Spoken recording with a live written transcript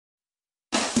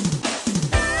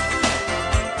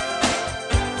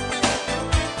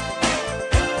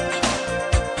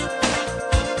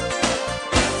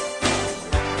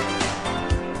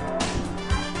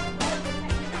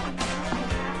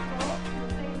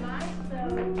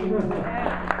And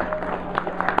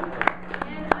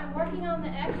I'm working on the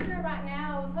extra right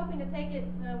now. I was hoping to take it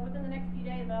within the next few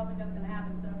days, but I don't think that's going to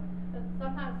happen. So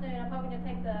sometime soon, I'm hoping to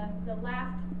take the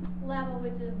last level,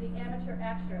 which is the amateur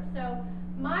extra. So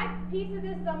my piece of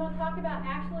this is I'm going to talk about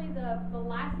actually the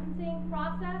licensing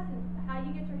process and how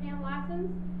you get your hand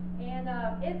license. And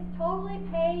it's totally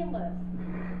painless.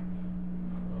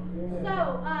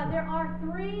 So there are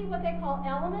three what they call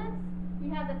elements.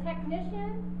 You have the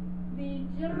technician, the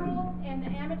general, and the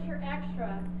amateur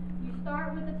extra. You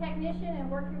start with the technician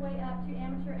and work your way up to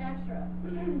amateur extra.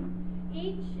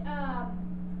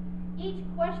 Each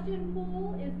question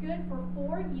pool is good for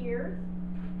 4 years.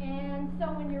 And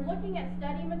so when you're looking at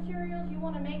study materials, you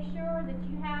want to make sure that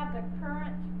you have the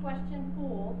current question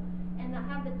pool and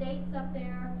have the dates up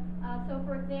there. So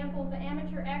for example, the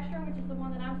amateur extra, which is the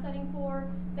one that I'm studying for,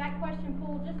 that question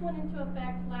pool just went into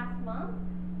effect last month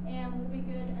and will be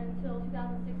good until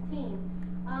 2016.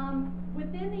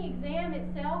 Within the exam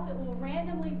itself, it will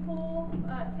randomly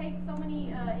take so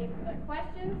many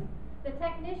questions. The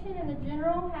technician and the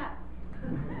general have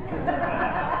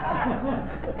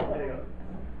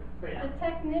the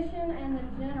technician and the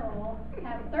general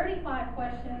have 35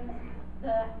 questions.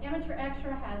 The amateur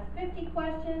extra has 50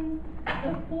 questions.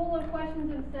 The pool of questions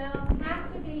themselves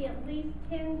have to be at least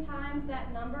 10 times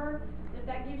that number, if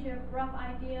that gives you a rough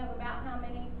idea of about how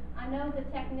many. I know the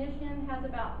technician has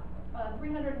about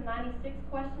 396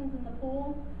 questions in the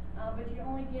pool, but you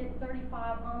only get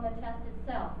 35 on the test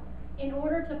itself. In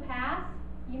order to pass,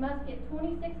 you must get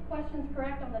 26 questions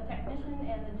correct on the technician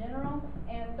and the general,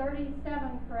 and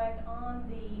 37 correct on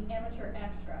the amateur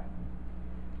extra.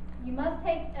 You must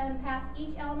take and pass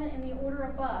each element in the order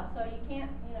above, so you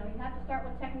can't, you have to start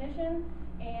with technician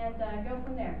and go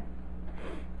from there.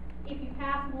 If you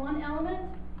pass one element,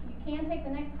 you can take the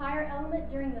next higher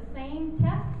element during the same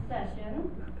test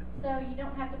session, so you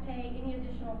don't have to pay any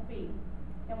additional fee.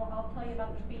 And I'll tell you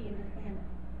about the fee in just a minute.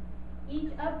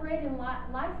 Each upgraded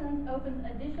license opens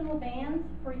additional bands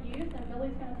for use, and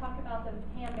Billy's going to talk about the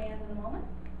hand bands in a moment.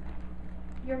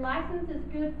 Your license is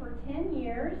good for 10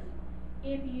 years.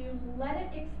 If you let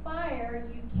it expire,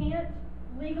 you can't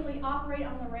legally operate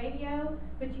on the radio,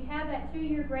 but you have that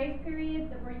 2-year grace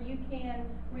period where you can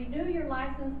renew your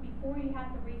license before you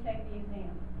have to retake the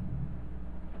exam.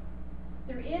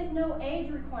 There is no age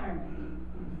requirement,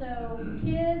 so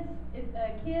kids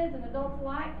and adults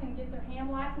alike can get their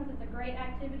ham license. It's a great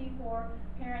activity for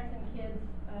parents and kids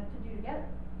to do together.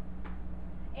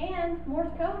 And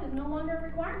Morse code is no longer a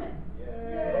requirement.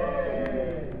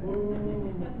 Yay!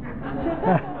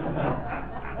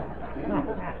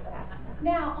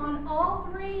 Now, on all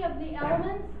three of the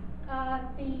elements,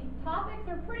 the topics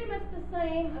are pretty much the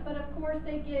same, but of course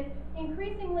they get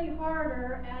increasingly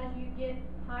harder as you get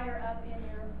higher up in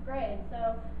your grade.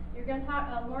 So you're going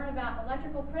to learn about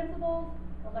electrical principles,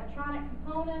 electronic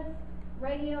components,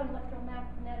 radio and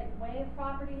electromagnetic wave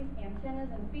properties, antennas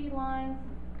and feed lines,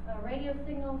 radio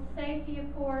signals, safety,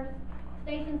 of course,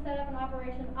 station setup and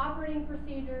operation, operating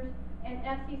procedures, and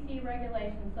FCC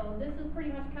regulations. So this is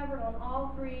pretty much covered on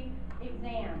all three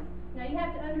exams. Now you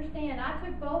have to understand, I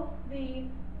took both the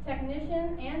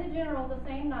technician and the general the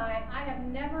same night. I have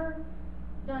never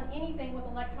done anything with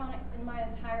electronics in my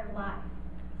entire life.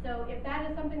 So if that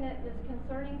is something that is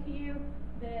concerning to you,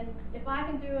 then if I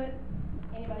can do it,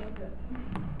 anybody can do it.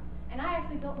 And I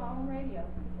actually built my own radio.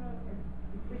 It's right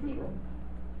over here. Receiver.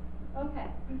 Okay,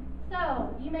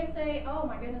 so you may say, oh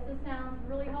my goodness, this sounds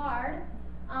really hard.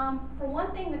 For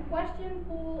one thing, the question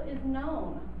pool is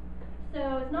known.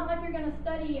 So it's not like you're going to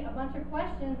study a bunch of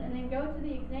questions and then go to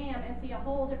the exam and see a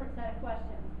whole different set of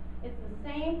questions. It's the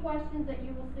same questions that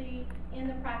you will see in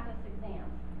the practice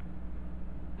exams.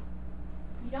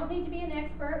 You don't need to be an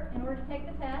expert in order to take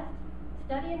the test.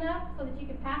 Study enough so that you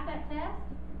can pass that test,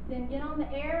 then get on the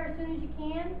air as soon as you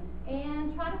can,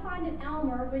 and try to find an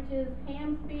Elmer, which is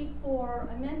ham speak for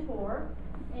a mentor,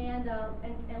 and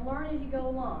learn as you go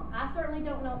along. I certainly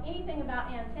don't know anything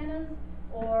about antennas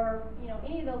or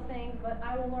any of those things, but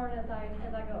I will learn as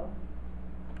I go.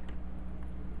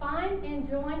 Find and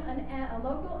join a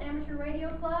local amateur radio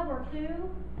club, or 2,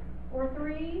 or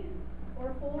 3,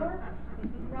 or 4.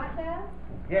 Right, Dad?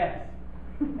 Yes.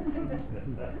 You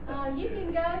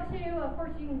can go to, of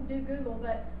course you can do Google,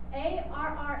 but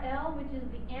ARRL, which is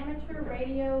the Amateur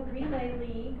Radio Relay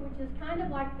League, which is kind of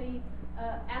like the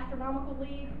Astronomical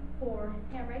League for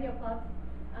ham radio clubs,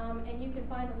 and you can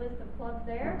find a list of clubs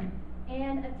there,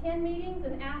 and attend meetings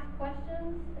and ask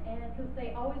questions, and because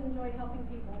they always enjoy helping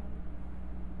people.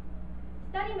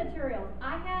 Study materials.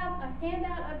 I have a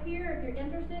handout up here if you're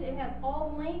interested. It has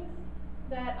all the links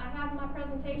that I have in my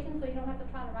presentation, so you don't have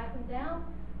to try to write them down.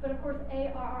 But of course,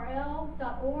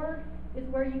 ARRL.org is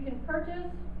where you can purchase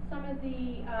some of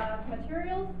the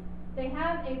materials. They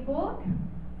have a book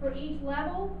for each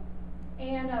level,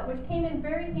 and which came in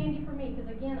very handy for me, because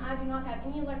again, I do not have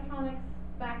any electronics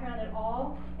background at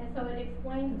all, and so it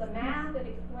explains the math, it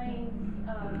explains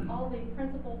all the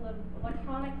principles of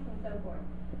electronics and so forth.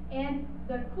 And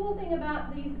the cool thing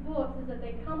about these books is that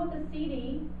they come with a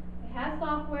CD, it has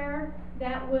software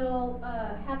that will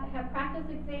have practice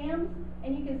exams,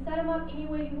 and you can set them up any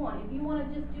way you want. If you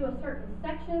want to just do a certain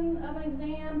section of an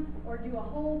exam, or do a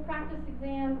whole practice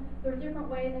exam, there's different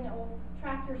ways, and it will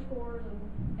track your scores,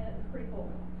 and it's pretty cool.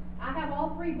 I have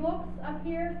all 3 books up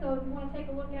here, so if you want to take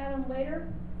a look at them later,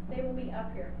 they will be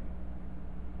up here.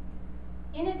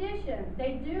 In addition,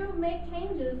 they do make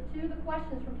changes to the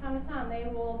questions from time to time. They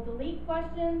will delete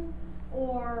questions,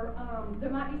 or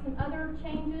there might be some other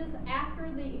changes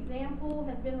after the exam pool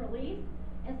has been released,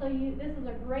 and so this is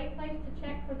a great place to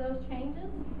check for those changes.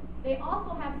 They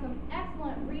also have some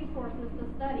excellent resources to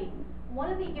study. One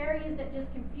of the areas that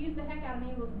just confused the heck out of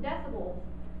me was decibels.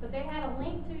 But they had a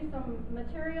link to some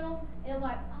materials, and it was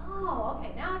like, oh, okay,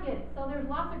 now I get it. So there's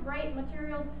lots of great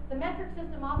materials. The metric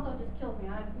system also just kills me.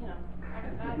 I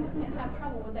can't have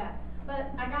trouble with that.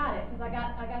 But I got it, because I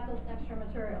got those extra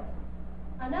materials.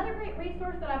 Another great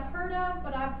resource that I've heard of,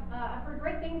 but I've heard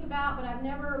great things about, but I've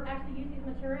never actually used these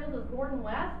materials, is Gordon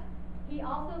West. He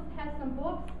also has some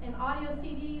books and audio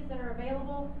CDs that are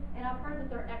available, and I've heard that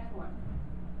they're excellent.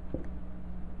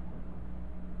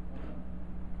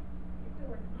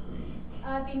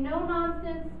 The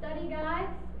no-nonsense study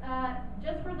guides,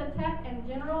 just for the tech and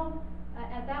general,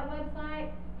 at that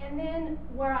website. And then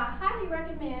where I highly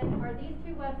recommend are these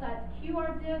 2 websites,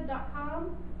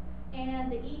 qrziv.com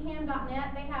and the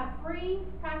eham.net. They have free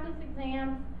practice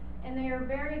exams, and they are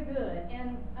very good.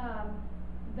 And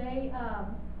they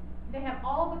have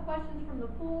all the questions from the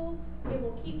pool. It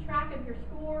will keep track of your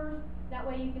scores. That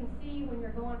way you can see when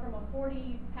you're going from a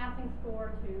 40 passing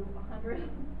score to 100.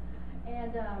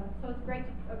 And so it's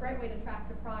a great way to track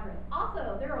your progress.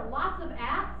 Also, there are lots of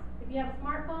apps. If you have a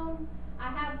smartphone, I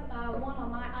have one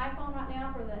on my iPhone right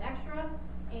now for the extra.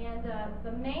 And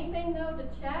the main thing, though, to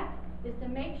check is to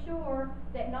make sure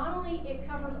that not only it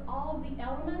covers all of the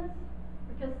elements,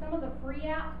 because some of the free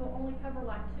apps will only cover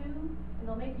like 2, and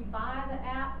they'll make you buy the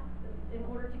app in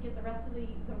order to get the rest of the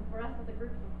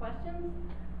groups of questions,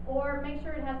 or make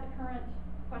sure it has the current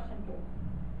question pool.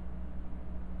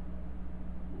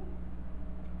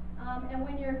 And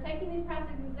when you're taking these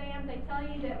practice exams, they tell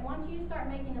you that once you start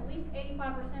making at least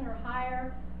 85% or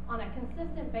higher on a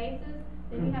consistent basis,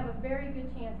 then you have a very good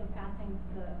chance of passing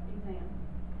the exam.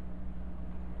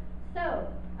 So,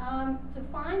 to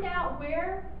find out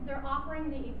where they're offering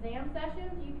the exam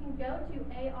sessions, you can go to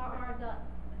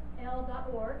arrl.org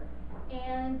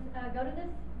and go to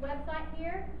this website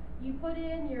here. You put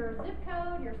in your zip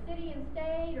code, your city and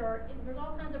state, or there's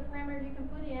all kinds of parameters you can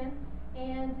put in,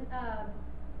 and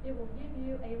it will give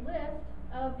you a list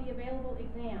of the available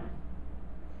exams.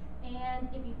 And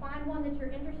if you find one that you're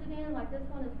interested in, like this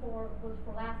one was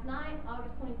for last night,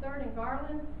 August 23rd in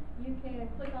Garland, you can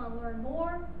click on Learn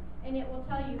More, and it will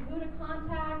tell you who to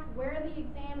contact, where the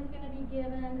exam is going to be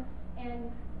given,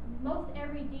 and most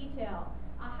every detail.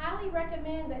 I highly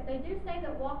recommend that. They do say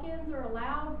that walk-ins are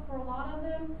allowed for a lot of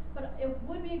them, but it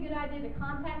would be a good idea to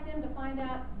contact them to find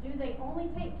out, do they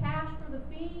only take cash for the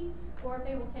fee, or if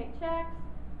they will take checks,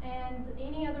 and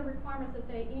any other requirements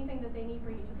anything that they need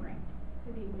for you to bring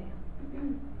to the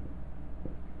exam.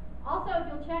 Also, if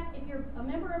you'll check, if you're a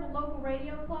member of a local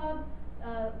radio club,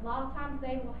 a lot of times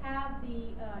they will have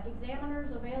the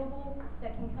examiners available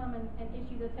that can come and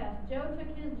issue the test. Joe took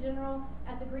his general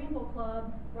at the Greenville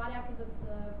Club right after the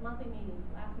monthly meeting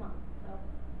last month.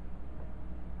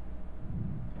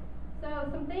 So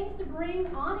some things to bring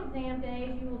on exam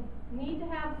days: you will need to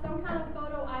have some kind of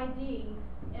photo ID.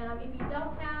 If you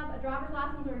don't have a driver's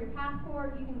license or your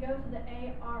passport, you can go to the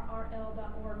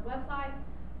arrl.org website,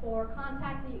 or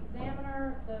contact the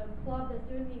examiner, the club that's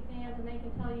doing the exams, and they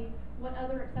can tell you what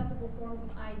other acceptable forms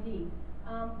of ID.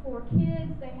 For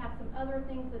kids, they have some other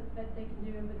things that they can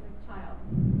do with the child.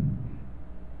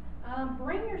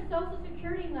 Bring your Social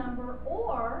Security number,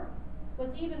 or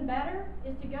what's even better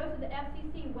is to go to the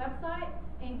FCC website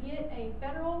and get a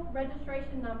federal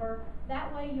registration number.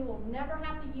 That way you will never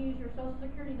have to use your Social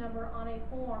Security number on a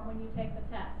form when you take the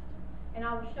test. And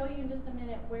I will show you in just a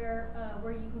minute where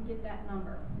you can get that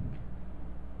number.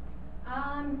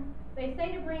 They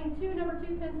say to bring 2 number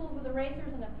 2 pencils with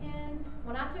erasers and a pen.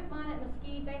 When I took mine at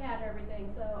Mesquite, they had everything,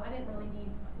 so I didn't really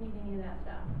need any of that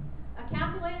stuff. A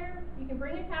calculator, you can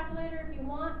bring a calculator if you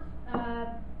want.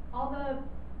 All the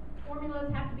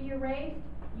formulas have to be erased.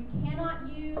 You cannot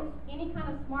use any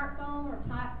kind of smartphone or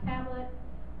tablet,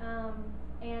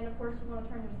 and of course you want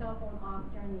to turn your cell phone off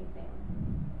during the exam.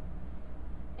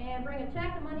 And bring a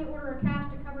check, a money order, or cash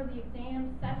to cover the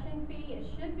exam session fee. It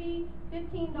should be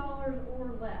 $15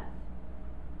 or less.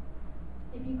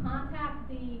 If you contact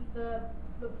the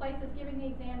place that's giving the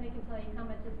exam, they can tell you how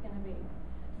much it's going to be.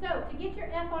 So, to get your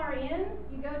FRN,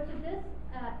 you go to this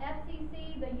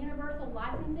FCC, the Universal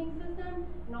Licensing System,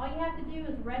 and all you have to do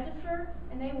is register,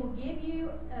 and they will give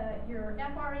you your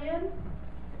FRN.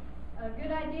 A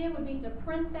good idea would be to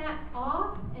print that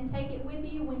off and take it with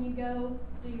you when you go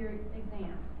do your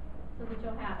exam, so that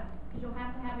you'll have it, because you'll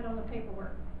have to have it on the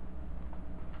paperwork.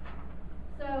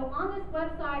 So on this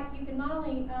website, you can not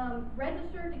only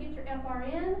register to get your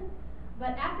FRN,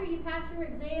 but after you pass your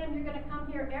exam, you're going to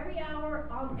come here every hour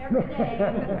on every day,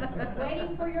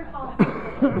 waiting for your call.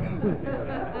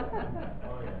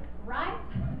 Right?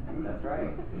 That's right.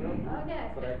 Okay.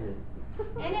 That's what I did.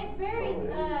 And it varies,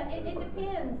 it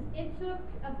depends. It took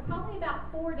probably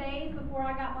about 4 days before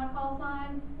I got my call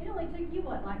sign. It only took you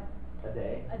what, like A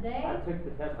day. a day? I took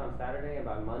the test on Saturday, and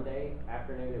by Monday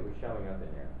afternoon it was showing up in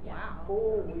there. Yeah.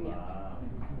 Wow.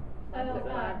 So, That's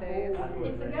 5 days.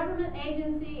 it's a government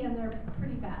agency and they're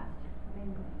pretty fast.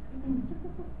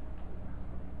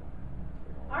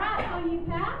 All right, so you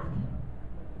passed.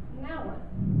 Now what?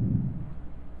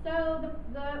 So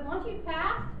once you've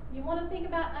passed, you want to think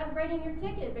about upgrading your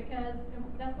ticket, because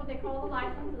that's what they call the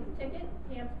license, is ticket,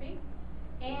 TAM speak.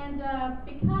 And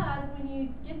because when you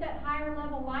get that higher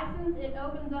level license, it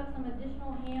opens up some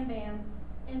additional handbands,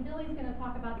 and Billy's going to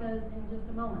talk about those in just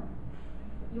a moment.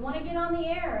 You want to get on the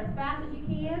air as fast as you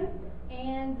can,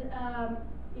 and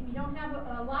if you don't have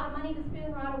a lot of money to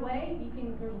spend right away,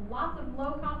 there's lots of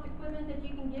low-cost equipment that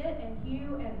you can get, and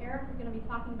Hugh and Eric are going to be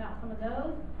talking about some of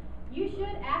those. You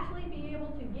should actually be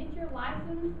able to get your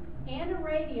license and a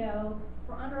radio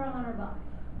for under $100.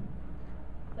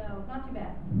 So, not too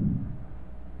bad.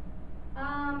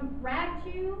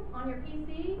 RagChew on your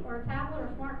PC or tablet or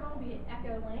smartphone will be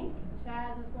EchoLink.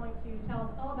 Chaz is going to tell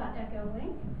us all about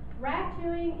EchoLink.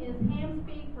 RagChewing is ham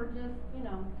speak for just,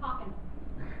 talking.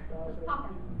 Just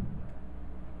talking.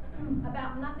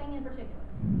 About nothing in particular.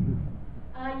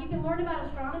 You can learn about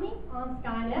astronomy on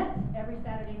Skynet every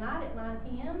Saturday night at 9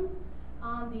 p.m.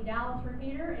 on the Dallas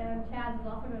repeater, and Chaz is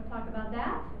also going to talk about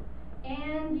that.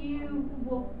 And you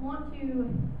will want to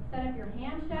set up your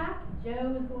ham shack.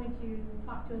 Joe is going to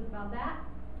talk to us about that.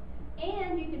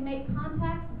 And you can make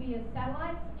contacts via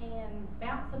satellites and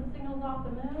bounce some signals off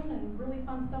the moon and really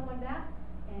fun stuff like that.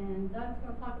 And Doug's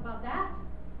going to talk about that.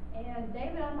 And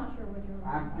David, I'm not sure what you're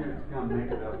I'm just going to make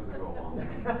it up as I go along.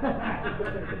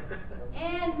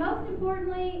 And most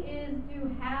importantly is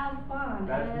to have fun.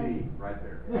 That's me, right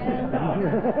there. And,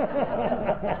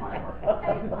 My part.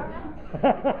 okay, all right.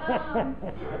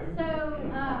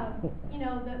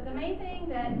 The main thing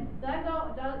that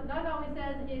Doug always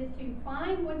says is to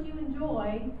find what you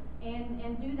enjoy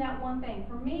and do that one thing.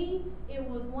 For me, it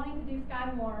was wanting to do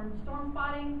Skywarn storm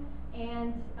spotting.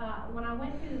 And when I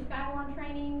went to the Skywarn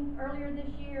training earlier this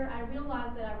year, I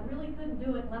realized that I really couldn't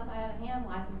do it unless I had a ham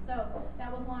license. So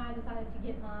that was why I decided to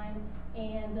get mine.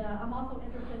 And I'm also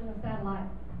interested in the satellite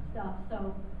stuff.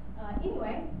 So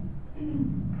anyway.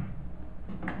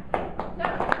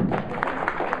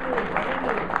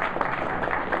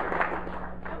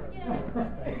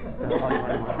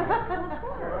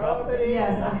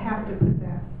 Yes, I have to put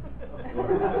that.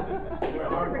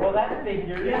 Well, that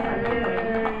figures. Yes, I did.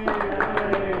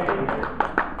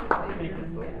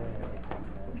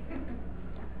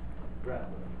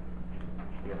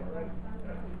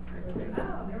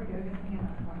 Oh, there we go. Good hand.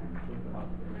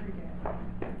 Very good.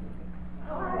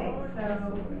 All right, so,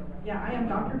 yeah, I am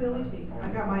Dr. Billy T. I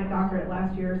got my doctorate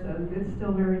last year, so it's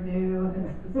still very new.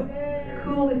 It's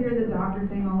cool to hear the doctor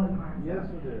thing all the time. Yes,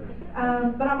 it is.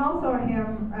 But I'm also a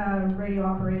ham radio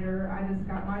operator. I just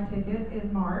got my ticket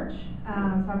in March, so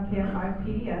I'm KF5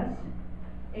 PDS,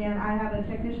 and I have a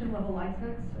technician level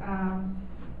license.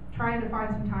 Trying to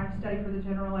find some time to study for the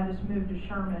general. I just moved to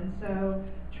Sherman, so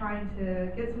trying to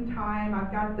get some time.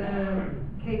 I've got the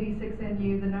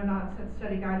KV6NU, the No Nonsense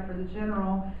Study Guide for the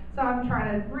general, so I'm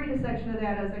trying to read a section of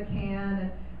that as I can,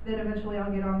 and then eventually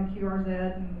I'll get on the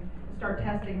QRZ and start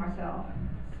testing myself.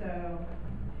 So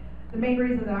the main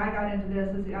reason that I got into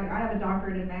this is I have a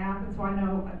doctorate in math, and so I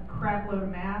know a crap load of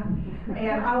math,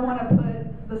 and I want to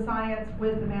put the science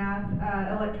with the math.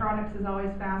 Electronics has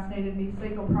always fascinated me.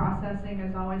 Signal processing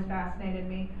has always fascinated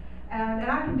me. And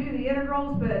I can do the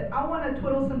integrals, but I want to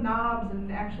twiddle some knobs and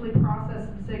actually process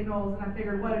some signals. And I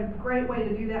figured what a great way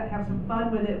to do that and have some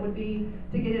fun with it would be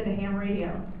to get into ham radio.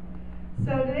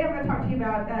 So today I'm going to talk to you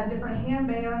about different ham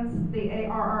bands, the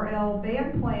ARRL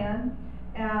band plan,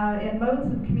 and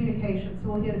modes of communication.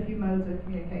 So we'll hit a few modes of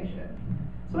communication.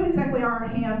 So what exactly are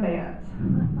ham bands?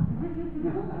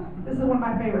 This is one of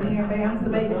my favorite ham bands, the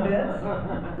Bacon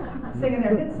Bits, singing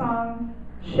their hit song,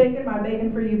 Shaking My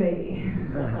Bacon for You, Baby.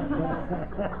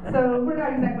 So we're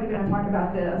not exactly going to talk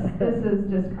about this. This is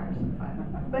just kind of some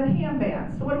fun. But ham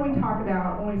bands. So what do we talk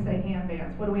about when we say ham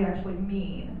bands? What do we actually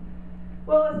mean?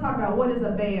 Well, let's talk about what is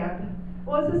a band.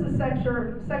 Well, it's just a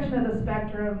section of the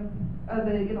spectrum of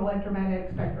the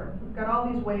electromagnetic spectrum. We've got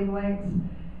all these wavelengths,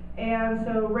 and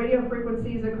so radio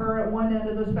frequencies occur at one end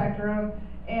of the spectrum.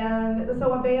 And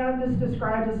so a band just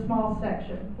describes a small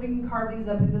section. We can carve these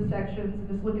up into sections and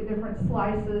just look at different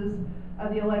slices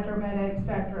of the electromagnetic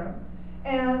spectrum.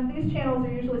 And these channels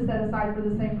are usually set aside for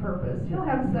the same purpose. You'll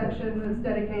have a section that's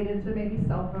dedicated to maybe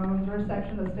cell phones, or a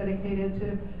section that's dedicated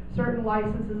to certain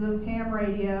licenses of ham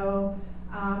radio,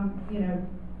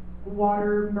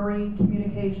 water, marine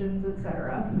communications,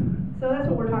 etc. So that's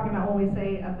what we're talking about when we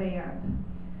say a band.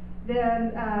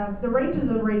 Then the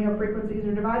ranges of radio frequencies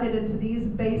are divided into these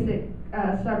basic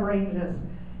sub-ranges.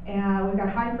 And we've got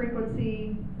high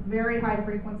frequency, very high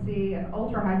frequency, and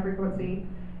ultra high frequency.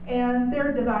 And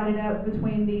they're divided up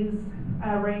between these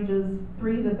ranges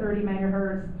 3 to 30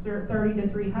 megahertz, 30 to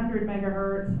 300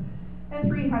 megahertz, and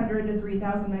 300 to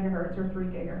 3000 megahertz, or 3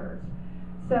 gigahertz.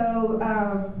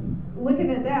 So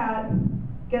looking at that,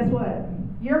 guess what?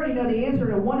 You already know the answer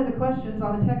to one of the questions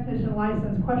on the technician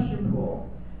license question pool,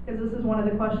 because this is one of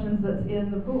the questions that's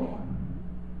in the pool.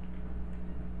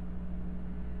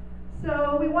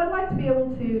 So we would like to be able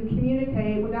to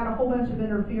communicate without a whole bunch of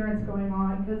interference going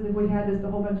on, because if we had just a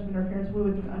whole bunch of interference, we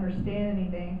wouldn't understand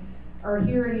anything, or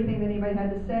hear anything that anybody had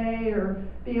to say, or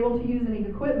be able to use any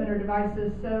equipment or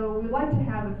devices. So we'd like to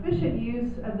have efficient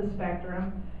use of the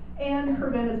spectrum and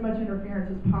prevent as much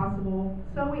interference as possible.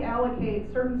 So we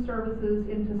allocate certain services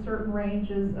into certain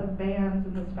ranges of bands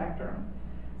in the spectrum.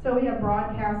 So we have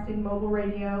broadcasting, mobile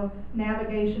radio,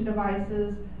 navigation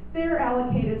devices. They're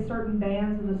allocated certain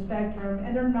bands of the spectrum,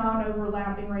 and they're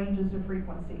non-overlapping ranges of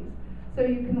frequencies. So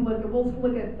you can we'll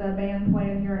look at the band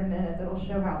plan here in a minute that'll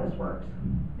show how this works.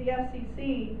 The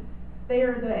FCC, they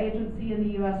are the agency in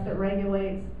the U.S. that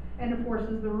regulates and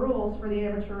enforces the rules for the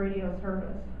amateur radio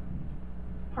service.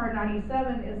 Part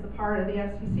 97 is the part of the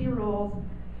FCC rules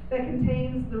that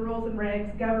contains the rules and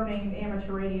regs governing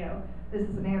amateur radio. This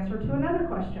is an answer to another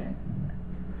question.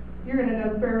 You're going to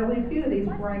know fairly few of these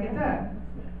before I get done.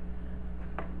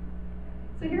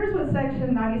 So here's what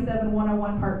Section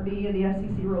 97-101 Part B of the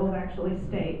FCC rules actually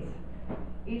states.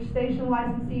 Each station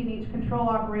licensee and each control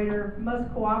operator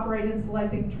must cooperate in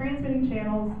selecting transmitting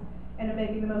channels and in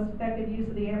making the most effective use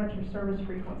of the amateur service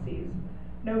frequencies.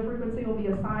 No frequency will be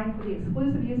assigned for the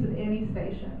exclusive use of any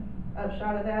station.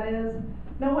 Upshot of that is,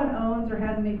 no one owns or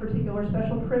has any particular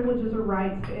special privileges or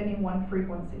rights to any one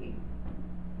frequency.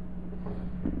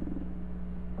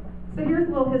 So here's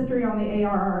a little history on the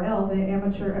ARRL, the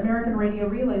American Radio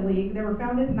Relay League. They were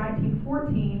founded in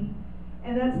 1914,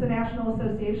 and that's the National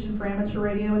Association for Amateur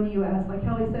Radio in the U.S. Like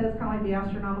Kelly says, kind of like the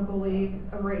Astronomical League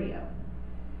of Radio.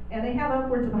 And they have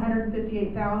upwards of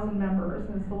 158,000 members,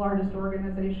 and it's the largest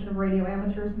organization of radio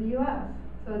amateurs in the U.S.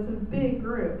 So it's a big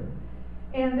group.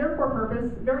 And their core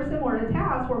purpose, very similar to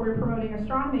TAS, where we're promoting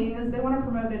astronomy, is they want to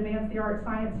promote and advance the art,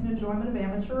 science, and enjoyment of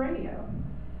amateur radio.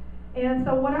 And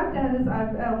so what I've done is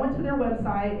I've went to their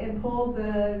website and pulled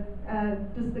the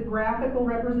just the graphical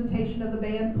representation of the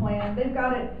band plan. They've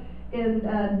got it in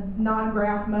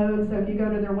non-graph mode, so if you go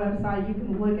to their website, you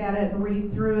can look at it and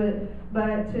read through it.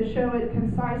 But to show it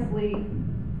concisely,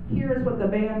 here's what the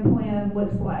band plan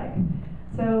looks like.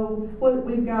 So what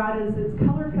we've got is it's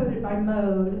color-coded by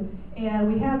mode,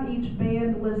 and we have each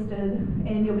band listed,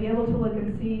 and you'll be able to look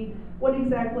and see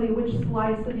which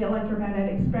slice of the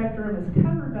electromagnetic spectrum is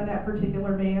covered by that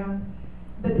particular band.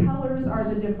 The colors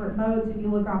are the different modes. If you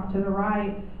look off to the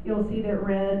right, you'll see that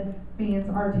red means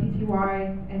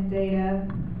RTTY and data,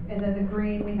 and then the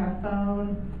green we have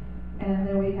phone, and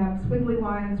then we have squiggly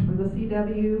lines for the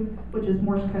CW, which is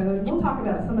Morse code. We'll talk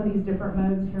about some of these different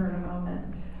modes here in a moment.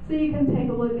 So you can take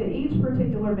a look at each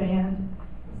particular band,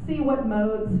 see what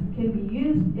modes can be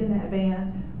used in that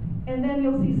band, and then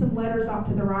you'll see some letters off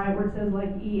to the right where it says like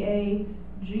EA,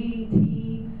 G,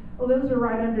 T. Well, those are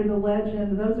right under the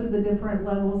legend. Those are the different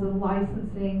levels of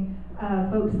licensing,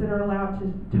 folks that are allowed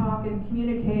to talk and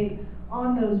communicate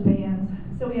on those bands.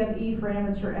 So we have E for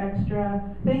amateur extra.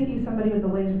 Thank you, somebody with the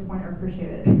laser pointer,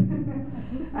 appreciate it.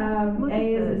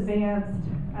 A is advanced,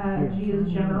 G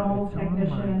is general,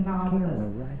 technician, and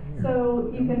novice. So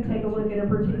you can take a look at a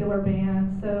particular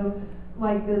band. So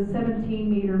like the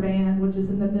 17-meter band, which is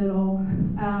in the middle.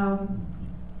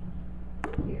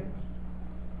 Here.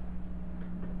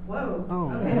 Whoa. Oh.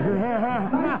 Okay.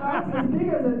 My shot's as big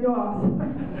as yours.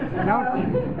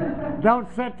 Don't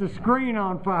set the screen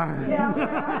on fire. Yeah,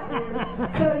 we're not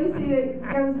to. So you see it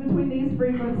goes between these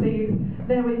frequencies.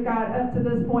 Then we've got up to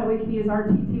this point we can use our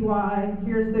TTY.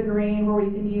 Here's the green where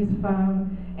we can use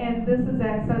phone. And this is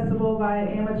accessible by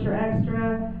amateur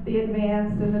extra, the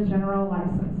advanced, and the general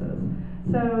licenses.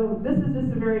 So this is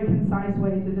just a very concise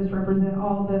way to just represent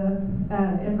all the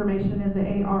information in the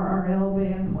ARRL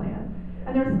band plan.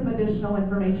 And there's some additional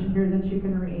information here that you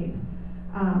can read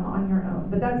on your own.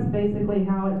 But that's basically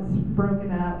how it's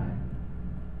broken up.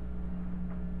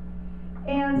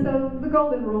 And so the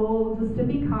golden rule is to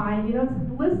be kind. You know,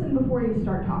 listen before you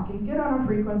start talking. Get on a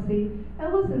frequency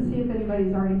and listen, see if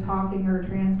anybody's already talking or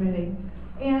transmitting.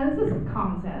 And it's just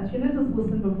common sense. You know, just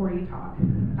listen before you talk.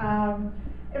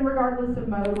 And regardless of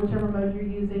mode, whichever mode you're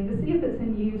using, to see if it's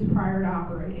in use prior to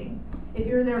operating. If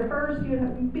you're there first,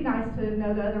 it'd be nice to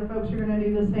know that other folks are going to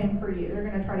do the same for you. They're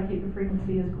going to try to keep the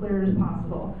frequency as clear as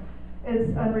possible.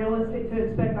 It's unrealistic to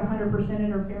expect 100%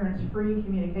 interference-free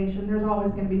communication. There's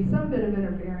always going to be some bit of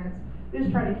interference.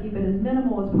 Just try to keep it as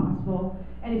minimal as possible.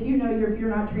 And if you know if you're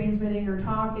not transmitting or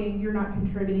talking, you're not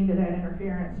contributing to that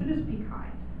interference. So just be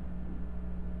kind.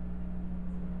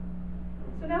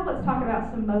 So now let's talk about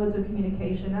some modes of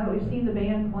communication. Now that we've seen the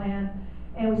band plan,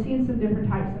 and we've seen some different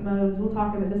types of modes, we'll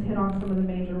talk about just hit on some of the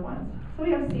major ones. So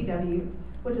we have CW,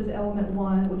 which is element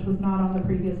 1, which was not on the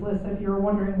previous list. So if you were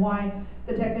wondering why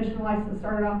the technician license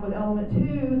started off with element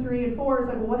 2, 3, and 4, it's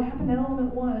like, well, what happened to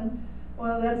element 1?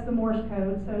 Well, that's the Morse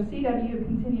code. So CW,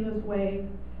 continuous wave.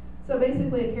 So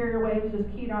basically a carrier wave is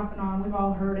just keyed off and on. We've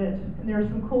all heard it. And there are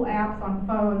some cool apps on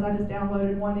phones. I just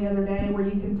downloaded one the other day where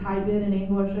you can type in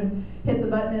English and hit the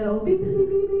button, it'll beep, beep, beep,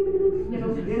 beep, beep, beep. You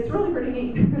know, it's really pretty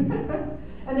neat.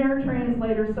 And there are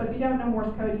translators, so if you don't know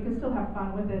Morse code, you can still have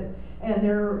fun with it. And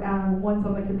there are ones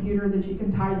on the computer that you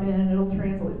can type in and it'll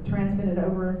transmit it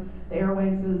over the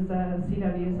airwaves as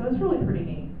CW. So it's really pretty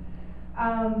neat.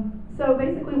 So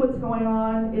basically what's going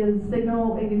on is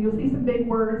signal, and you'll see some big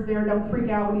words there. Don't freak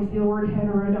out when you see the word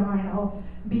heterodyne.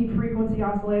 Beat frequency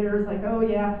oscillators, like, oh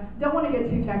yeah, don't want to get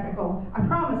too technical. I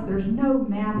promise there's no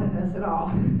math in this at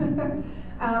all.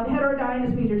 Heterodyne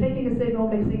just means you're taking a signal,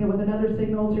 mixing it with another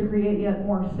signal to create yet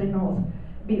more signals.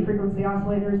 Beat frequency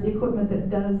oscillators, the equipment that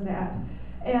does that.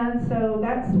 And so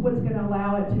that's what's going to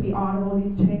allow it to be audible.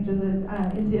 It changes it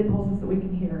into impulses that we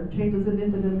can hear. Changes it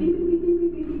into the beep, beep, beep,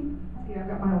 beep, beep, beep. See, I've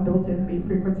got my own built-in beat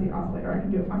frequency oscillator. I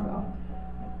can do it myself.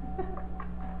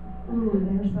 Ooh,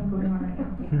 there's some going on right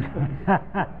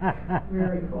now.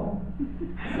 Very cool.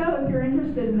 So if you're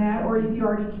interested in that, or if you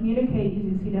already communicate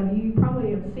using CW, you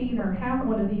probably have seen or have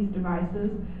one of these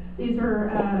devices. These are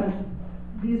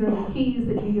the keys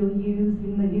that you'll use.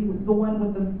 The one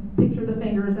with the picture of the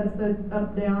fingers, that's the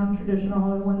up-down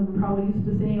traditional, the one that we're probably used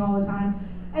to seeing all the time.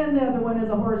 And the other one is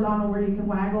a horizontal where you can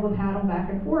waggle the paddle back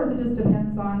and forth. It just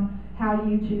depends on how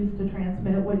you choose to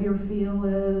transmit, what your feel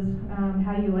is,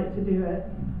 how you like to do it.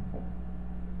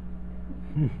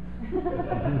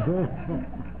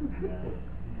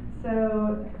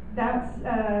 So that's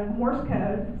Morse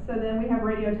code. So then we have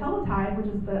radio teletype, which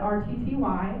is the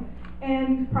RTTY.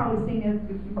 And you've probably seen it,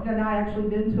 you've not actually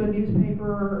been to a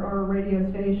newspaper or a radio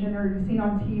station, or you've seen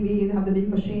on TV, they have the big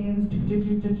machines,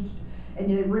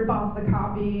 and you rip off the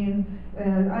copy.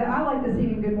 And I like the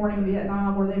scene in Good Morning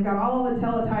Vietnam where they've got all the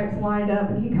teletypes lined up,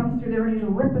 and he comes through there and he's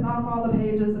ripping off all the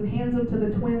pages and hands them to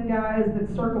the twin guys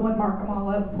that circle and mark them all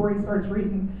up before he starts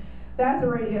reading. That's a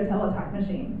radio teletype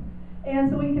machine.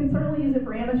 And so we can certainly use it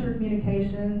for amateur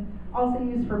communication, also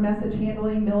used for message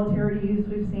handling, military use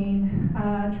we've seen,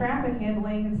 traffic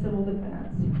handling, and civil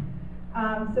defense.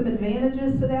 Some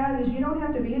advantages to that is you don't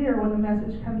have to be there when the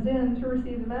message comes in to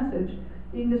receive the message.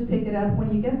 You can just pick it up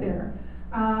when you get there.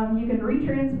 You can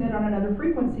retransmit on another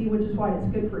frequency, which is why it's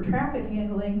good for traffic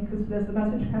handling, because as the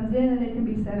message comes in, it can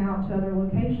be sent out to other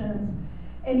locations.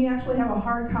 And you actually have a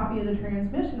hard copy of the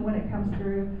transmission when it comes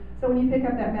through. So when you pick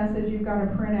up that message, you've got a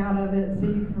printout of it so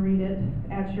you can read it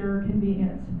at your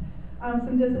convenience.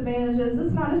 Some disadvantages,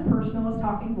 it's not as personal as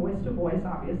talking voice to voice,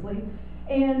 obviously.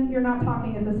 And you're not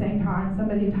talking at the same time.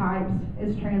 Somebody types,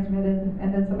 it's transmitted,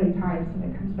 and then somebody types and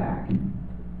it comes back.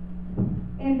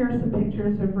 And here's some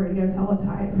pictures of radio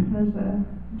teletype. There's a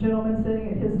gentleman sitting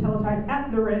at his teletype at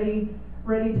the ready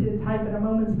to type at a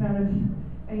moment's notice.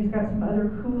 and he's got some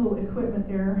other cool equipment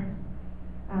there.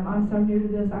 I'm so new to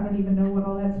this, I don't even know what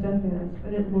all that stuff is,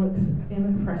 but it looks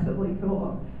impressively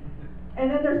cool. And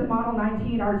then there's a Model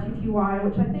 19 RTTY,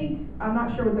 which I'm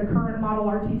not sure what the current model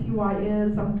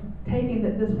RTTY is. I'm taking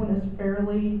that this one is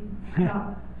fairly,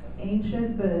 not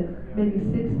ancient, but maybe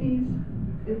 60s,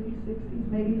 50s,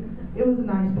 60s maybe. It was a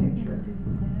nice picture.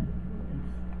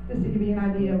 Just to give you an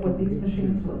idea of what these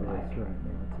machines look like.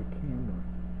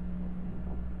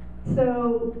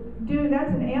 So,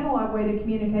 that's an analog way to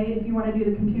communicate. If you want to do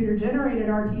the computer-generated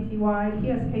RTTY,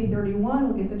 TSK31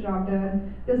 will get the job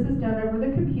done. This is done over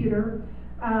the computer.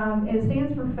 It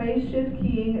stands for phase shift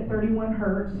keying at 31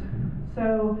 hertz.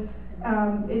 So,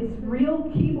 it's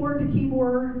real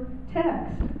keyboard-to-keyboard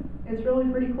text. It's really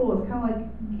pretty cool. It's kind of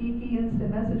like geeky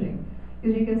instant messaging.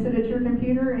 Because you can sit at your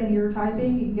computer and you're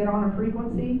typing, you can get on a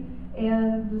frequency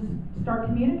and just start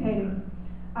communicating.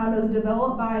 It was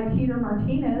developed by Peter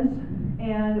Martinez,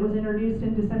 and it was introduced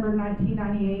in December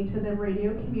 1998 to the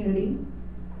radio community.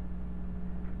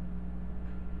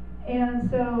 And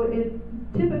so it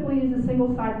typically is a single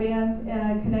sideband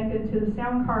connected to the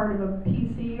sound card of a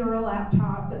PC or a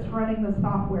laptop that's running the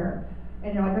software.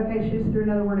 And you're like, okay, she just threw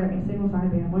another word at me, single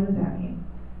sideband, what does that mean?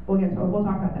 We'll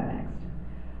talk about that next.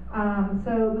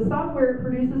 So the software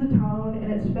produces a tone,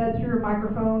 and it's fed through a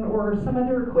microphone or some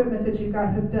other equipment that you've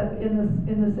got hooked up in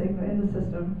the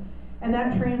system, and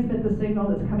that transmits the signal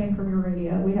that's coming from your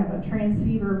radio. We have a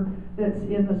transceiver that's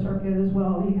in the circuit as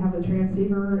well. You have a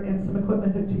transceiver and some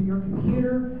equipment hooked to your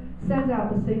computer, sends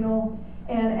out the signal,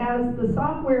 and as the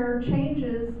software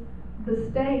changes the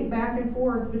state back and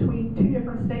forth between two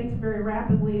different states very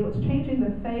rapidly, it was changing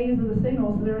the phase of the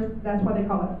signal, so that's why they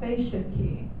call it phase shift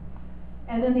keying.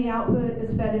 And then the output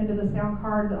is fed into the sound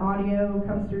card, the audio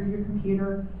comes through your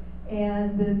computer,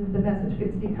 and then the message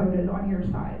gets decoded on your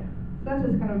side. So that's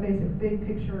just kind of a big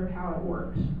picture of how it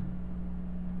works.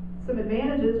 Some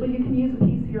advantages, well, you can use a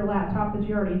PC or laptop that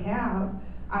you already have.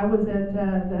 I was at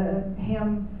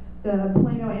the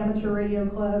Plano Amateur Radio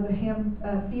Club Ham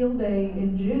Field Day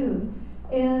in June,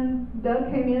 and Doug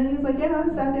came in and he was like, yeah, I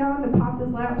sat down and popped his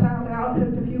laptop out,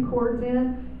 hooked a few cords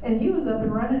in, and he was up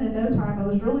and running in no time. It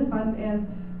was really fun and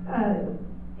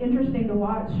interesting to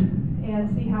watch and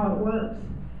see how it works.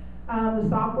 The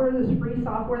software, there's free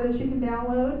software that you can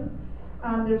download.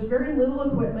 There's very little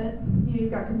equipment.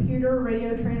 You've got computer,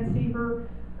 radio transceiver.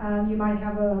 You might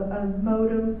have a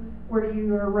modem where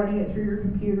you are running it through your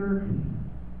computer.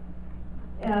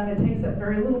 It takes up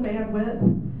very little bandwidth.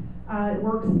 It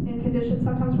works in conditions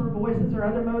sometimes where voices or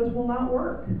other modes will not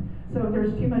work. So if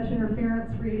there's too much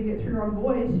interference for you to get through on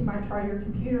voice, you might try your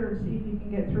computer and see if you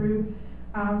can get through.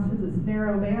 Since it's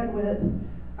narrow bandwidth,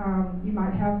 you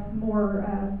might have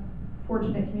more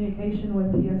fortunate communication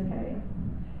with PSK.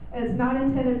 And it's not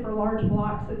intended for large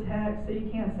blocks of text, so you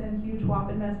can't send huge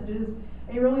whopping messages.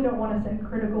 And you really don't want to send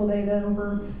critical data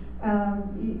over.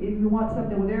 If you want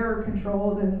something with error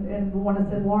control and want to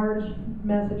send large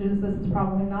messages, this is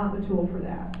probably not the tool for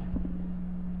that.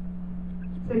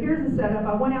 So here's the setup.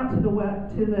 I went out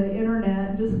to the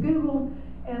internet, just Googled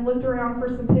and looked around for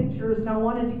some pictures, and I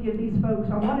wanted to give these folks,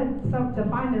 I wanted to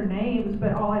find their names,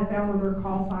 but all I found were their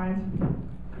call signs.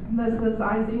 This is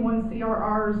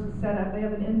IZ1CRR's setup. They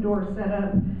have an indoor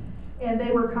setup, and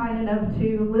they were kind enough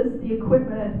to list the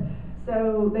equipment.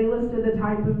 So they listed the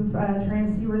type of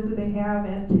transceivers that they have,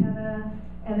 antenna,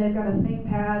 and they've got a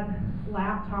ThinkPad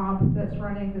laptop that's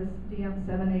running this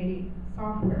DM780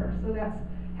 software. So that's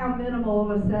how minimal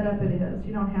of a setup it is.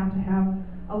 You don't have to have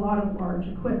a lot of large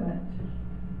equipment.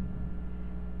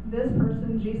 This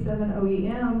person,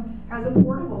 G7OEM, has a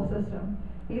portable system.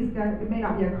 He's got, it may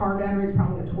not be a car battery, it's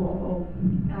probably a 12-volt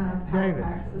power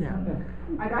pack system.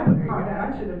 Yeah. I put car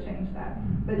battery, I should have changed that.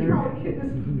 But you probably could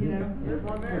just, There's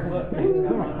one there. Look, he's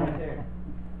got one right there.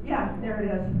 Yeah, there it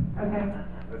is. Okay.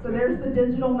 So there's the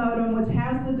digital modem, which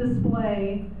has the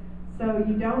display. So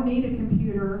you don't need a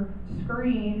computer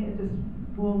screen. It just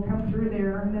will come through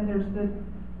there. And then there's the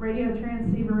radio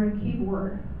transceiver and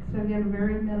keyboard. So you have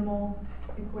very minimal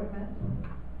equipment.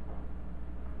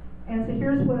 And so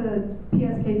here's what a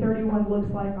PSK31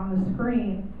 looks like on the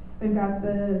screen. We've got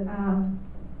the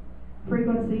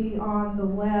frequency on the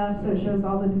left, so it shows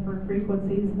all the different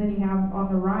frequencies, and then you have on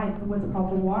the right what's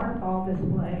called the waterfall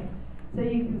display. So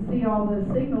you can see all the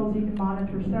signals, you can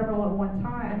monitor several at one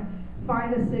time,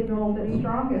 find a signal that's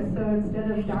strongest, so instead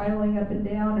of dialing up and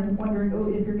down and wondering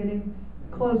if you're getting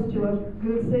close to a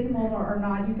good signal or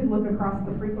not, you can look across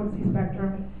the frequency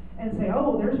spectrum and say,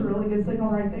 oh, there's a really good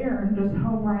signal right there, and just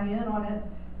home right in on it.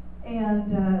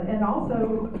 And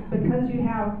also, because you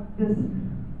have this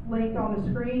linked on the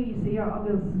screen, you see all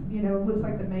this, looks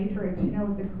like the Matrix,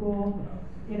 with the cool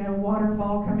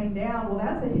waterfall coming down. Well,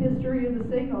 that's a history of the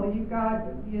signal. You've got,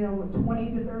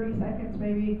 20 to 30 seconds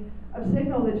maybe of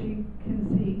signal that you can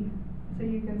see, so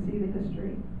you can see the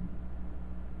history.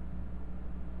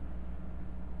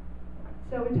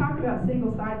 So we talked about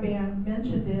single sideband,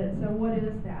 mentioned it, so what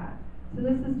is that? So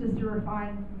this is just a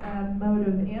refined mode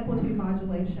of amplitude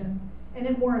modulation, and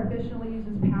it more efficiently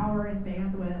uses power and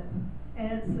bandwidth.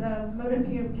 And it's a mode of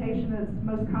communication that's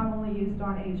most commonly used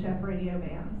on HF radio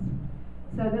bands.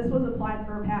 So this was applied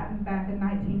for a patent back in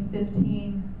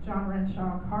 1915, John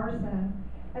Renshaw Carson,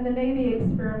 and the Navy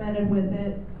experimented with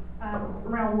it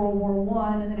around World War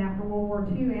I, and then after World War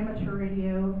II, amateur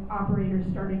radio operators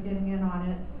started getting in on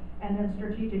it, and then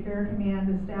Strategic Air Command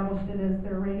established it as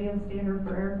their radio standard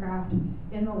for aircraft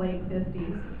in the late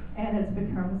 50s, and it's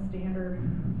become standard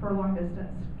for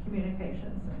long-distance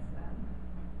communication since then.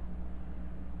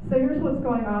 So here's what's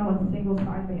going on with single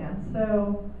sideband.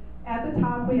 So at the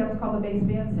top we have what's called the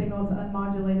baseband signal, it's an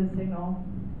unmodulated signal.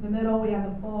 In the middle we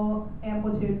have the full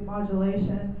amplitude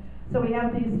modulation. So we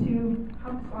have these two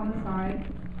humps on the side.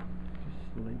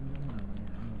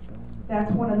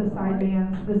 That's one of the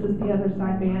sidebands. This is the other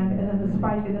sideband, and then the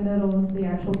spike in the middle is the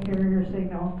actual carrier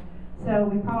signal. So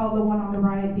we call the one on the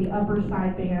right the upper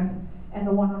sideband, and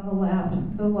the one on the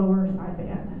left the lower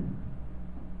sideband.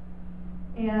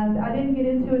 And I didn't get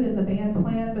into it in the band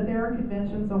plan, but there are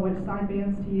conventions on which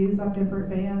sidebands to use on different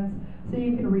bands, so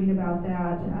you can read about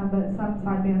that. But some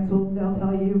sidebands they'll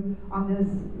tell you on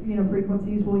this,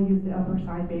 frequencies we'll use the upper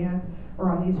sideband, or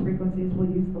on these frequencies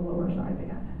we'll use the lower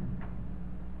sideband.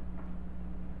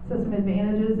 So some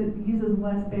advantages: it uses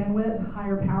less bandwidth,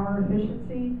 higher power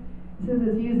efficiency. Since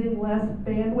it's using less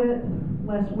bandwidth,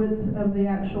 less width of the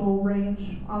actual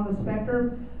range on the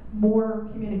spectrum, more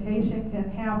communication can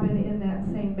happen in that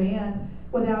same band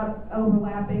without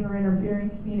overlapping or interfering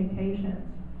communications.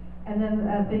 And then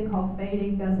a thing called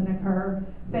fading doesn't occur.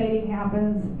 Fading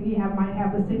happens, might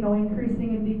have the signal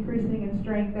increasing and decreasing in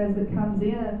strength as it comes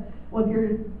in. Well, if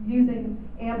you're using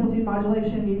amplitude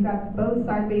modulation, you've got both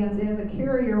sidebands in the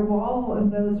carrier, well, all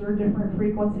of those are different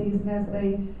frequencies, and as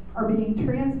they are being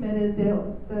transmitted,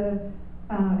 the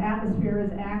atmosphere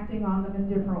is acting on them in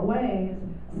different ways.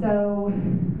 So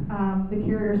the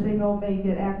carrier signal may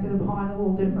get acted upon a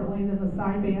little differently than the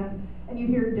sideband, and you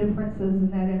hear differences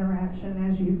in that interaction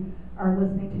as you are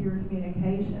listening to your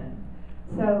communication.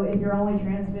 So if you're only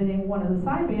transmitting one of the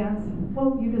sidebands,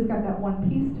 well, you just got that one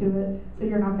piece to it, so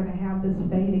you're not going to have this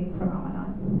fading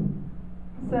phenomenon.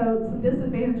 So some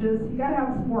disadvantages: you got to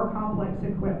have some more complex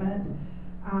equipment.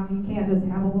 You can't just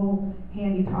have a little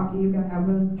handy talkie. You've got to have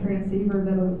a transceiver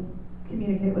that'll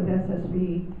communicate with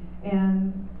SSB.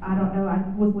 And I don't know, I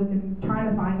was trying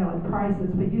to find out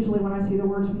prices, but usually when I see the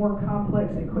words more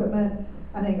complex equipment,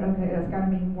 I think, okay, that's got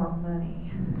to mean more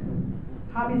money.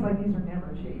 Hobbies like these are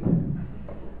never cheap.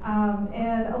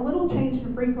 And a little change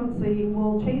in frequency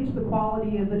will change the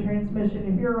quality of the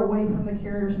transmission. If you're away from the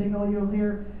carrier signal, you'll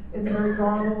hear it's very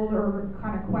garbled or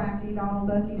kind of quacky, Donald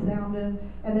Ducky sounding.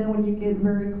 And then when you get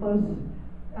very close,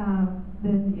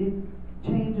 then it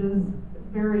changes.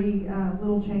 Very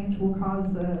little change will cause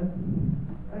a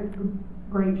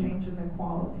great change in the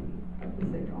quality of the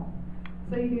signal.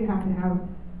 So you do have to have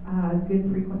good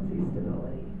frequency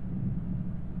stability.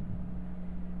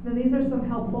 Now these are some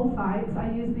helpful sites. I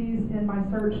use these in my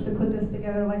search to put this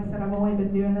together. Like I said, I've only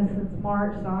been doing this since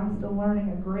March, so I'm still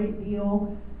learning a great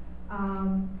deal.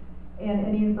 And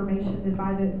any information if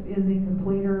I is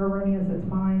incomplete or erroneous, it's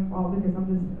my fault because I'm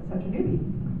just such a newbie.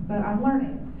 But I'm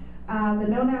learning. The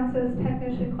No Nonsense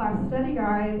Technician Class Study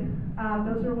Guide,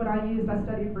 those are what I used. I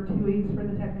studied for 2 weeks for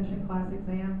the Technician Class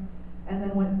exam and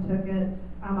then went and took it.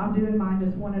 I'm doing mine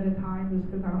just one at a time just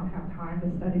because I don't have time to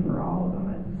study for all of them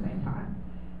at the same time.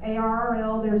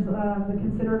 ARRL, there's the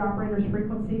Considered Operator's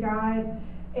Frequency Guide.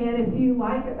 And if you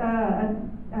like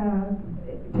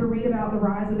to read about the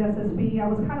rise of SSB, I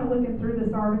was kind of looking through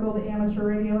this article, The Amateur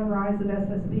Radio and Rise of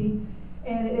SSB,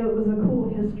 and it was a cool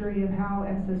history of how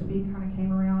SSB kind of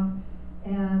came around.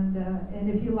 And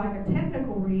if you like a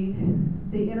technical read,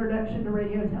 The Introduction to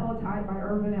Radio Teletype by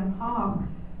Irvin M. Hoff,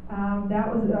 that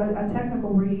was a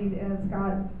technical read, and it's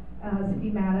got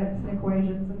schematics and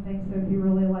equations and things, so if you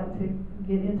really like to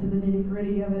get into the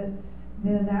nitty-gritty of it,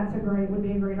 then would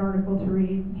be a great article to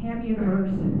read. Ham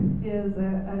Universe is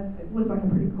looks like a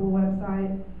pretty cool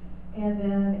website. And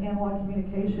then Analog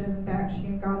Communication, Bakshi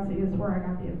and Godsey is where I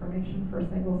got the information for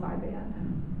single sideband.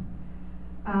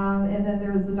 And then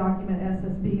there's the document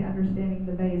SSB, Understanding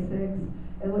the Basics.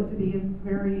 It looked to be a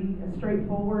very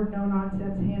straightforward,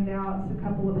 no-nonsense handout. It's a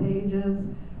couple of pages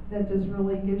that just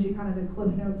really gives you kind of the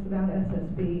cliff notes about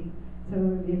SSB. So it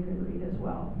would be a good read as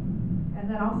well. And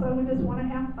then also, we just wanna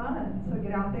have fun, so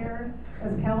get out there,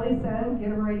 as Kelly said, get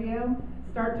a radio,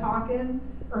 start talking,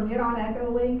 or get on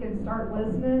Echolink and start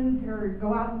listening, or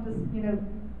go out and just,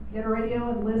 get a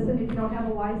radio and listen. If you don't have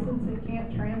a license and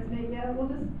can't transmit yet, well,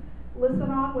 just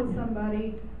listen on with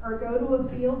somebody, or go to a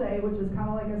field day, which is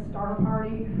kinda like a star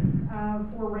party,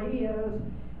 for radios.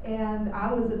 And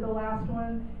I was at the last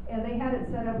one, and they had it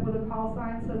set up with a call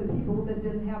sign so that people that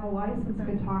didn't have a license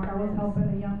could talk. I was helping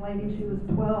a young lady, she was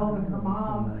 12, and her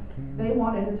mom, they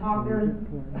wanted to talk. Their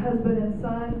husband and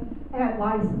son had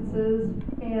licenses,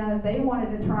 and they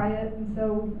wanted to try it, and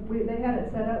so they had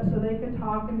it set up so they could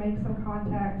talk and make some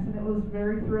contacts, and it was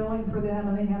very thrilling for them,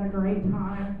 and they had a great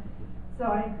time. So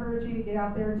I encourage you to get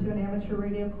out there to an amateur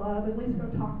radio club, at least go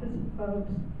talk to some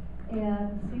folks,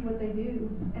 and see what they do,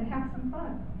 and have some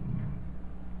fun.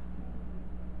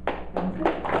 That's it.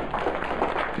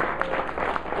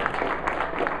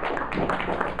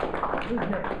 Who's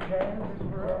next?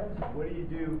 Chaz? What do you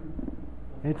do?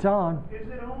 It's on. Is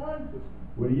it on?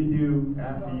 What do you do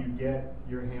after you get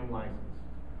your ham license?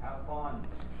 Have fun.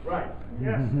 Right,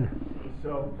 yes.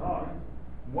 So,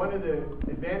 one of the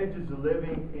advantages of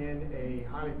living in a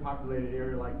highly populated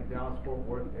area like the Dallas-Fort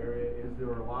Worth area is there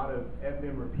are a lot of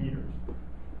FM repeaters.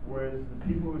 Whereas the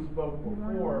people who spoke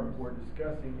before were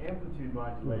discussing amplitude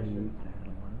modulation,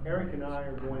 Eric and I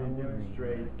are going to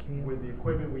demonstrate with the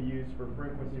equipment we use for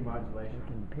frequency modulation.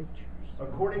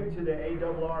 According to the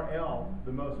ARRL,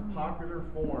 the most popular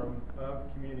form of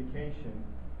communication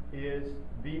is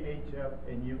VHF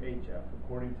and UHF,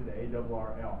 according to the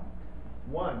ARRL.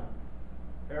 One,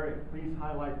 Eric, please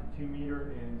highlight the 2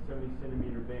 meter and 70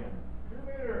 centimeter band. 2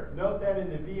 meter. Note that in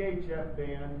the VHF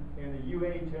band and the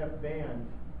UHF band,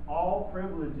 all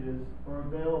privileges are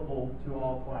available to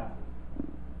all classes.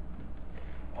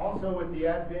 Also, with the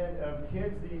advent of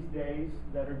kids these days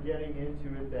that are getting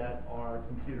into it that are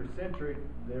computer-centric,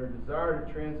 their desire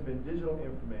to transmit digital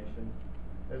information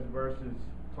as versus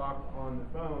talk on the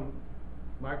phone,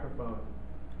 microphone,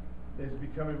 is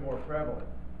becoming more prevalent.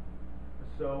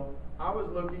 So I was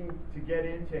looking to get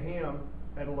into ham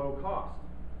at a low cost.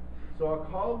 So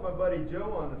I called my buddy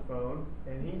Joe on the phone,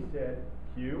 and he said,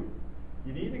 Q,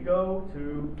 you need to go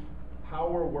to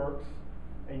PowerWorks,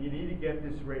 and you need to get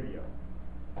this radio.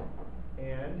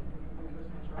 And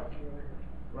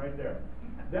right there.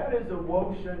 That is a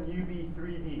Wouxun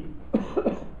UV3D.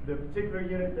 The particular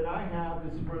unit that I have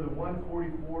is for the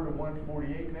 144 to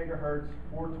 148 megahertz,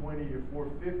 420 to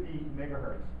 450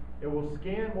 megahertz. It will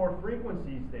scan more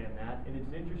frequencies than that, and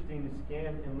it's interesting to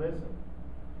scan and listen.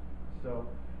 So,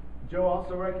 Joe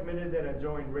also recommended that I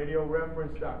join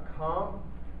RadioReference.com,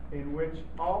 in which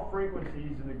all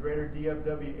frequencies in the greater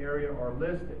DFW area are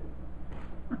listed.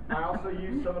 I also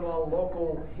use some of the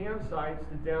local ham sites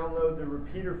to download the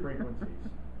repeater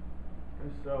frequencies.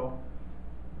 And so,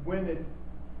 when the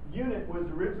unit was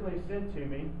originally sent to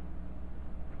me,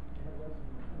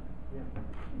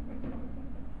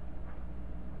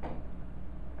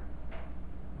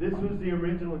 this was the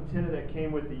original antenna that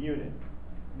came with the unit.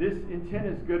 This antenna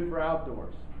is good for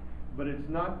outdoors, but it's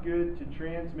not good to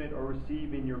transmit or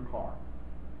receive in your car.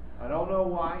 I don't know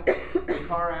why the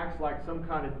car acts like some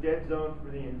kind of dead zone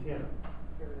for the antenna.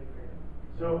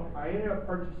 So I ended up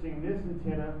purchasing this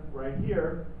antenna right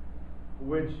here,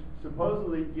 which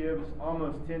supposedly gives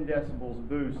almost 10 decibels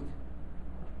boost.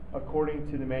 According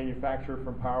to the manufacturer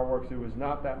from PowerWorks, it was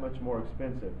not that much more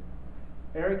expensive.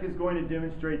 Eric is going to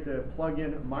demonstrate the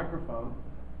plug-in microphone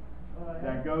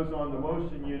that goes on the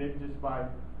Wouxun unit just by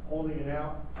holding it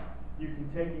out. You can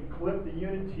take and clip the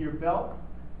unit to your belt,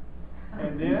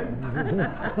 and then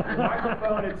the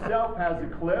microphone itself has a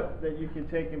clip that you can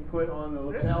take and put on the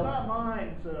lapel. This is not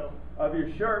mine, so of your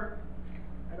shirt,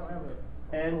 I don't have a.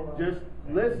 and just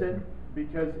listen,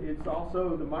 because it's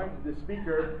also the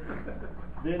speaker.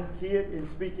 Then key it and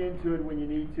speak into it when you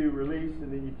need to release,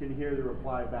 and then you can hear the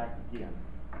reply back again.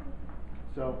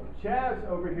 So Chaz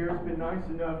over here has been nice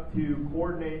enough to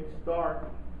coordinate,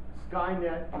 start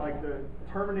Skynet, like the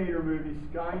Terminator movie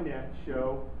Skynet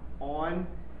show, on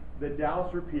the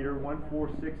Dallas repeater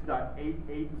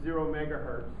 146.880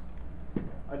 megahertz.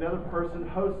 Another person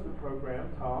hosts the program,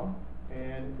 Tom,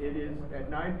 and it is at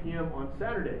 9 p.m. on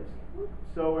Saturdays.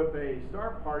 So if a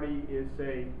star party is,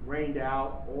 say, rained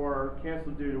out or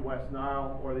canceled due to West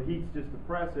Nile, or the heat's just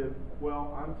oppressive,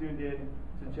 well, I'm tuned in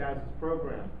to Chaz's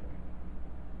program.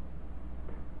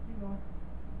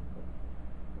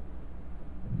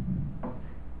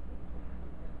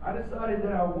 I decided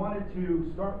that I wanted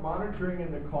to start monitoring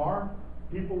in the car.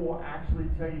 People will actually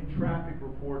tell you traffic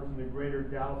reports in the greater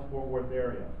Dallas-Fort Worth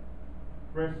area.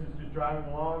 For instance, just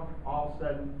driving along, all of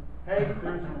a sudden, hey,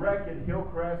 there's a wreck at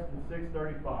Hillcrest and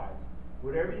 635.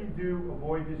 whatever you do,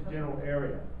 avoid this general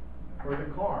area for the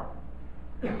car.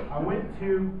 I went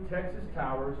to Texas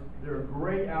Towers. They're a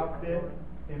great outfit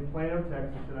in Plano,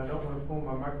 Texas, and I don't want to pull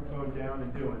my microphone down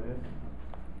and doing this.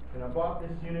 And I bought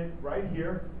this unit right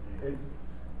here. It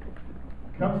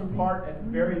comes apart at the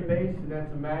very base, and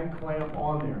that's a mag clamp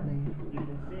on there. You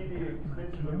can see the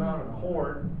extensive amount of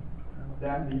cord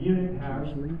that the unit has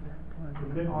to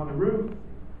fit on the roof,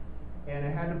 and I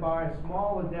had to buy a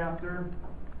small adapter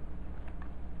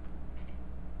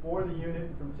for the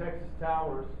unit from Texas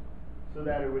Towers so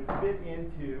that it would fit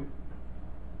into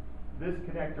this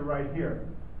connector right here.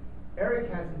 Eric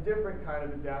has a different kind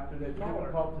of adapter that's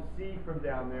difficult to see from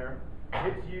down there.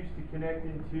 It's used to connect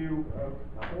into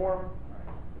a form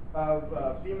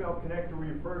of female connector we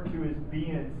refer to as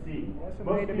BNC.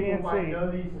 Most people might know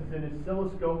these as an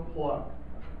oscilloscope plug.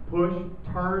 Push,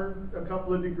 turn a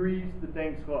couple of degrees, the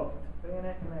thing's hooked.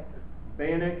 Bayonet connector.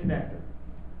 Bayonet connector.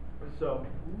 So,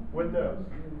 with those,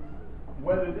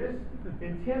 whether this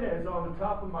antenna is on the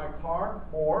top of my car,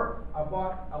 or I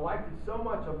liked it so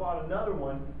much I bought another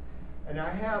one, and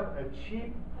I have a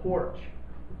cheap porch.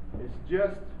 It's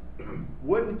just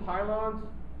wooden pylons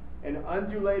and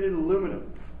undulated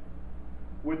aluminum.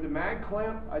 With the mag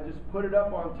clamp, I just put it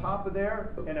up on top of there,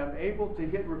 and I'm able to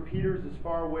hit repeaters as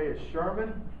far away as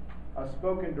Sherman. I've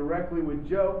spoken directly with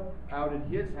Joe out at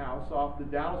his house off the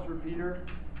Dallas repeater,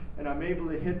 and I'm able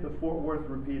to hit the Fort Worth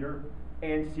repeater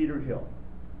and Cedar Hill.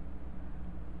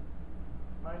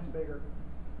 Mine's bigger.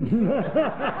 You need to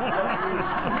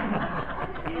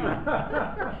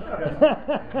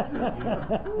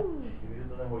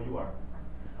tell them where you are.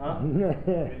 Huh?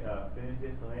 Finish the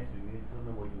explanation, you need to tell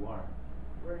them where you are.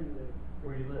 Where do you live?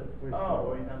 Where you live?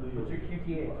 Oh, What's your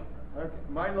QTH? okay.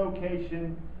 My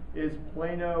location is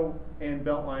Plano and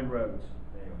Beltline Roads.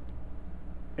 There you go.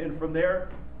 And from there,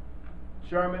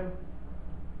 Sherman,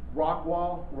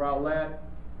 Rockwall, Rowlett,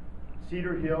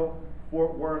 Cedar Hill,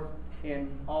 Fort Worth, and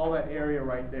all that area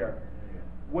right there.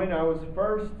 When I was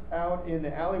first out in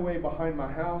the alleyway behind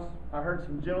my house, I heard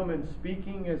some gentlemen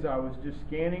speaking as I was just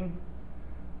scanning.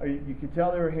 You could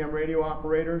tell they were ham radio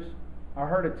operators. I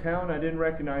heard a town I didn't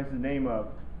recognize the name of.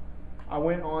 I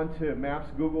went on to Maps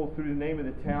Google, threw the name of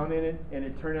the town in it, and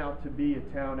it turned out to be a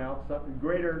town outside the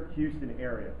greater Houston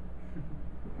area.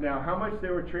 Now, how much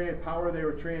power they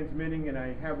were transmitting, and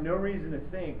I have no reason to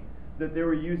think that they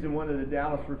were using one of the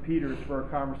Dallas repeaters for a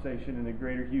conversation in the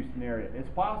greater Houston area. It's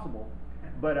possible,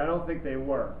 but I don't think they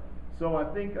were. So I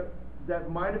think that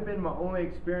might have been my only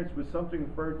experience with something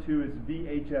referred to as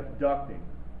VHF ducting,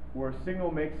 where a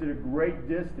signal makes it a great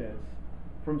distance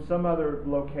from some other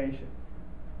location.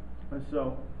 And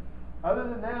so, other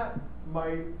than that,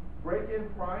 my break-in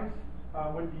price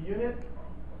with the unit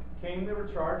came the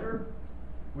recharger.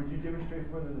 Would you demonstrate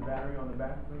for them the battery on the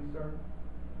back, please, sir?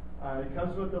 It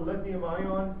comes with a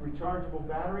lithium-ion rechargeable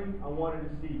battery. I wanted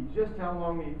to see just how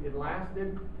long it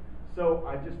lasted. So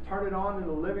I just turned it on in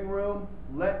the living room,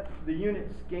 let the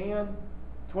unit scan.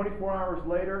 24 hours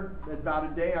later, about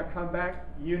a day, I come back,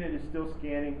 unit is still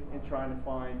scanning and trying to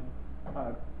find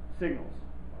signals.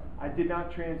 I did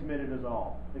not transmit it at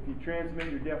all. If you transmit,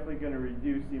 you're definitely going to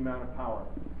reduce the amount of power.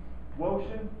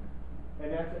 Woshin,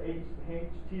 and that's a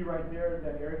HT right there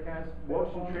that Eric has.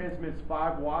 Woshin transmits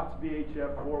 5 watts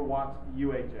VHF, 4 watts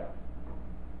UHF.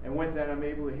 And with that, I'm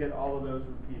able to hit all of those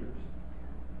repeaters.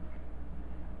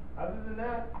 Other than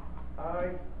that,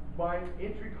 my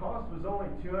entry cost was only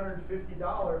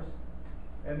 $250,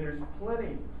 and there's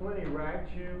plenty rag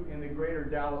chew in the greater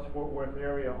Dallas-Fort Worth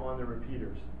area on the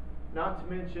repeaters. Not to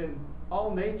mention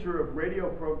all nature of radio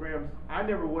programs I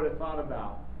never would have thought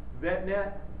about.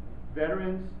 VetNet,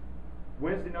 Veterans,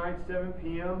 Wednesday night, 7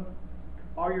 p.m.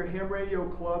 All your ham radio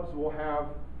clubs will have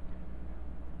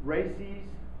RACES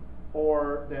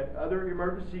or that other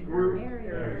emergency group,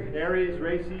 Aries,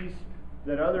 RACES,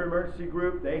 that other emergency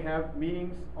group, they have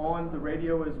meetings on the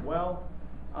radio as well.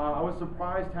 I was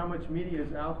surprised how much media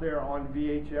is out there on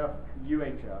VHF,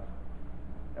 UHF.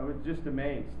 I was just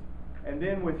amazed. And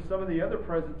then with some of the other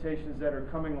presentations that are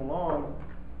coming along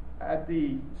at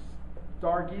the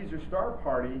Stargazer Star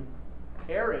Party,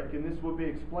 Eric, and this will be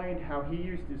explained how he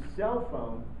used his cell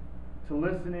phone to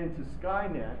listen into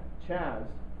Skynet, Chaz,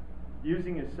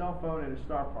 using his cell phone at a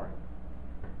Star Party,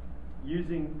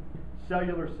 using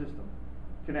cellular system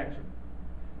connection.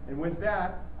 And with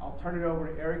that, I'll turn it over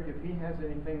to Eric if he has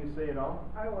anything to say at all.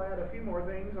 I will add a few more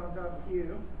things on top of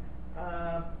you.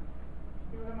 How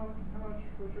much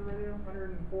was your radio?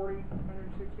 140,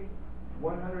 160?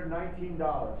 $119.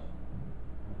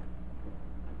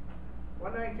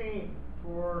 $119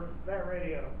 for that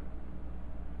radio.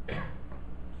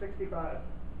 65.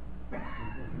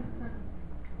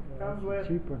 Comes with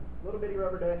Cheaper. little bitty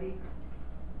rubber ducky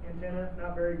antenna,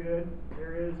 not very good.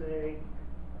 There is a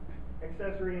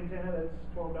accessory antenna that's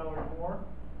 $12 more.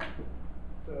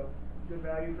 So good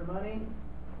value for money.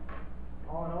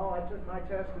 All in all, I took my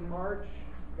test in March,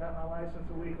 got my license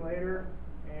a week later,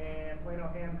 and Plano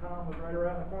Hamcom was right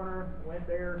around the corner. Went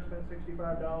there, spent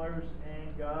 $65,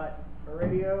 and got a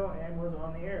radio and was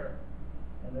on the air.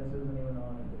 And this isn't even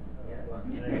on it.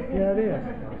 Yeah, it is.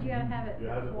 But you gotta have it. You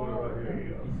have to put it right here,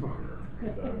 you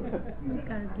We've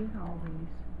gotta do all these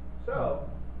So,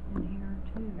 in here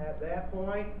too. at that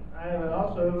point, I have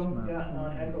also gotten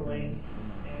on Echolink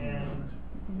and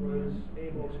was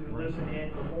able to listen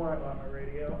in before I bought my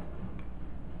radio.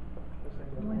 This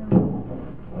thing When goes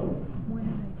when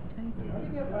do they take How do it?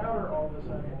 you get louder all of a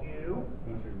sudden, you?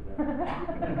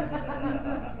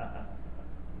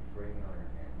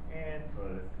 And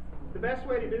the best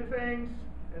way to do things,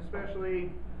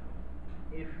 especially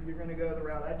if you're going to go the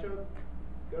route I took,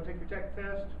 go take your tech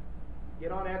test,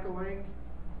 get on Echolink,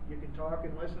 you can talk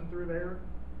and listen through there.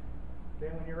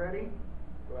 Then when you're ready,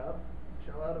 go out,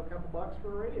 shell out a couple bucks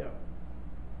for a radio.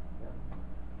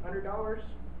 $100,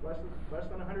 less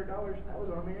than $100, that was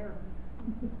on the air.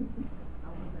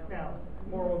 Now,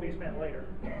 more will be spent later.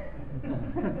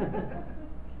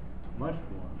 Much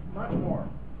more. Much more.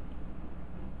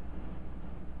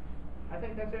 I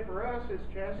think that's it for us. It's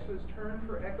Chess's turn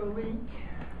for Echolink.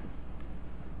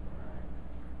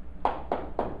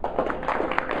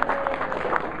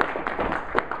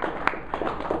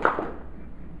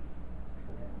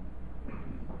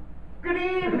 Good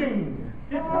evening.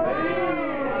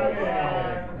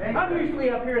 I'm usually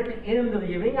up here at the end of the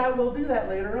evening. I will do that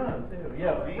later on too.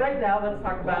 Yeah. Right now, let's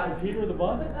talk about Peter the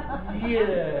Bun?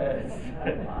 Yes.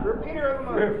 Repeater of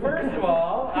the month. First of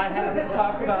all, I have to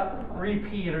talk about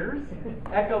repeaters,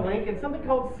 Echolink, and something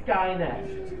called Skynet.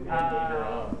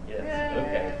 Yes.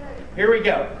 Okay. Here we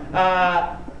go.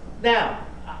 Now,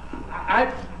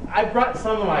 I brought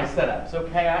some of my setups.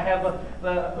 Okay, I have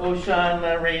the Ocean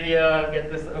radio. I get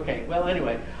this. Okay. Well,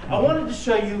 anyway, I wanted to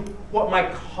show you what my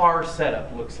car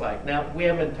setup looks like. Now, we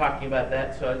haven't been talking about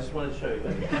that, so I just wanted to show you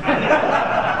it.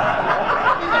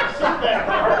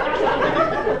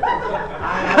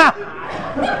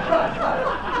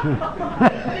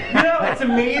 You know, it's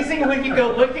amazing when you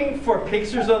go looking for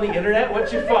pictures on the internet,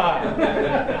 what you find.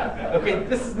 Okay,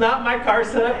 this is not my car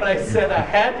setup, but I said I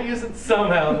had to use it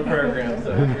somehow in the program.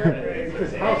 So here it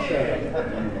is.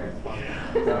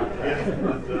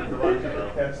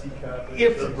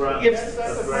 If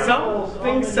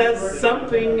something says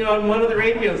something on one of the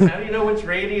radios, how do you know which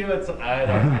radio it's on? I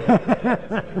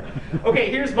don't know.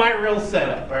 Okay, here's my real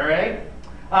setup, all right?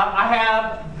 I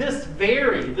have this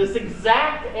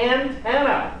exact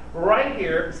antenna right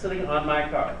here sitting on my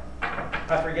car.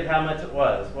 I forget how much it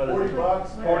was. What is 40 it?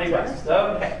 bucks. 40 bucks.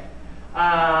 Okay.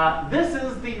 This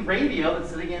is the radio that's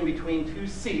sitting in between two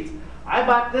seats. I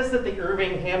bought this at the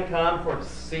Irving Hamcom for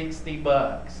 60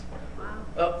 bucks.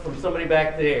 From somebody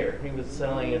back there. He was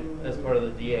selling it as part of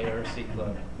the DARC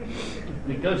club.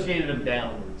 Negotiated them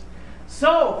downwards.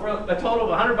 So, for a total of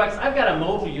 100 bucks, I've got a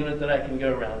mobile unit that I can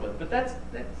go around with. But that's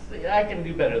I can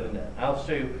do better than that. I'll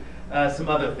show you some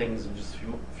other things in just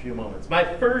a few moments. My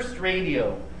first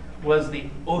radio was the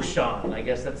Ocean. I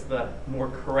guess that's the more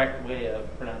correct way of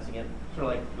pronouncing it. Sort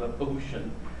of like the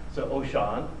ocean. So,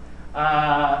 Ocean.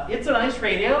 It's a nice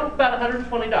radio, about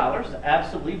 $120.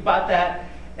 Absolutely. Bought that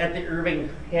at the Irving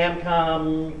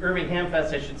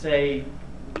Hamfest, I should say,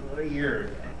 a year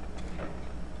ago.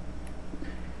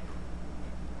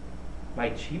 My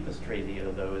cheapest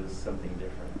radio, though, is something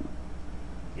different.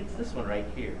 It's this one right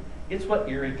here. It's what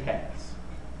Eric has.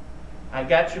 I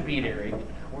got your beat, Eric.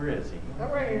 Where is he? Oh,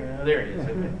 right here. There he is.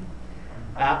 Okay.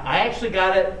 I actually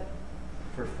got it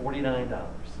for $49.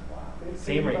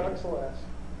 Same radio. $15 less.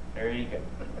 There you go.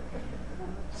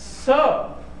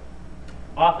 So,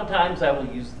 oftentimes I will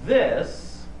use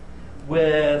this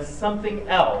with something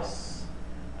else.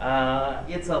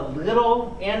 It's a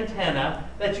little antenna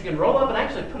that you can roll up and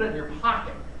actually put it in your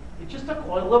pocket. It's just a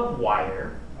coil of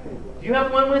wire. Do you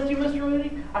have one with you, Mr.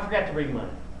 Moody? I forgot to bring mine.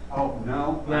 Oh,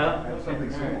 no. No? I have something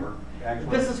similar, actually.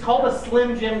 This is called a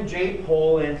Slim Jim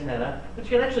J-pole antenna, but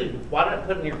you can actually wad it and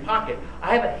put it in your pocket.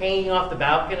 I have it hanging off the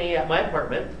balcony at my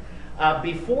apartment.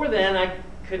 Before then, I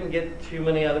couldn't get too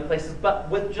many other places, but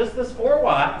with just this 4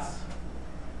 watts,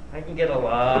 I can get a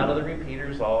lot of the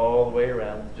repeaters all the way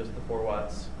around with just the 4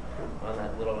 watts on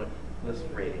that this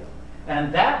radio.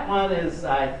 And that one is,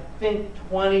 I think,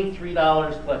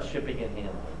 $23 plus shipping and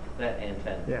handling, that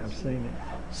antenna. Yeah, I've seen it.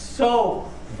 So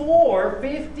for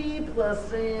 $50 plus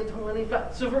say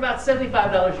 $25, so for about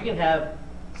 $75, you can have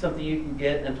something you can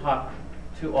get and talk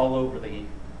to all over the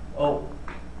Oh,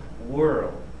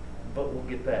 world. But we'll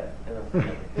get that in a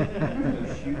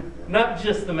minute. Not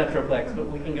just the Metroplex, but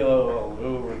we can go all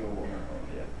over the world.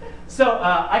 Yeah. So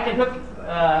I can hook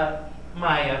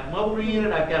my mobile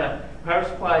unit. I've got a power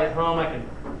supply at home. I can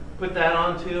put that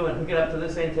onto and hook it up to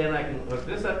this antenna. I can hook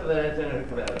this up to that antenna and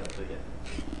hook that up to it.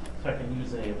 So I can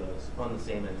use any of those on the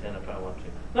same antenna if I want to.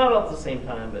 Not all at the same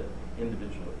time, but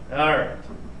individually. All right.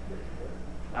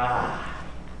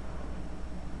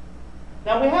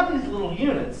 Now we have these little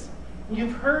units.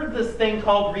 You've heard this thing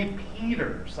called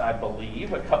repeaters, I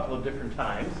believe, a couple of different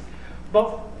times.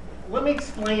 But let me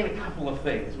explain a couple of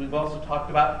things. We've also talked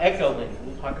about Echolink.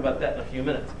 We'll talk about that in a few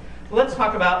minutes. But let's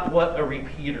talk about what a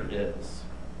repeater is.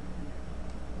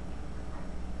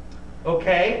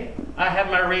 Okay, I have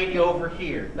my radio over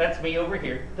here. That's me over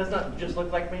here. Doesn't that just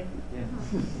look like me?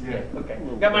 Yeah. Okay.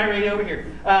 Got my radio over here.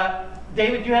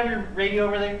 David, do you have your radio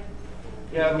over there?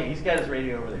 Yeah, okay, he's got his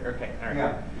radio over there. Okay, all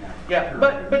right. Yeah,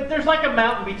 but there's like a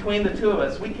mountain between the two of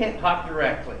us. We can't talk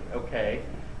directly, okay?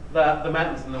 The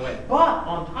mountain's in the way. But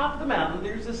on top of the mountain,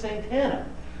 there's this antenna.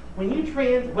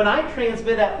 When I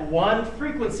transmit at one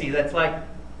frequency, that's like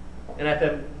an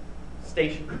FM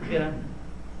station, you know?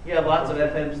 You have lots of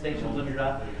FM stations on your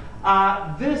dial.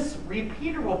 This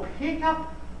repeater will pick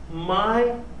up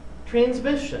my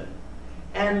transmission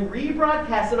and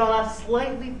rebroadcast it on a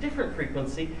slightly different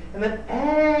frequency, and then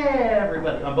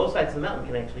everybody on both sides of the mountain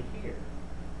can actually hear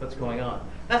what's going on.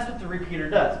 That's what the repeater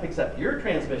does. Picks up your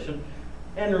transmission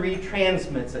and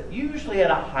retransmits it, usually at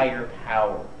a higher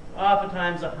power,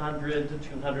 oftentimes 100 to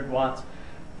 200 watts.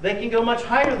 They can go much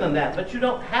higher than that, but you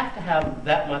don't have to have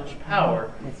that much power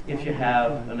if you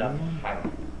have enough power.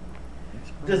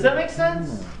 Does that make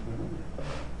sense?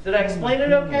 Did I explain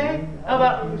it okay? How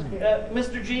about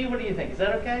Mr. G? What do you think? Is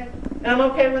that okay? And I'm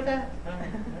okay with that?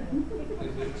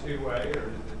 Is it two-way or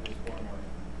is it just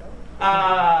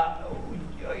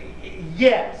one-way?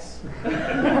 Yes.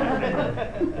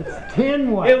 It's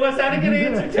 10-way. It was that a good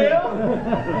answer too?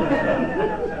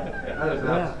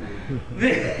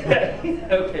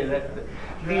 Okay,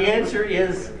 the answer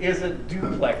is a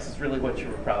duplex is really what you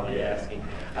were probably asking.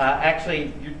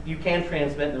 Actually, you can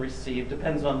transmit and receive,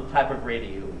 depends on the type of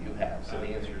radio you have, so the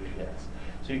answer is yes.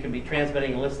 So you can be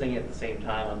transmitting and listening at the same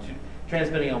time,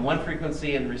 transmitting on one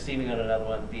frequency and receiving on another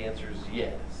one, the answer is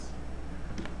yes.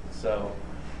 So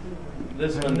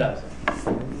this one doesn't.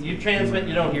 You transmit,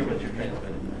 you don't hear what you're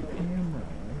transmitting.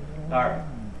 All right.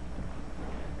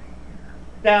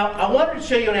 Now, I wanted to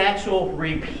show you an actual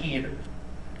repeater.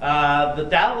 The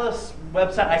Dallas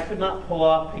website, I could not pull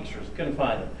off pictures, couldn't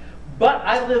find them. But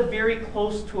I live very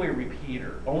close to a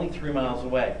repeater, only 3 miles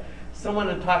away. Someone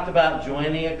had talked about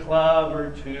joining a club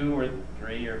or 2 or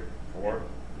 3 or 4.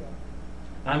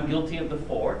 I'm guilty of the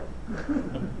 4.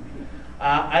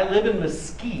 I live in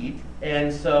Mesquite,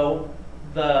 and so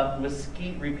the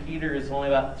Mesquite repeater is only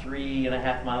about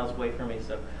 3.5 miles away from me,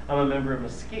 so I'm a member of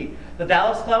Mesquite. The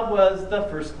Dallas Club was the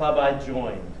first club I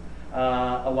joined,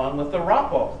 along with the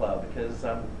Rockwall Club, because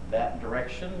I'm that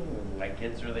direction. My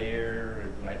kids are there,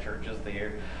 my church is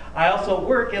there. I also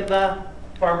work in the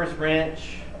Farmers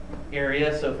Ranch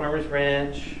area, so Farmers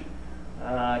Ranch,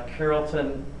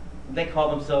 Carrollton, they call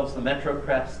themselves the Metro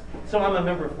Crest. So I'm a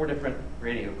member of 4 different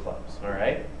radio clubs, all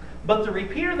right? But the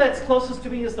repeater that's closest to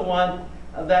me is the one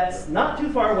that's not too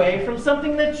far away from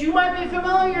something that you might be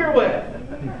familiar with.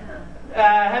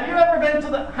 Have you ever been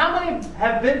to how many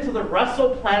have been to the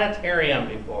Russell Planetarium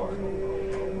before?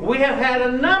 We have had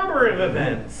a number of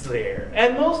events there.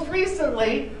 And most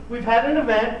recently, we've had an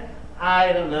event,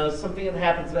 I don't know, something that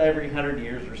happens every 100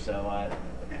 years or so.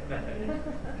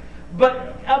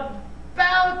 But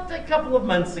about a couple of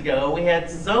months ago, we had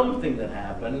something that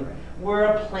happened where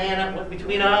a planet went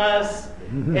between us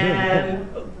and...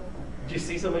 Do you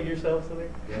see some of yourselves in there?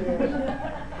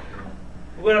 Yeah.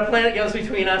 When a planet goes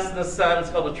between us and the sun, it's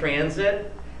called a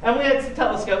transit. And we had some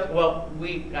telescopes. Well,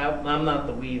 I'm not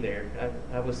the we there.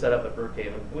 I was set up at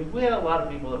Brookhaven. We had a lot of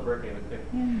people at Brookhaven too.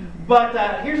 But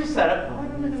here's a setup. Oh, I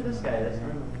don't know who this guy is.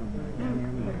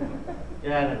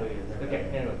 Yeah, I know who he is. Okay,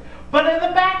 anyway. But in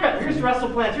the background, here's Russell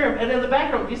Planetarium. And in the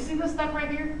background, do you see this stuff right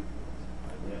here?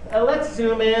 Let's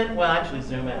zoom in. Well, actually,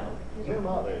 zoom out. Zoom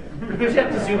out. Because you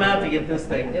have to zoom out to get this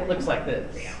thing. It looks like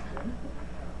this.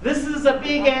 This is a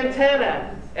big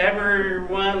antenna.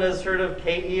 Everyone has heard of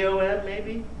KEON,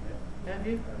 maybe? Have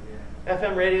you?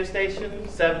 FM radio station,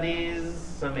 70s,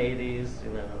 some 80s,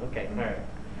 you know. Okay, all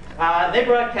right. They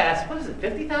broadcast, what is it,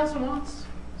 50,000 watts?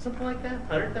 Something like that?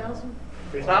 100,000?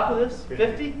 Top of this?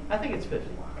 50? I think it's 50.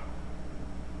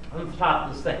 On the top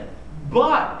of this thing.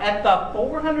 But at the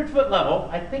 400-foot level,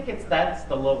 I think that's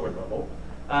the lower level,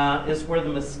 is where the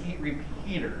Mesquite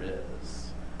repeater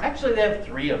is. Actually, they have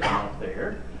 3 of them up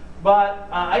there, but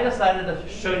I decided to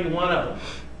show you one of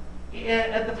them.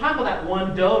 At the top of that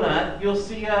one donut, you'll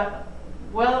see a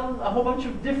whole bunch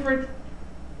of different.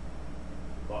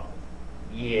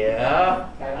 Yeah.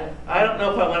 I don't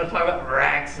know if I want to talk about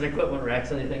racks and equipment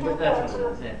racks or anything, but that's what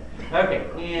it is. Yeah.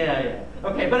 Okay. Yeah.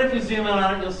 Okay. But if you zoom in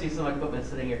on it, you'll see some equipment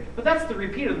sitting here. But that's the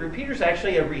repeater. The repeater is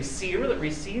actually a receiver that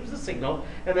receives the signal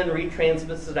and then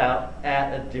retransmits it out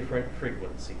at a different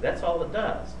frequency. That's all it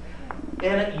does.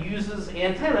 And it uses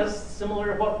antennas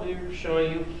similar to what we were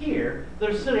showing you here.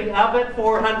 They're sitting up at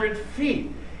 400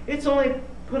 feet. It's only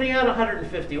putting out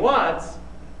 150 watts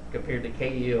compared to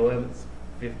KEOM. It's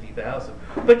 50,000.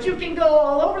 But you can go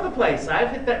all over the place. I've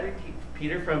hit that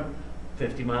repeater from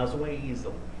 50 miles away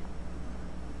easily.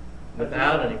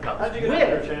 Without any problems. How'd you get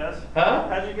up there, Chaz? Huh?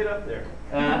 How'd you get up there?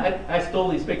 I stole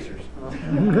these pictures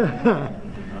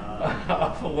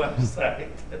off a website.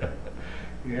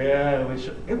 Yeah,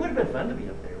 it would have been fun to be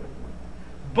up there with me.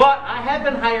 But I have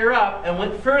been higher up and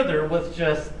went further with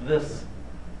just this.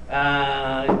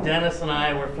 Dennis and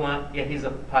I were flying. Yeah, he's a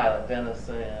pilot. Dennis, he's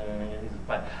a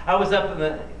pilot. I was up in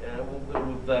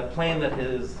with the plane that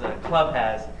his club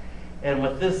has, and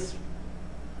with this.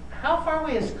 How far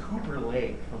away is Cooper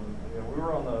Lake from? Yeah, we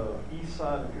were on the east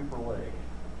side of Cooper Lake,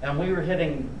 and we were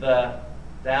hitting the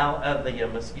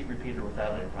Mesquite repeater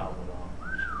without any problem at all.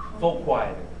 Full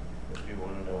quieting, if you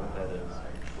want to know what that is.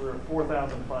 we're at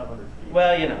 4,500 feet.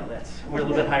 Well, you know, we're a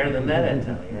little bit higher than that, I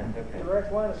tell you. Yeah, okay.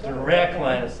 Direct line of sight. Direct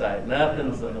line of sight.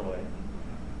 Nothing's in the way.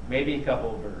 Maybe a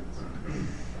couple of birds.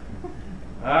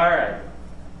 All right.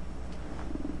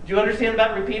 Do you understand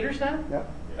about repeaters now?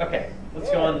 Yep. Okay,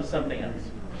 let's go on to something else.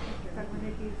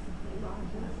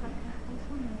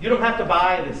 You don't have to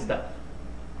buy this stuff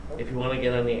if you want to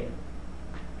get on the air.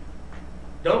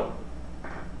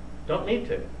 Don't need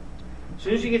to. As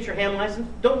soon as you get your ham license,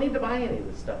 don't need to buy any of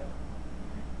this stuff.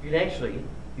 You can actually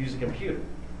use a computer.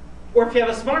 Or if you have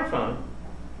a smartphone,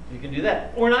 you can do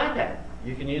that. Or an iPad,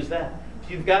 you can use that. If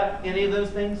you've got any of those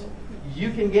things,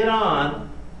 you can get on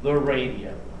the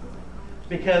radio.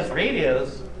 Because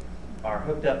radios are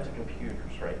hooked up to computers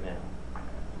right now.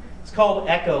 It's called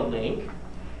Echolink.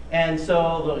 And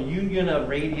so the union of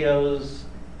radios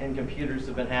and computers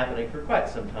have been happening for quite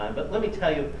some time. But let me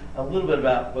tell you a little bit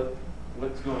about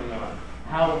what's going on,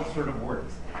 how it sort of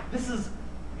works. This is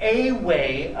a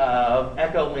way of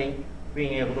Echolink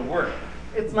being able to work.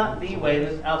 It's not the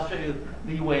way. I'll show you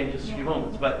the way in just a few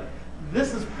moments. But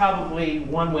this is probably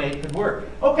one way it could work.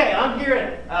 Okay, I'm here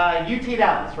at UT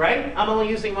Dallas, right? I'm only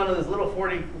using one of those little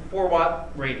 44-watt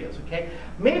radios, okay?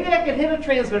 Maybe I could hit a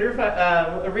transmitter,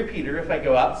 a repeater, if I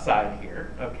go outside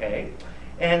here, okay?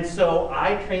 And so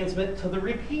I transmit to the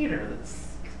repeater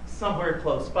that's somewhere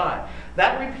close by.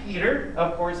 That repeater,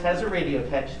 of course, has a radio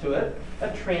attached to it, a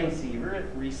transceiver. It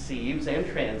receives and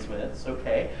transmits,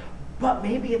 okay? But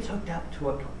maybe it's hooked up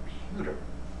to a computer.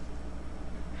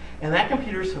 And that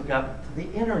computer is hooked up to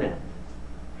the internet.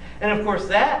 And of course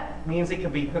that means it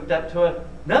could be hooked up to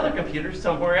another computer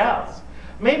somewhere else.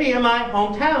 Maybe in my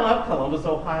hometown of Columbus,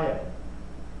 Ohio.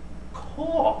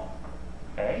 Cool.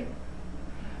 Okay.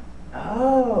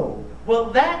 Oh,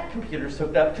 well that computer is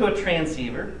hooked up to a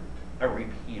transceiver, a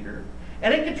repeater,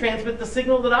 and it can transmit the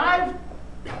signal that I've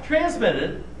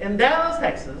transmitted in Dallas,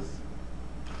 Texas,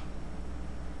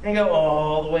 and go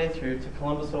all the way through to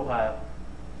Columbus, Ohio,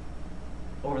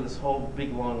 over this whole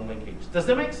big long linkage. Does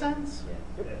that make sense?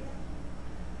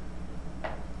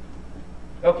 Yes.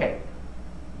 Okay,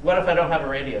 what if I don't have a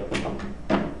radio?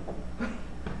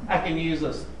 I can use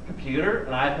a computer,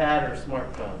 an iPad, or a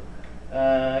smartphone.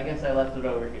 I guess I left it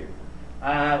over here.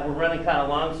 We're running kind of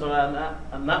long, so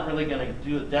I'm not really going to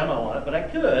do a demo on it, but I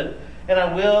could, and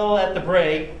I will at the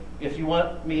break. If you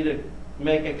want me to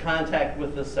make a contact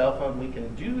with the cell phone, we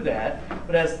can do that,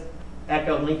 but it has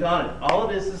Echolink on it. All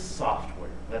it is software.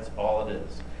 That's all it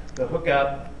is. To hook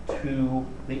up to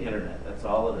the internet. That's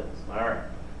all it is. All right.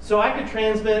 So I could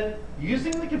transmit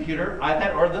using the computer,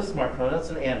 iPad, or the smartphone. That's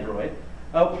an Android.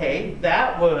 Okay,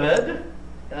 that would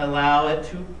allow it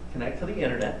to connect to the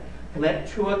internet,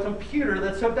 connect to a computer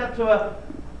that's hooked up to a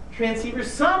transceiver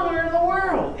somewhere in the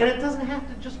world. And it doesn't have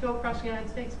to just go across the United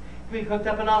States. It can be hooked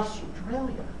up in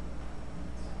Australia.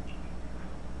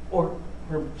 Or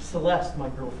where Celeste, my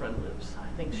girlfriend, lives. I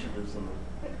think she lives in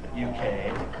the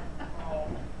UK.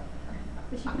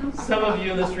 Some of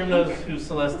you in this room knows who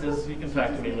Celeste is. You can talk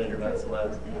to me later about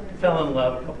Celeste. Fell in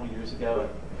love a couple years ago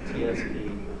at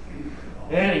TSP.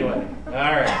 Anyway, all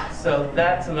right. So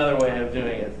that's another way of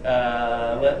doing it.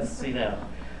 Let's see now.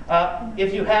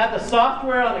 If you have the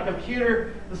software on a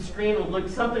computer, the screen will look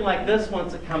something like this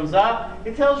once it comes up.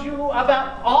 It tells you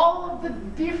about all of the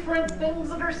different things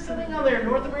that are sitting on there. In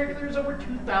North America, there's over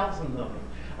 2,000 of them.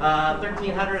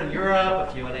 1,300 in Europe,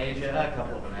 a few in Asia, a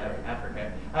couple of in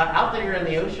Africa. Out there in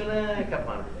the ocean, a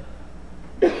couple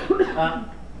hundred.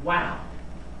 Wow.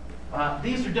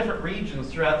 These are different regions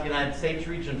throughout the United States.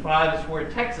 Region 5 is where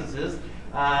Texas is.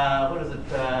 What is it,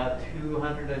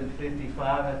 255,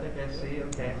 I think I see,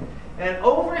 okay. And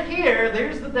over here,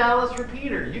 there's the Dallas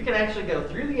repeater. You can actually go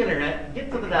through the internet, get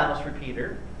to the Dallas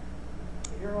repeater,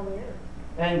 You're on the air.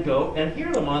 and go and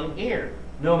hear them on the air,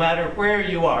 no matter where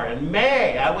you are. In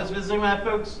May, I was visiting my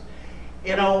folks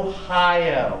in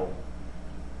Ohio.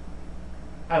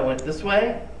 I went this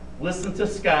way, listened to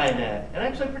Skynet, and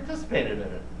actually participated in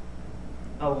it.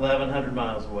 1,100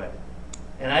 miles away.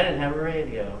 And I didn't have a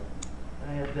radio.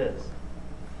 I had this,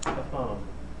 a phone.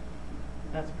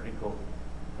 That's pretty cool.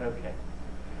 Okay.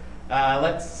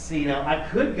 Let's see now. I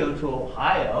could go to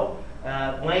Ohio.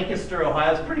 Lancaster,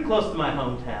 Ohio is pretty close to my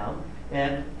hometown.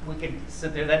 And we could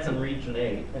sit there, that's in Region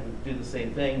 8, and do the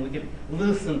same thing. We could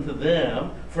listen to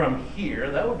them from here.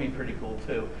 That would be pretty cool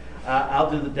too. I'll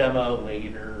do the demo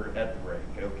later at the break.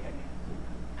 Okay.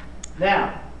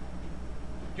 Now,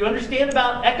 do you understand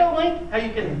about Echolink? How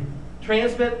you can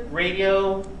transmit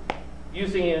radio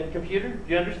using a computer? Do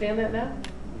you understand that now?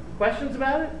 Questions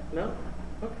about it? No?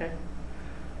 Okay.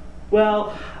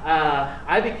 Well,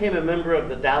 I became a member of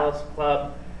the Dallas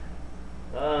Club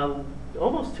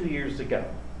almost 2 years ago.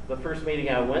 The first meeting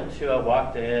I went to, I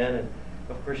walked in, and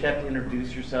of course you have to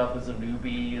introduce yourself as a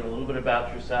newbie and a little bit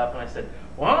about yourself. And I said,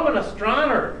 well, I'm an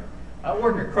astronomer. I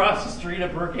work across the street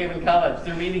at Brookhaven College.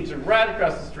 Their meetings are right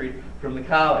across the street from the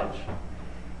college.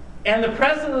 And the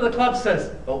president of the club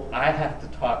says, oh, I have to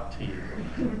talk to you.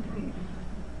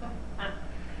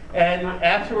 And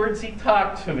afterwards he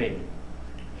talked to me.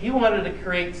 He wanted to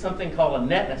create something called a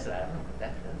net. And I said, I don't know what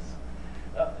that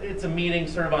is. It's a meeting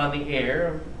sort of on the air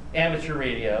of amateur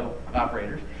radio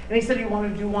operators. And he said he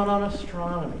wanted to do one on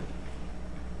astronomy.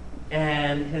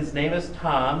 And his name is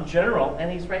Tom General,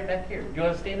 and he's right back here. Do you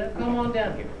want to stand up? Come on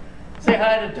down here. Say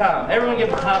hi to Tom. Everyone give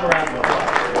Tom a round of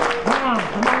applause.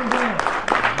 Come on down.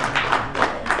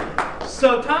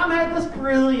 So Tom had this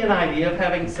brilliant idea of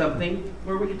having something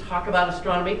where we could talk about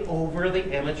astronomy over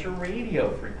the amateur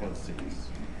radio frequencies.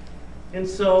 And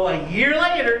so a year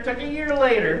later, it took a year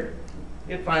later,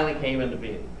 it finally came into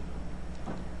being.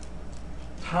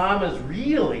 Tom is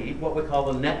really what we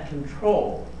call the net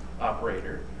control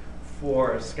operator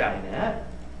for Skynet.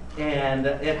 And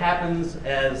it happens,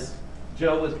 as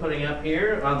Joe was putting up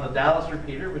here, on the Dallas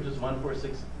repeater, which is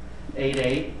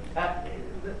 14688.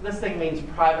 This thing means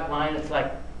private line. It's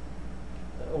like,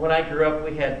 when I grew up,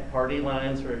 we had party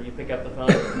lines where you pick up the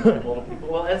phone and multiple people.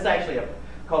 Well, it's actually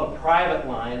called a private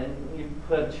line, and you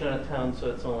put it in a tone so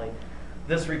it's only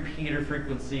this repeater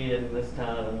frequency in this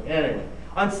tone. Anyway,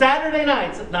 on Saturday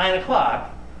nights at 9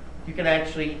 o'clock, you can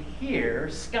actually hear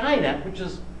Skynet, which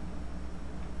is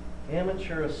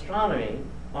amateur astronomy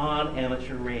on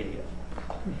amateur radio.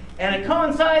 And it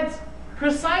coincides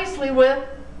precisely with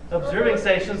observing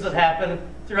stations that happen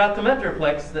throughout the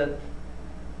Metroplex that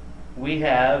we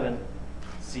have in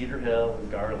Cedar Hill and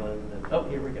Garland. And, oh,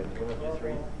 here we go. 1, 2,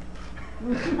 3.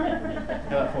 How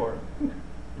about 4?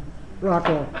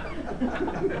 Rockwell.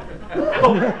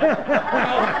 Oh.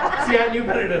 See, I knew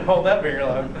better to hold that very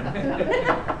long.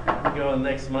 Going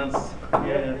next month's.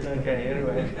 Yeah, it's okay.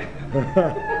 Anyway.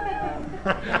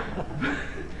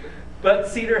 But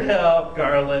Cedar Hill,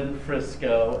 Garland,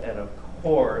 Frisco, and of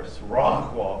course,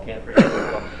 Rockwall. Can't forget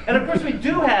Rockwall. And of course, we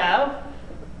do have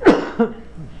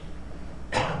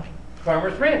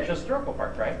Farmers Ranch Historical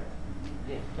Park, right?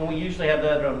 Yeah. And we usually have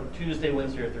that on Tuesday,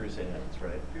 Wednesday, or Thursday nights,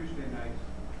 right? Tuesday nights,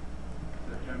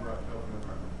 September, October,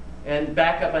 November. And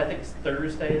backup, I think it's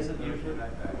Thursday, is it usually? Thursday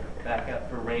night Backup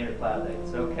for rain or cloud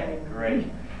days. Okay, great.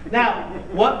 Now,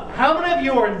 how many of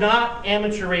you are not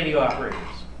amateur radio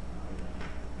operators?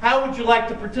 How would you like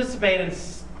to participate in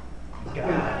Skynet?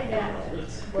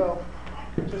 Well,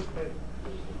 participate.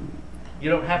 You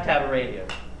don't have to have a radio.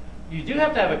 You do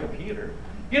have to have a computer.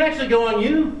 You can actually go on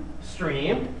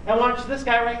Ustream and watch this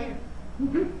guy right here.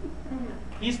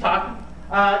 He's talking.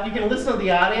 You can listen to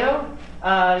the audio.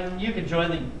 You can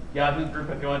join the Yahoo group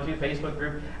if you want to, Facebook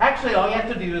group. Actually, all you have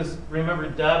to do is remember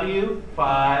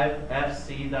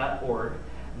w5fc.org.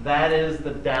 That is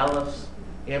the Dallas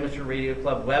Amateur Radio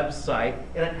Club website,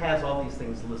 and it has all these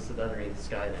things listed underneath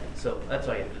Skynet. So that's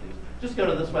all you have to do. Just go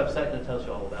to this website and it tells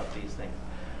you all about these things.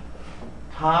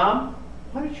 Tom,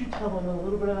 why don't you tell them a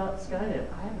little bit about Skynet?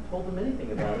 I haven't told them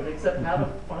anything about it except how to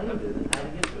find it and how to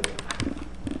get to it.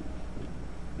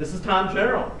 This is Tom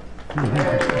General.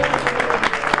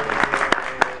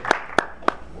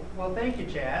 Well, thank you,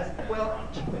 Chaz. Well,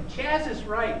 Chaz is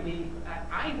right.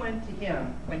 I went to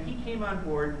him when he came on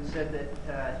board and said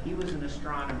that he was an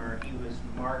astronomer. He was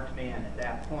a marked man at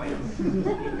that point.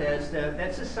 Because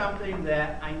that's just something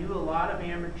that I knew a lot of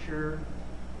amateur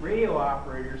radio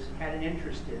operators had an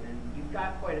interest in. And you've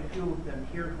got quite a few of them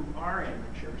here who are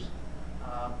amateurs.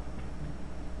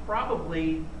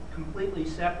 Probably completely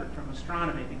separate from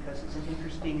astronomy because it's an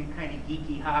interesting and kind of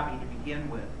geeky hobby to begin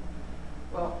with.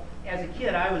 Well, as a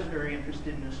kid, I was very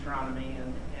interested in astronomy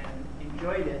and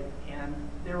enjoyed it. And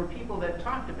there were people that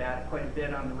talked about it quite a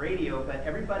bit on the radio, but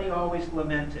everybody always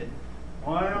lamented,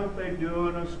 why don't they do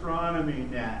an astronomy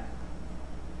net?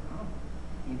 Well,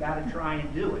 you got to try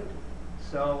and do it.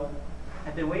 So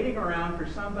I've been waiting around for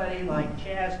somebody like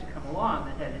Chaz to come along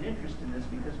that had an interest in this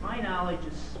because my knowledge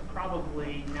is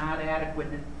probably not adequate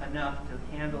enough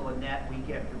to handle a net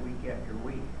week after week after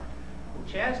week. Well,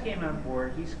 Chaz came on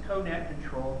board. He's co-net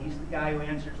control. He's the guy who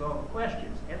answers all the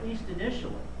questions, at least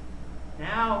initially.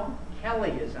 Now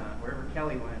Kelly is on, wherever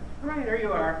Kelly went. All right, there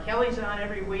you are. Kelly's on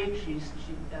every week.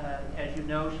 As you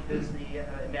know, she is the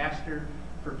ambassador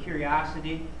for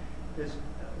Curiosity. There's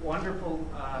wonderful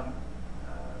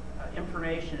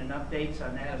information and updates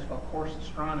on that as well. Of course,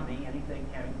 astronomy, anything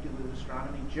having to do with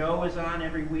astronomy. Joe is on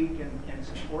every week and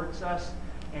supports us.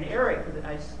 And Eric,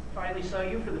 I finally saw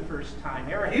you for the first time.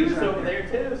 Eric, He was over there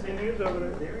too. See, he was over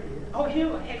there. There he is. Oh,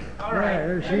 Hugh. All right.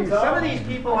 there she is. Some of these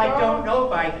people I don't know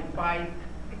by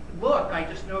look. I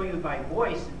just know you by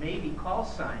voice and maybe call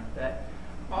sign. But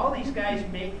all these guys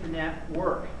make the net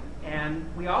work. And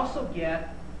we also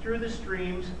get, through the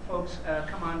streams, folks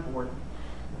come on board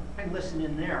and listen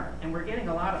in there. And we're getting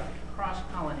a lot of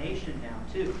cross-pollination now,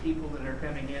 too. People that are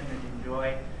coming in that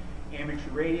enjoy amateur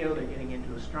radio, they're getting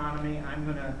into astronomy. I'm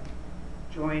going to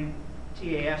join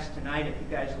TAS tonight if you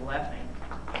guys will let me.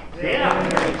 Yeah.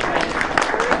 I'm very excited.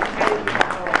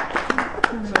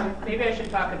 So maybe I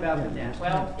should talk about the net.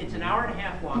 Well, it's an hour and a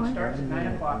half long, starts at 9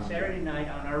 o'clock Saturday night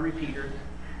on our repeater.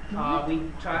 We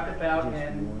talk about,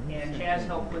 and Chaz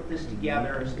helped put this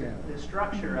together, the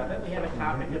structure of it. We have a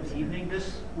topic of the evening.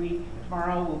 This week,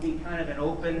 tomorrow will be kind of an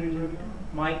open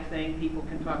mic thing. People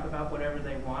can talk about whatever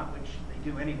they want, which they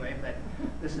do anyway, but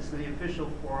this is the official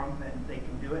forum and they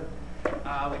can do it.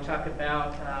 We talk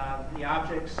about the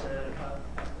objects,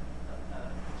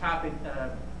 topic,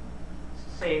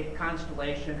 say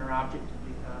constellation or object to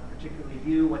particularly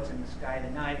view, what's in the sky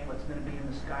tonight, what's going to be in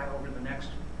the sky over the next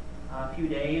few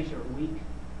days or week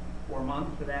or month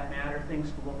for that matter, things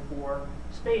to look for.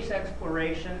 Space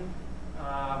exploration,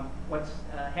 what's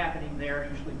happening there,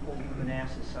 usually pulled from the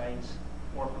NASA sites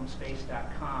or from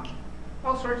space.com.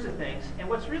 All sorts of things. And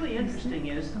what's really interesting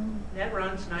is net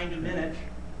runs 90 minutes,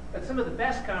 but some of the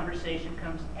best conversation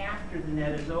comes after the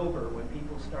net is over when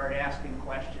people start asking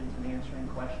questions and answering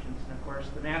questions. And of course,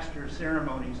 the master of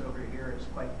ceremonies over here is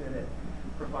quite good at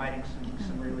providing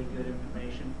some really good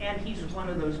information. And he's one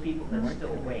of those people that's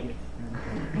still awake.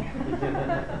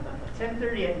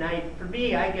 10:30 at night. For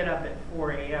me, I get up at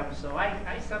 4 a.m., so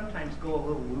I sometimes go a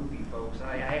little loopy, folks.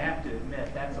 I have to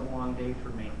admit, that's a long day for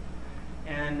me.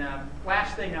 And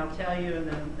last thing I'll tell you, and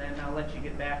then I'll let you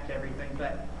get back to everything,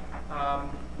 but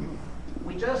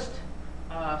we just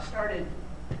started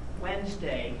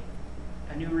Wednesday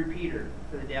a new repeater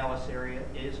for the Dallas area.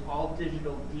 It is all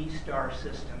digital D-Star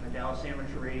system. The Dallas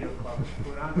Amateur Radio Club has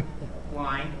put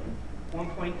online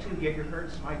 1.2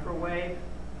 gigahertz microwave,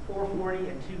 440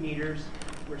 and 2 meters.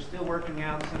 We're still working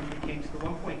out some of the kinks. The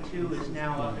 1.2 is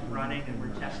now up and running and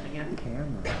we're testing it.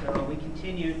 So we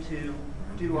continue to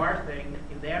do our thing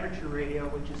in the amateur radio,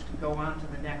 which is to go on to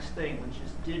the next thing, which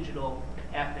is digital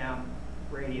FM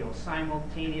radio,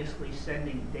 simultaneously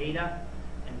sending data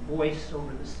and voice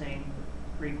over the same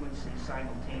frequency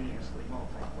simultaneously,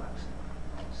 multiplexed.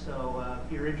 So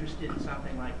if you're interested in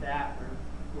something like that,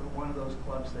 we're one of those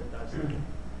clubs that does it.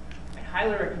 I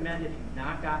highly recommend if you've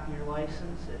not gotten your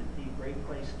license, it'd be a great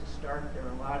place to start. There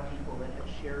are a lot of people that have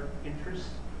shared interests,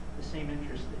 the same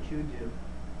interests that you do.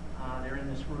 They're in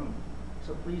this room.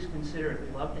 So please consider it.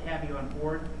 We'd love to have you on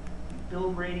board. We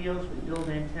build radios, we build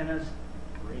antennas.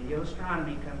 Radio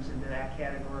astronomy comes into that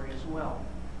category as well.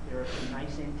 There are some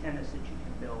nice antennas that you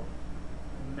can build.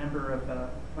 A member of,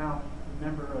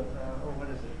 what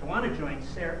is it? I want to join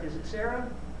Sarah, is it Sarah?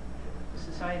 The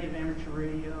Society of Amateur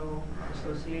Radio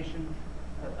Association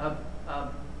of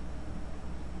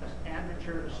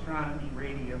Amateur Astronomy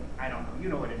Radio. I don't know. You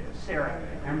know what it is. Sarah.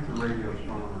 Amateur radio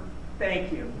astronomer.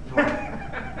 Thank you.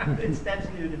 That's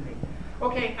new to me.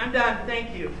 Okay, I'm done.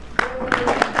 Thank you.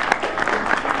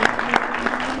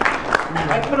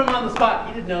 I put him on the spot.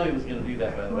 He didn't know he was going to do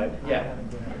that, by the way. Yeah.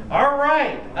 All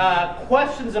right.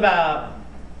 Questions about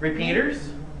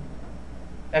repeaters?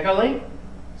 Echolink?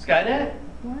 Skynet?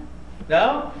 What?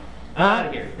 No? I'm out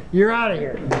of here. You're out of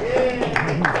here.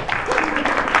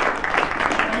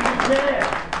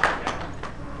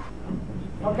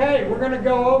 Okay, we're going to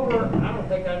go over, I don't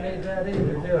think I need that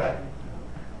either, do I?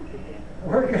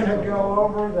 We're going to go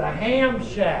over the ham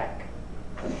shack.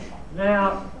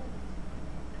 Now,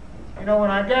 you know,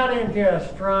 when I got into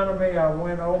astronomy, I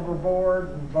went overboard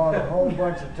and bought a whole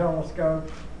bunch of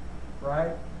telescopes,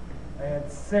 right? I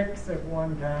had 6 at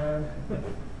one time.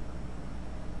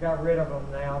 Got rid of them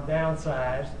now,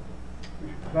 downsized.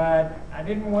 But I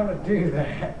didn't want to do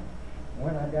that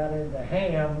when I got into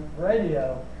ham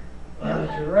radio,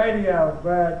 amateur radio.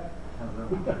 But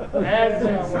as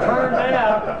it's turned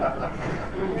out,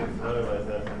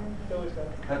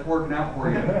 That's working out for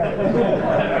you.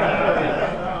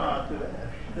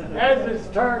 as it's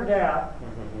turned out,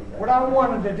 what I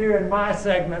wanted to do in my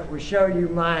segment was show you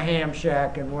my ham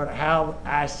shack and how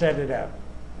I set it up.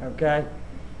 Okay.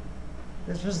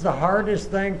 This was the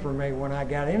hardest thing for me when I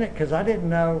got in it because I didn't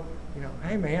know, you know,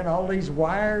 hey man, all these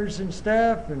wires and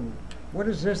stuff, and what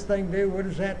does this thing do? What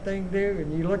does that thing do?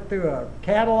 And you look through a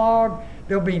catalog,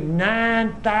 there'll be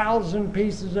 9,000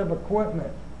 pieces of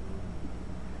equipment.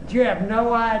 But you have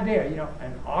no idea, you know,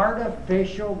 an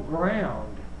artificial ground.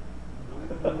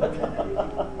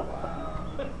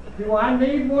 Do I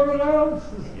need one of those?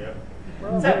 Yep.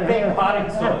 It's that big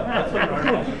potting soil. That's what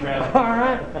artificial ground. All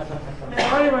right.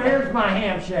 Well, anyway, here's my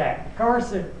ham shack. Of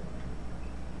course,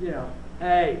 you know,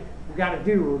 hey, we got to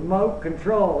do remote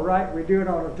control, right? We do it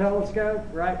on a telescope,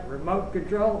 right? Remote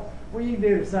control. Well, you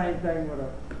do the same thing with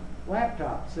a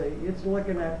laptop. See, it's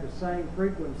looking at the same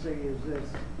frequency as this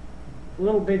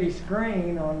little bitty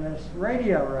screen on this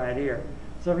radio right here.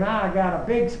 So now I got a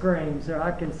big screen so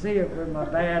I can see it with my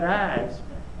bad eyes.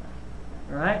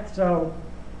 All right, so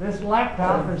this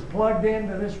laptop is plugged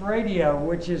into this radio,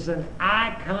 which is an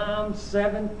ICOM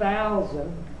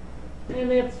 7000,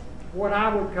 and it's what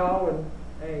I would call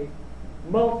a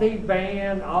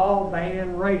multi-band,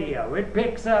 all-band radio. It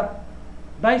picks up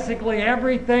basically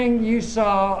everything you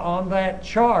saw on that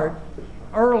chart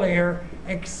earlier,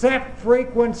 except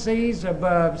frequencies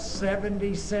above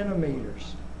 70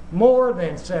 centimeters. More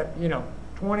than,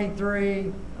 23, I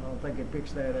don't think it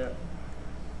picks that up.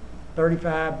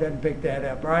 35 doesn't pick that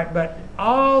up, right? But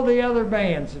all the other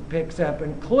bands it picks up,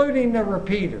 including the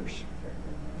repeaters.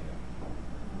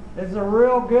 It's a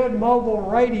real good mobile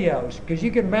radios because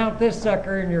you can mount this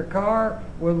sucker in your car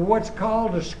with what's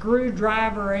called a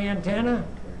screwdriver antenna,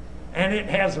 and it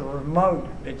has a remote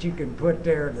that you can put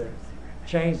there to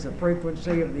change the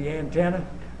frequency of the antenna.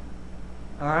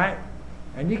 All right?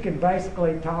 And you can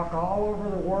basically talk all over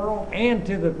the world and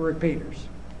to the repeaters.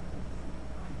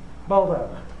 Both of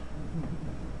them.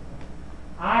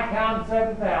 ICOM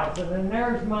 7000, and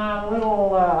there's my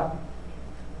little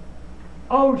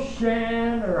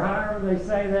Ocean, or however they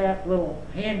say that, little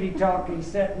handy-talkie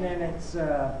sitting in its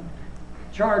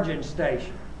charging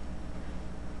station.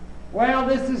 Well,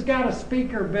 this has got a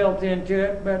speaker built into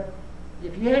it, but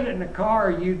if you had it in a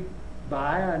car, you'd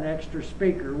buy an extra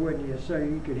speaker, wouldn't you, so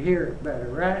you could hear it better,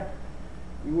 right?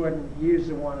 You wouldn't use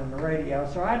the one in the radio.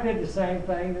 So I did the same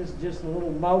thing. This is just a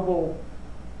little mobile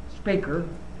speaker,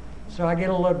 so I get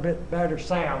a little bit better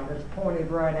sound that's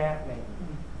pointed right at me.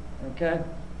 Okay?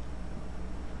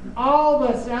 All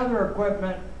this other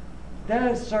equipment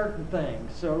does certain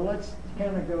things, so let's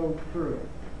kind of go through it.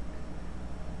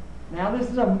 Now this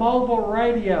is a mobile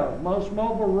radio. Most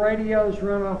mobile radios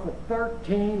run off of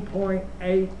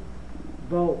 13.8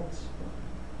 volts.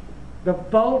 The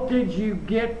voltage you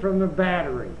get from the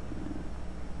battery.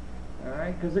 All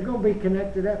right, because they're going to be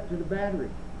connected up to the battery.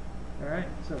 All right,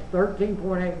 so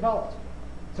 13.8 volts.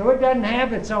 So it doesn't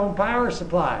have its own power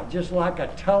supply, just like a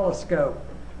telescope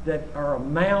or a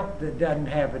mount that doesn't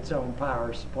have its own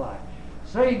power supply.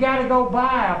 So you got to go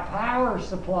buy a power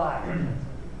supply.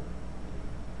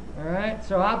 All right,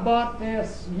 so I bought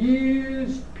this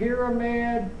used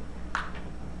Pyramid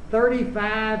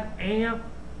 35 amp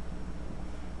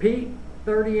peak,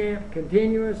 30 amp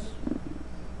continuous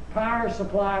power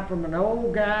supply from an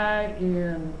old guy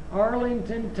in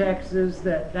Arlington, Texas.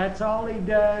 That's all he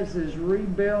does is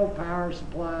rebuild power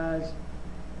supplies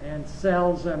and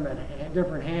sells them at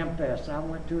different ham fests. I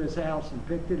went to his house and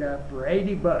picked it up for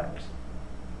 $80.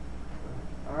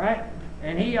 All right,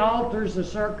 and he alters the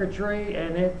circuitry,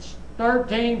 and it's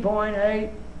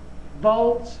 13.8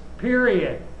 volts,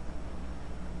 period.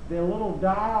 The little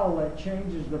dial that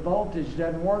changes the voltage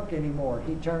doesn't work anymore.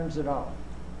 He turns it off.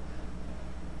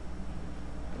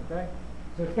 Okay?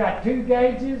 So it's got two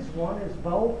gauges, one is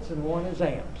volts and one is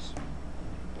amps.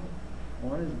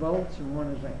 One is volts and one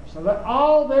is amps. So that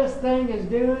all this thing is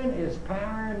doing is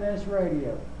powering this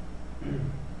radio.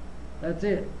 That's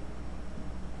it.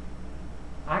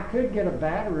 I could get a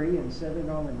battery and set it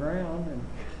on the ground and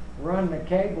run the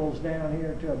cables down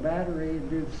here to a battery and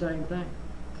do the same thing.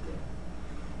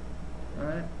 All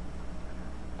right?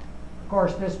 Of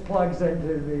course, this plugs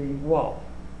into the wall.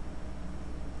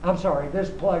 I'm sorry, this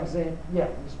plugs in,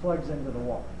 this plugs into the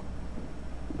wall.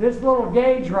 This little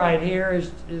gauge right here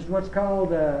is what's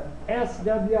called a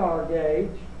SWR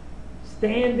gauge,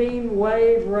 standing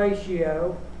wave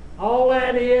ratio. All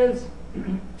that is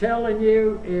telling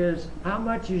you is how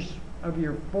much of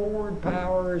your forward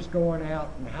power is going out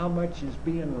and how much is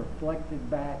being reflected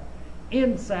back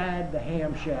inside the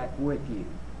ham shack with you.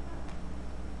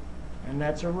 And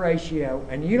that's a ratio,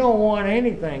 and you don't want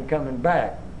anything coming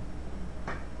back.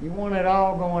 You want it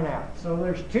all going out. So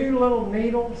there's two little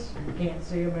needles. You can't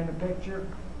see them in the picture.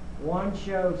 One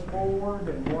shows forward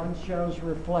and one shows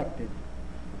reflected.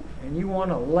 And you want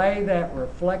to lay that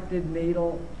reflected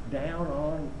needle down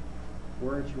on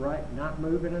where it's right, not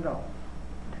moving at all.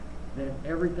 Then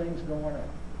everything's going out.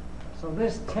 So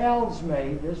this tells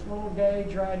me, this little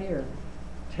gauge right here,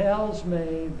 tells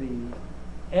me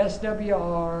the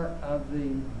SWR of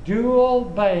the dual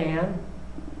band.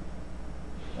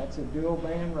 That's a dual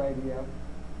band radio.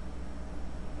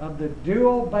 Of the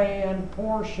dual band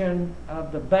portion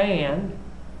of the band,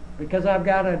 because I've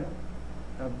got a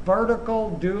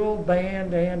vertical dual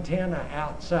band antenna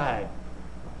outside.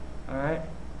 All right?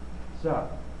 So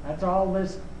that's all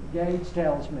this gauge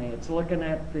tells me. It's looking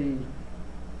at the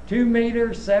 2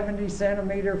 meter, 70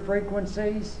 centimeter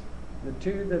frequencies, the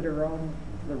two that are on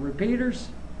the repeaters,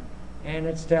 and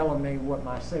it's telling me what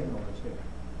my signal is doing.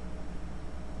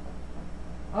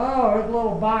 Oh, there's a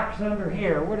little box under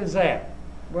here. What is that?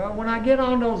 Well, when I get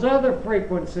on those other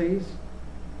frequencies,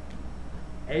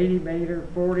 80 meter,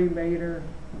 40 meter,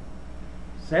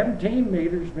 17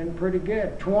 meters been pretty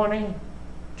good. 20,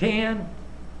 10.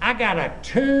 I got to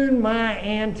tune my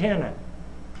antenna.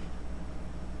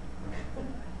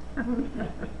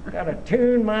 Got to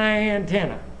tune my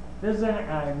antenna. This is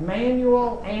a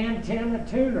manual antenna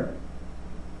tuner.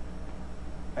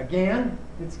 Again,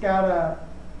 it's got a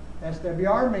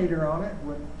SWR meter on it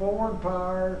with forward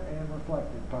power and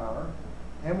reflected power.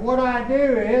 And what I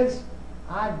do is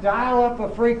I dial up a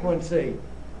frequency.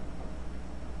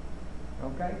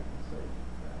 Okay? Let's see.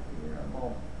 Right here, I'm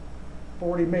on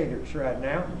 40 meters right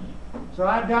now. So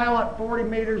I dial up 40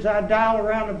 meters, I dial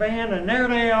around the band, and there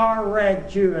they are, rag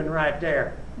chewing right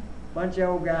there. Bunch of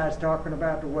old guys talking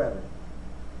about the weather.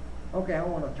 Okay, I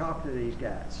want to talk to these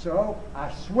guys. So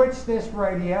I switch this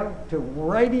radio to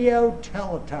radio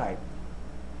teletype.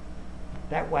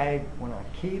 That way, when I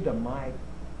key the mic,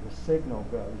 the signal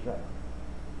goes out.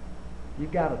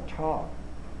 You've got to talk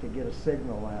to get a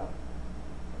signal out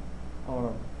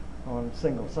on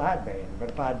single sideband. But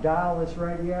if I dial this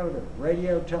radio to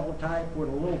radio teletype with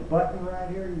a little button right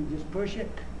here, you just push it,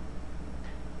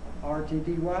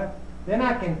 RTTY. Then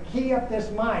I can key up this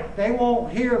mic. They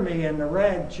won't hear me in the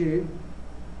rag chew.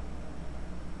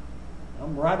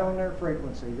 I'm right on their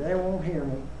frequency. They won't hear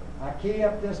me. I key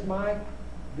up this mic.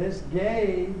 This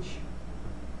gauge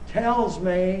tells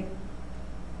me,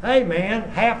 hey man,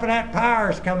 half of that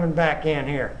power is coming back in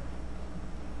here.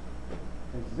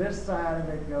 Because this side of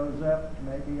it goes up,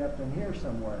 maybe up in here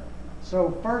somewhere.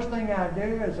 So first thing I do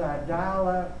is I dial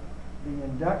up the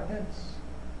inductance.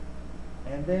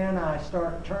 And then I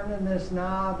start turning this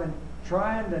knob and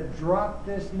trying to drop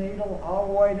this needle all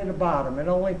the way to the bottom. It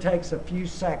only takes a few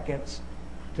seconds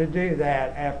to do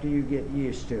that after you get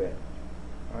used to it.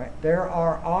 All right. There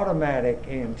are automatic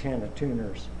antenna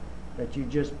tuners that you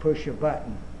just push a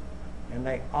button and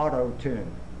they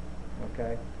auto-tune.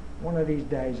 Okay? One of these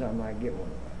days I might get one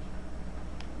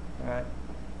of those. All right?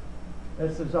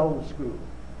 This is old school.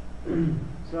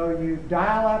 So you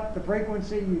dial up the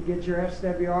frequency, you get your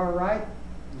SWR right,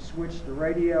 you switch the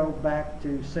radio back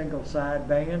to single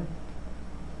sideband,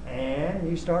 and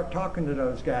you start talking to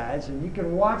those guys, and you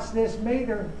can watch this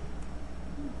meter,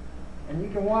 and you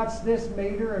can watch this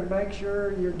meter and make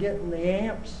sure you're getting the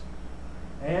amps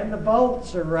and the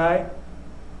volts are right,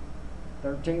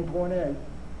 13.8,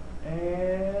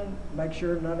 and make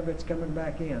sure none of it's coming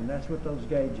back in. That's what those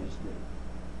gauges do.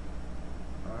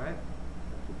 All right?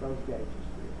 Those gauges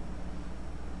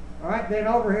do. All right, then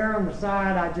over here on the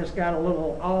side, I just got a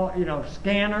little,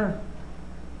 scanner.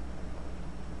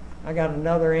 I got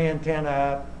another antenna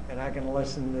up, and I can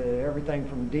listen to everything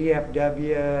from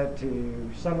DFW to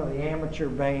some of the amateur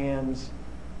bands,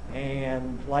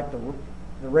 and like the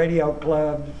the radio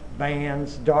clubs,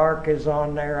 bands. Dark is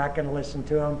on there. I can listen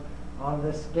to them on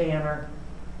the scanner.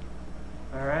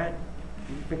 All right?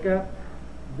 You pick up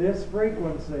this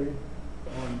frequency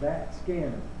on that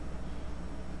scanner.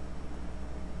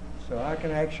 So I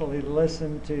can actually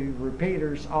listen to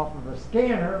repeaters off of a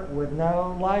scanner with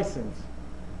no license.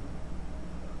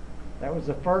 That was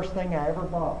the first thing I ever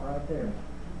bought right there. That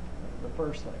was the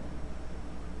first thing.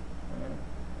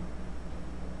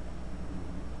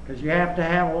 Because you have to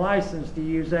have a license to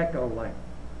use Echolink.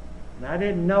 And I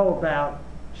didn't know about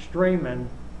streaming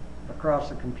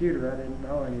across a computer. I didn't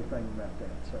know anything about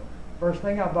that. So first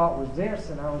thing I bought was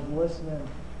this, and I was listening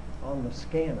on the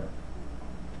scanner.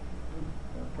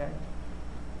 Okay.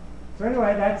 So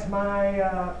anyway, that's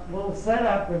my little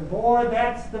setup, and boy,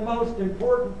 that's the most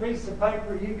important piece of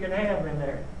paper you can have in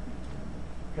there.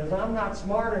 Because I'm not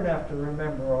smart enough to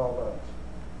remember all those.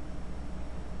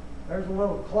 There's a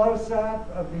little close-up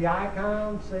of the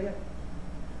icon, see it?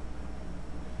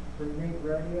 Pretty neat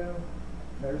radio.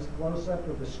 There's a close-up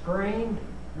of the screen.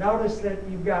 Notice that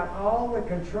you've got all the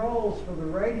controls for the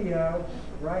radio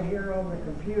right here on the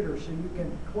computer, so you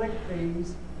can click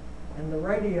these, and the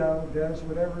radio does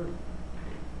whatever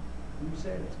you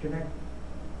said it's connected.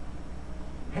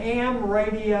 Ham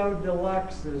Radio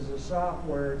Deluxe is the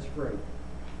software, it's free.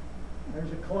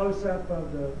 There's a close-up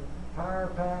of the power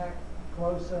pack,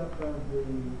 close-up of the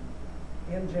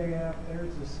MJF,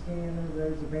 there's the scanner,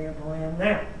 there's the band plan.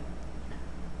 Now,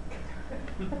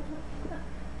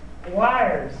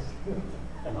 wires.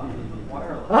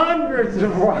 Hundreds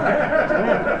of wires.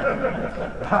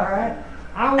 All right.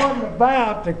 I wasn't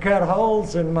about to cut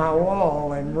holes in my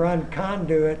wall and run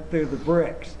conduit through the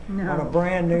bricks on a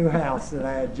brand new house that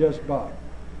I had just bought.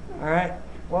 All right.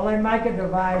 Well, they make a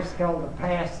device called a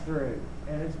pass-through,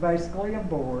 and it's basically a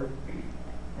board,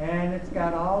 and it's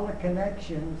got all the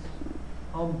connections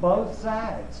on both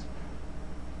sides.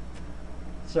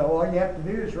 So all you have to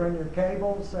do is run your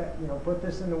cables, put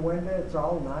this in the window. It's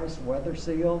all nice, weather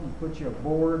sealed. You put your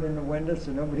board in the window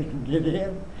so nobody can get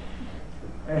in.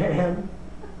 And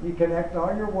you connect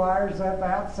all your wires up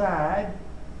outside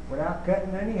without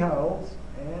cutting any holes,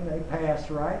 and they pass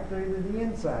right through to the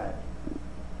inside.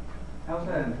 How's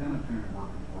that antenna tuner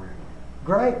working for you?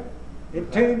 Great.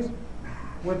 It tunes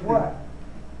with what?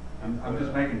 I'm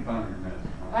just making fun of your mess.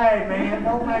 Hey man,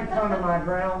 don't make fun of my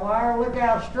ground wire. Look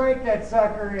how straight that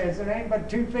sucker is. It ain't but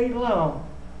 2 feet long.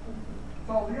 It's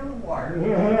all the other wires.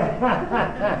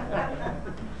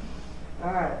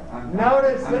 All right.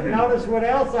 Notice what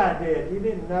else I did. You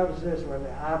didn't notice this one.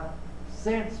 I've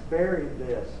since buried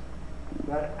this.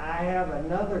 But I have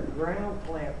another ground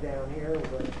clamp down here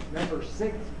with number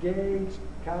 6 gauge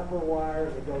copper wire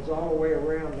that goes all the way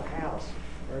around the house,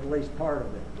 or at least part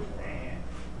of it.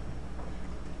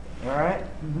 All right?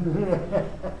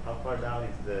 How far down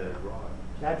is the rod?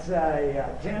 That's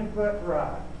a 10-foot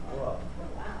rod. Oh,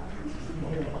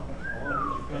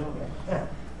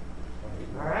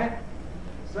 All right?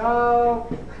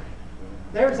 So,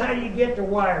 there's how you get the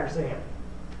wires in.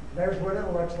 There's what it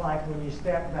looks like when you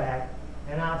step back.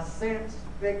 And I've since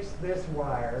fixed this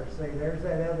wire. See, there's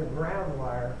that other ground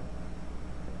wire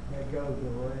that goes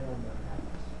around the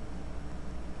house.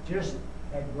 Just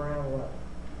at ground level.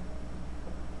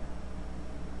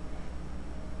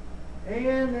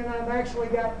 And then I've actually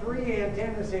got 3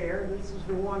 antennas here. This is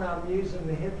the one I'm using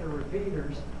to hit the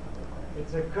repeaters.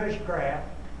 It's a Cushcraft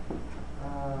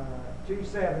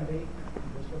 270. This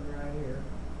one right here.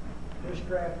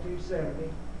 Cushcraft 270.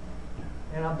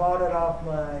 And I bought it off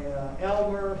my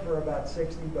Elmer for about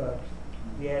 $60.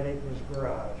 He had it in his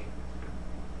garage.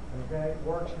 Okay,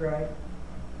 works great.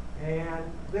 And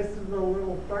this is the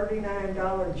little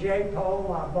 $39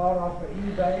 J-pole I bought off of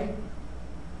eBay.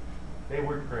 They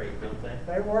work great, don't they?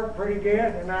 They work pretty good,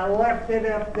 and I left it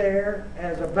up there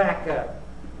as a backup.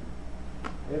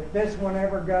 If this one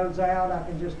ever goes out, I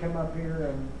can just come up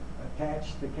here and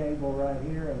attach the cable right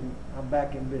here, and I'm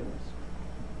back in business.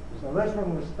 So this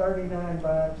one was $39,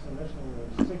 and this one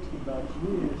was $60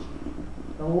 used.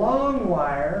 The long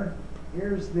wire,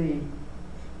 here's the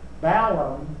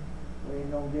Ballum. We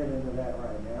ain't gonna get into that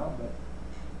right now, but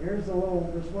here's this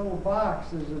little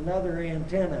box is another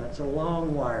antenna. It's a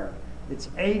long wire. It's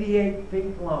 88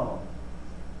 feet long.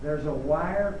 There's a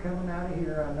wire coming out of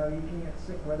here. I know you can't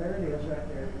see. Well, there it is right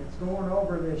there. It's going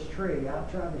over this tree. I'll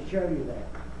try to show you that.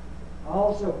 I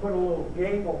also put a little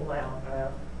gable mount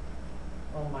up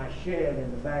on my shed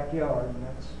in the backyard, and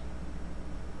that's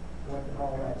what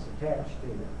all that's attached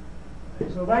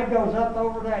to. So that goes up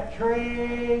over that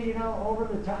tree, over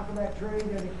the top of that tree,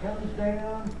 then it comes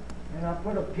down, and I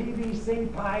put a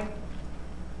PVC pipe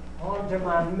onto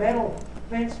my metal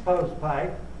fence post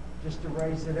pipe, just to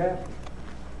raise it up.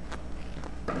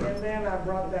 And then I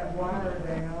brought that wire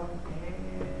down,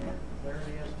 and there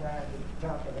it is tied to the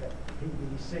top of that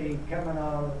PVC coming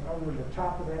on over the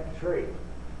top of that tree.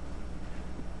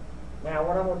 Now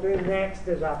what I'm gonna do next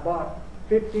is I bought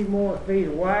 50 more feet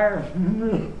of wire.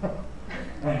 And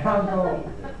I'm gonna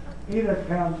either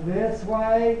come this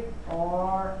way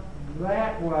or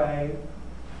that way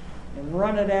and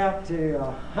run it out to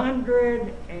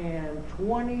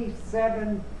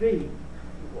 127 feet,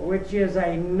 which is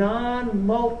a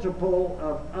non-multiple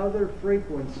of other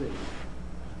frequencies.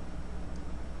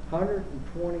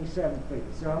 127 feet.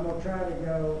 So I'm gonna try to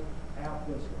go out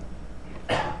this way.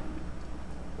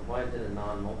 So why is it a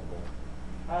non-multiple?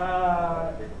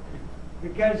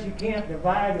 Because you can't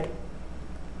divide it,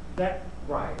 that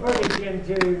Right. footage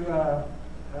into,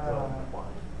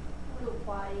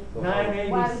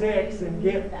 986 and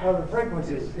get other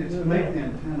frequencies. It's to make the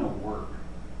antenna work,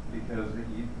 because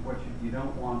you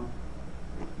don't want,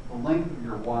 the length of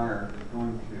your wire is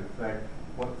going to affect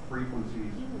what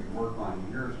frequencies we work on.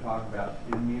 You hear us talk about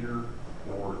 10 meter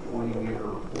or 20 meter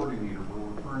or 40 meter, we're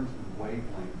referring to the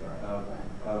wavelength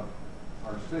of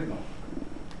our signal.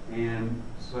 And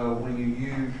so when you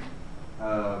use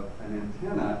an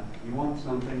antenna, you want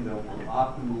something that will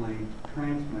optimally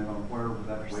transmit on wherever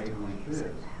that wavelength is.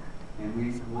 And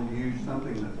we will use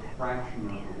something that's a fraction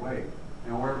of the weight.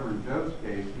 However, in Joe's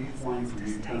case, he's wanting to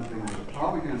use something that's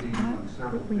probably going to be used on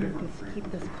several different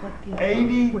frequencies.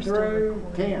 80 through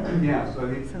 10. Yeah, so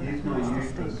he's going to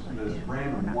use this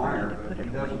random wire, but he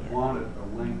doesn't want it a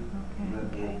length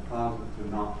that will cause it to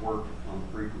not work on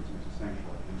frequencies,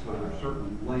 essentially. And so there's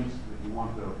certain lengths that you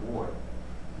want to avoid.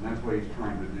 And that's what he's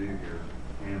trying to do here.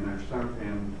 And there's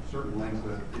certain lengths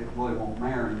that it really won't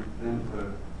matter. And then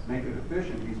to make it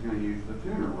efficient, he's going to use the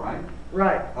tuner, right?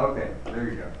 Right. Okay, there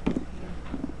you go.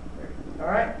 All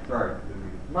right. Sorry.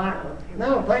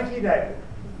 No, thank you, David.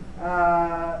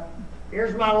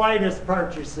 Here's my latest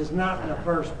purchase. It's not in the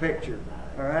first picture.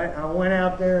 All right. I went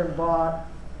out there and bought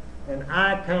an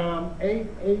ICOM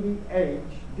 880H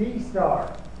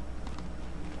D-Star.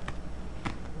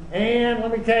 And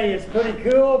let me tell you, it's pretty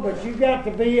cool, but you got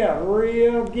to be a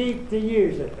real geek to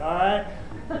use it, all right?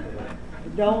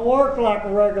 It don't work like a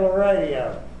regular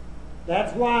radio.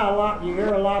 That's why you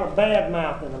hear a lot of bad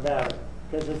mouthing about it,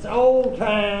 because it's old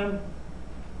time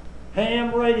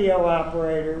ham radio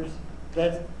operators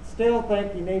that still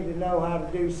think you need to know how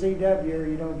to do CW or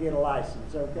you don't get a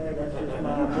license, okay? That's just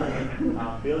my opinion.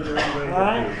 Build your own radio. All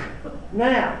right?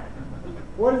 Now,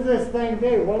 what does this thing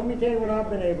do? Well, let me tell you what I've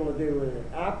been able to do with it.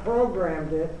 I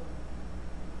programmed it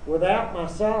without my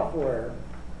software.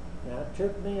 Now, it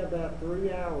took me about 3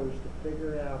 hours to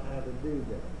figure out how to do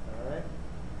that, all right?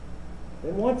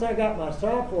 Then once I got my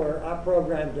software, I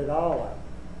programmed it all up,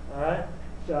 all right?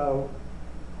 So,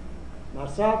 my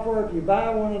software, if you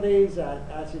buy one of these,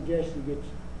 I suggest you get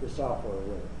the software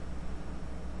with it.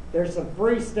 There's some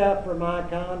free stuff from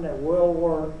Icon that will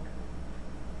work.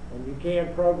 And you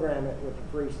can program it with the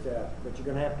free stuff, but you're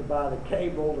going to have to buy the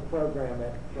cable to program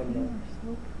it from the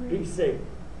PC.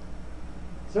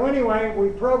 So anyway,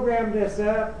 we programmed this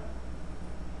up.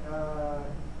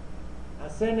 I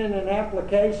sent in an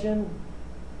application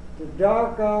to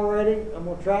Dark already. I'm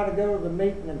going to try to go to the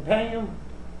meeting and pay him.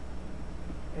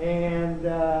 And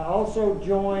also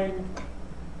join,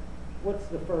 what's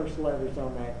the first letters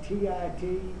on that?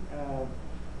 TIT,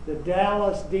 the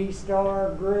Dallas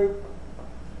D-Star group.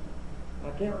 I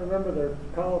can't remember their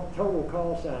total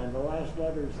call sign. The last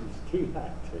letters is TIT.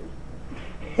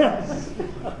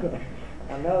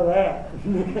 I know that.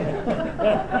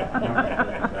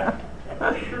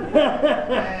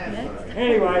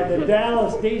 Anyway, the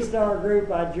Dallas D-Star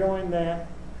group, I joined that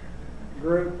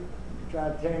group,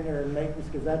 tried to attend their meetings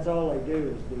because that's all they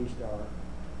do is D-Star.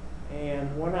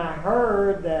 And when I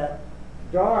heard that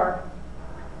Dark,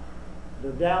 the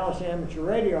Dallas Amateur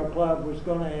Radio Club, was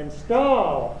going to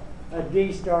install a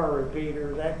D-Star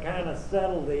repeater, that kind of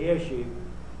settled the issue,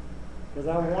 because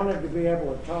I wanted to be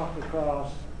able to talk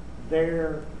across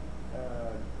their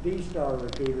D-Star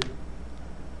repeater.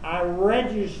 I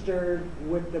registered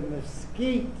with the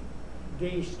Mesquite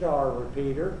D-Star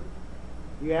repeater.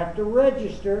 You have to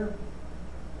register,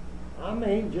 I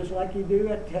mean, just like you do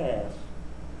at TAS.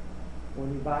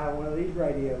 When you buy one of these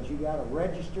radios, you got to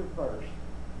register first.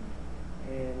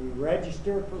 And you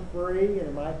register for free, and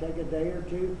it might take a day or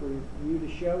two for you to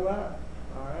show up,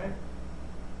 all right?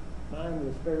 Mine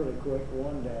was fairly quick,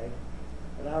 one day.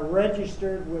 But I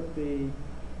registered with the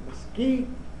Mesquite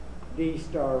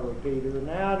D-Star repeater, and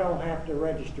now I don't have to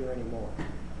register anymore.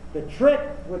 The trick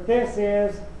with this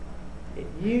is it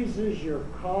uses your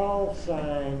call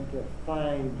sign to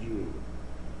find you.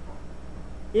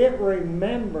 it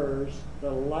remembers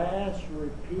the last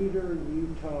repeater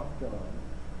you talked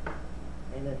on.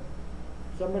 And if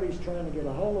somebody's trying to get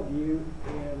a hold of you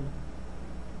in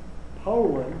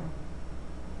Poland,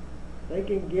 they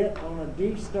can get on a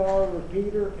D-Star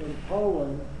repeater in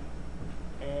Poland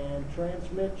and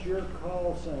transmit your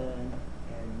call sign,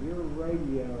 and your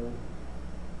radio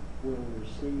will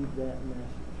receive that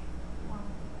message.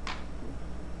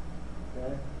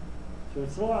 Okay? So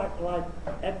it's like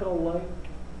Echolink,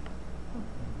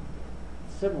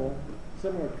 similar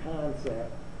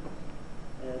concept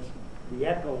as the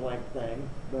Echolink thing,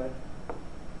 but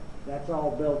that's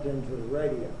all built into the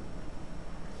radio.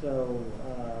 So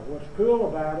what's cool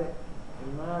about it,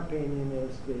 in my opinion,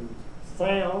 is the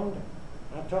sound.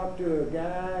 I talked to a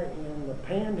guy in the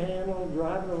Panhandle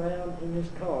driving around in his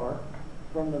car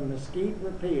from the Mesquite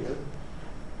repeater,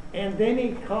 and then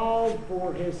he called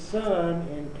for his son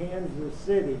in Kansas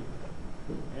City,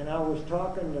 and I was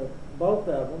talking to both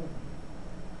of them,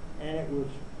 and it was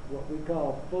what we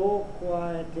call full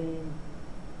quieting,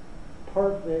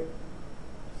 perfect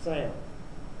sound.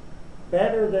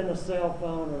 Better than a cell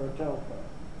phone or a telephone,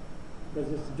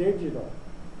 because it's digital.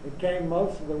 It came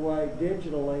most of the way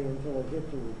digitally until it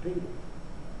hit the repeater.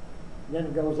 Then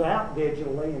it goes out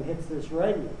digitally and hits this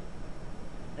radio.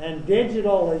 And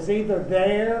digital is either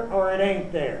there or it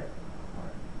ain't there.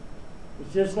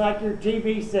 It's just like your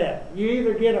TV set. You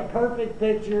either get a perfect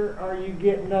picture or you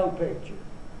get no picture.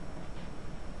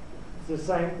 It's the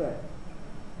same thing.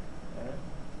 Okay?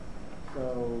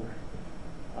 So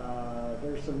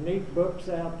there's some neat books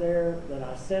out there that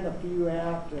I sent a few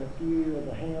out to a few of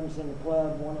the hams in the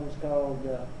club. One of them's called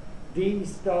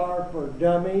D-Star for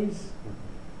Dummies,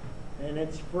 and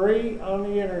it's free on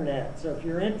the internet. So if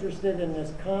you're interested in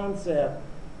this concept,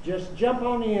 just jump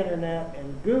on the internet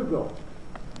and Google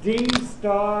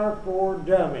D-Star for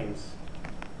Dummies.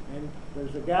 And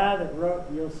there's a guy that wrote,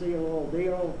 you'll see a little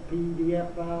deal,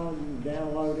 PDF file, you can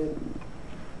download it.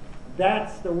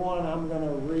 That's the one I'm going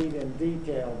to read in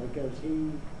detail, because he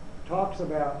talks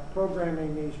about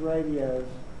programming these radios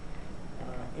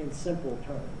in simple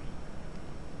terms.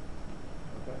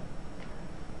 Okay.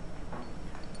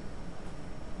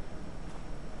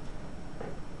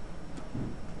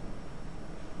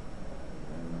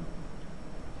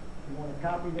 You want to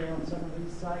copy down some of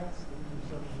these sites?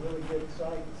 These are some really good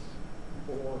sites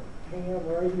for ham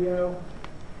radio.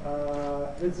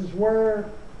 This is where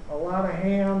a lot of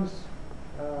hams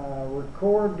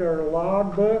record their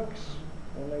log books.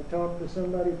 When they talk to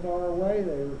somebody far away,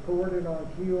 they record it on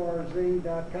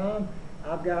QRZ.com.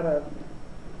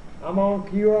 I'm on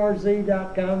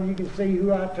QRZ.com. You can see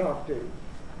who I talk to.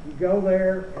 You go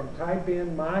there and type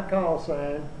in my call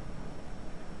sign,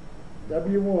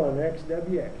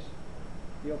 W1XWX.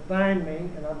 You'll find me,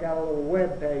 and I've got a little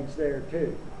web page there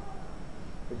too.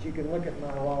 But you can look at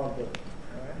my log book.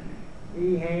 All right?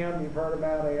 EHAM, you've heard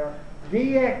about AR.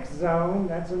 DX Zone,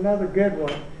 that's another good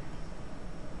one.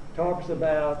 Talks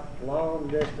about long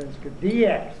distance,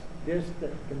 DX,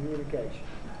 distant communication.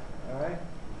 All right?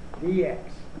 DX.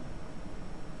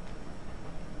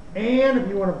 And if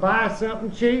you want to buy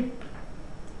something cheap,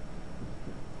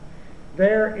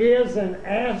 there is an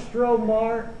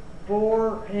Astromart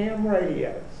for ham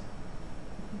radios.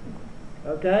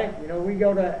 Okay? You know, we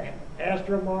go to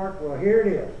Astromart. Well, here it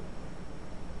is.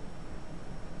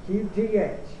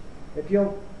 QTH. If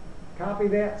you'll copy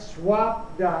that,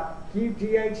 swap.qth.com.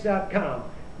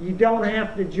 You don't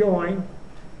have to join,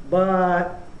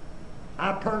 but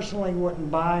I personally wouldn't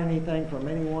buy anything from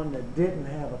anyone that didn't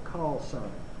have a call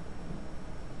sign,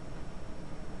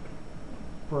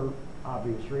 for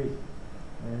obvious reasons.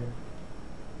 Right?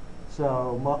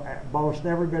 So most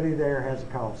everybody there has a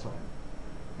call sign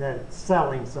that's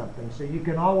selling something. So you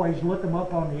can always look them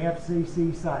up on the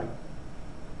FCC site.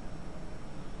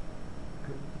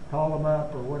 Call them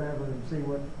up or whatever and see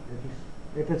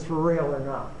if it's for real or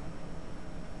not.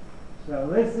 So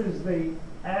this is the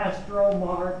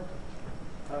Astromart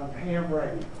of ham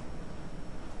radio.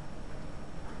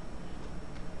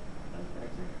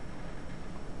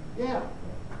 Yeah.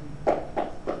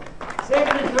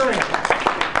 73.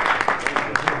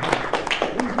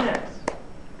 Who's next?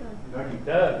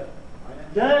 Doug.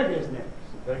 Doug is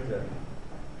next. Doug's up.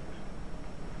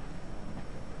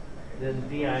 This is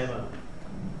DIMO.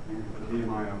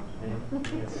 DMIO.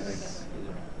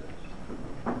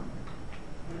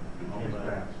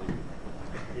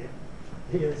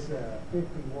 He is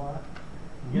 50 watt.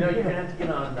 You know, you're going to have to get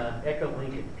on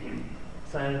Echolink and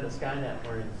sign into Skynet.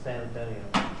 We're in San Antonio.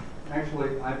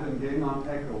 Actually, I've been getting on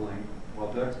Echolink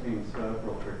while Doug's being set up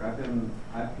real quick.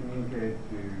 I've communicated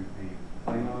to the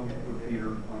Plano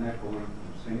repeater on Echolink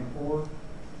from Singapore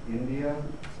India,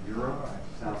 Europe,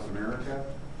 South America,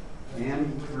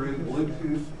 and through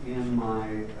Bluetooth in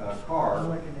my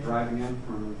car driving in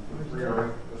from the Free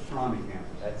Astronomy campus.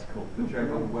 That's cool. To check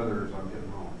on the weather as I'm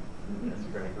getting home. That's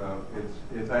great. So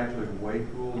it's actually way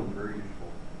cool and very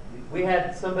useful. We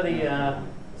had somebody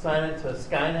sign up to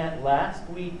Skynet last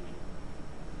week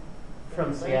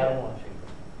from Seattle, Washington.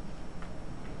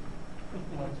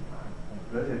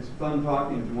 But it's fun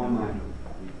talking to one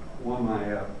of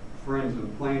my friends in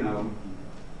Plano.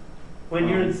 When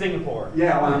you're in Singapore.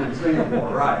 Yeah, when I'm in Singapore,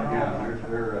 right? Yeah,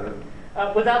 they're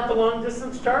without the long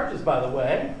distance charges, by the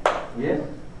way. yes.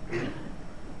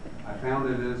 I found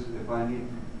it is if I need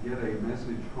to get a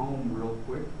message home real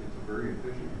quick, it's a very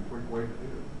efficient and quick way to do it.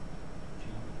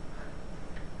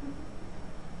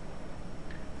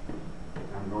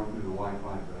 I'm going through the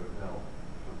Wi-Fi at the hotel.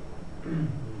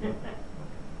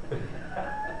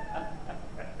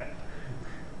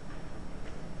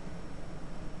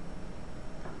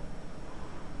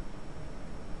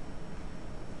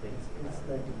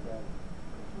 Something like that.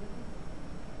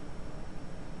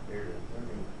 There it is.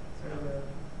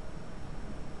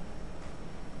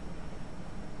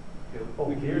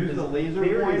 Oh, We can here use it the is. laser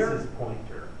Here is pointer. his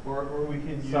pointer. Or we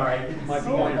can use Sorry, I didn't my see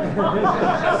pointer.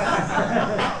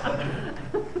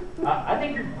 I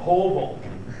think you're pole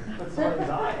vaulting. That's what his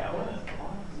eye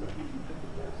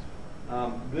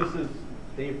out. This is,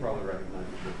 Dave probably recognizes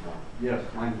this one. Yes,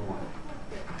 mine's one.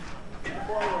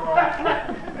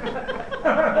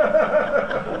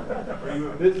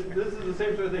 This is the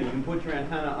same sort of thing. You can put your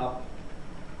antenna up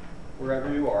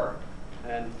wherever you are,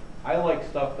 and I like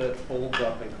stuff that folds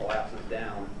up and collapses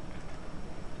down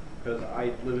because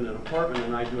I live in an apartment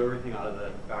and I do everything out of the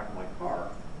back of my car.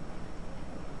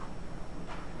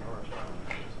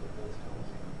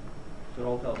 So it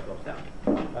all telescopes down.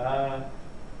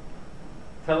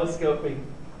 Telescoping.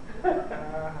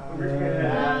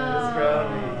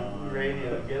 Astronomy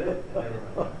radio, get it? There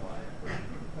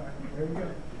you go.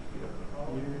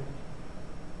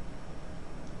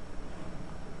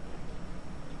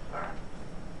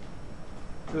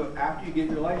 So after you get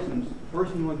your license, the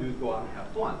first thing you want to do is go out and have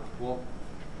fun. Well,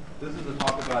 this is a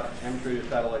talk about amateur radio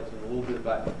satellites and a little bit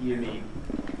about EME.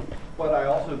 But I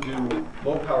also do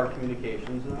low power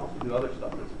communications and I also do other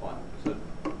stuff that's fun. So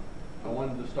I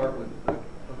wanted to start with a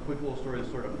quick little story of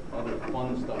sort of other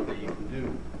fun stuff that you can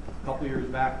do. A couple years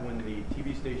back when the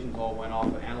TV stations all went off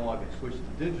of analog and switched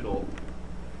to digital,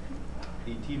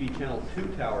 the TV channel 2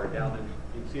 tower down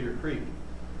in Cedar Creek,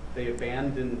 they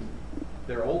abandoned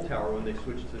their old tower when they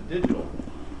switched to digital.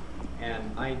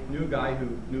 And I knew a guy who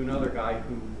knew another guy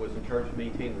who was in charge of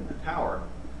maintaining the tower.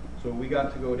 So we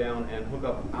got to go down and hook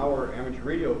up our amateur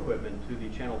radio equipment to the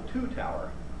channel 2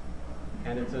 tower.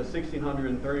 And it's a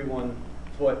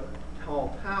 1,631-foot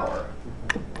tall tower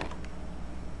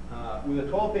with a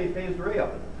 12-bay phased array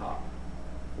up at the top.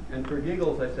 And for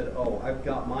giggles, I said, oh, I've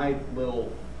got my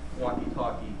little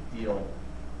walkie-talkie deal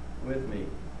with me.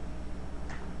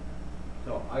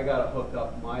 So I got hooked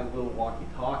up my little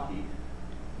walkie-talkie,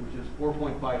 which is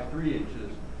 4.53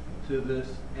 inches, to this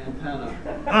antenna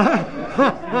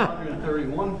at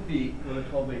 131 feet with a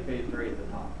 12-bay phased array at the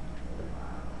top.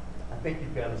 I think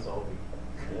you've got us all beat.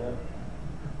 Yeah.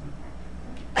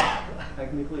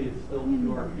 Technically, it's still 2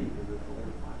 RP because it's a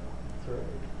little platform. That's right.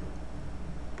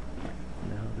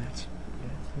 No, that's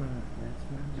not.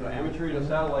 So amateur radio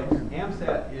satellites,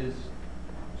 AMSAT is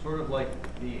sort of like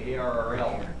the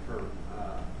ARRL for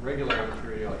regular amateur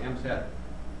radio. AMSAT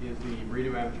is the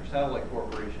Radio Amateur Satellite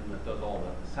Corporation that does all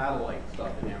the satellite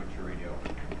stuff in amateur radio.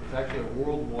 It's actually a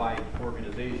worldwide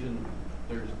organization.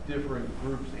 There's different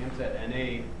groups. AMSAT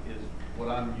NA is what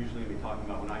I'm usually going to be talking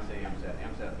about when I say AMSAT,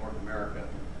 AMSAT North America.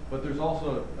 But there's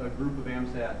also a group of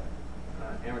AMSAT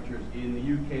amateurs in the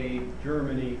UK,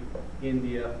 Germany,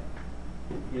 India.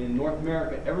 In North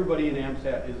America, everybody in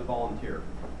AMSAT is a volunteer.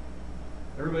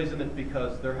 Everybody's in it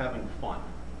because they're having fun.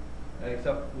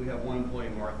 Except we have one employee,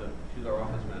 Martha. She's our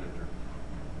office manager.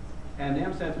 And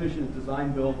AMSAT's mission is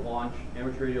design, build, launch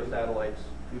amateur radio satellites.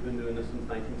 We've been doing this since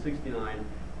 1969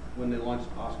 when they launched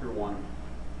Oscar 1.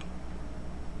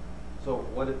 So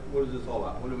what is this all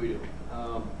about? What do we do?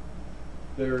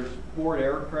 There's forward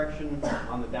error correction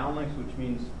on the downlinks, which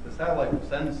means the satellite will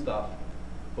send stuff,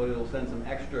 but it'll send some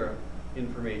extra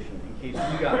information in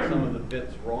case you got some of the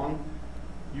bits wrong.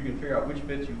 You can figure out which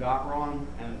bits you got wrong,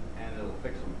 and it'll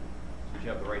fix them so that you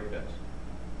have the right bits.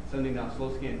 Sending down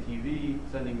slow scan TV,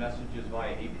 sending messages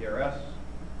via APRS,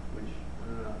 which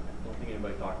I don't think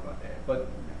anybody talked about that, but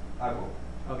I will.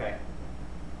 Okay.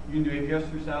 You can do APRS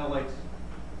through satellites.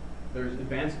 There's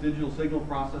advanced digital signal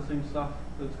processing stuff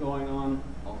that's going on.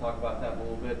 I'll talk about that in a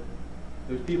little bit.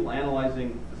 There's people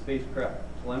analyzing the spacecraft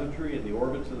telemetry and the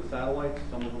orbits of the satellites.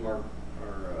 Some of them are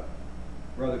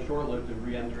rather short-lived and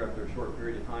re-enter after a short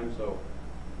period of time, so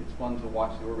it's fun to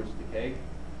watch the orbits decay,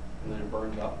 and then it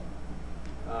burns up.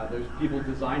 There's people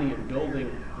designing and building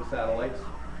the satellites.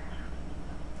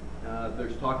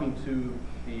 There's talking to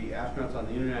the astronauts on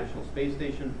the International Space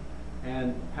Station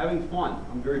and having fun.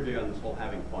 I'm very big on this whole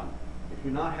having fun. If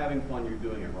you're not having fun, you're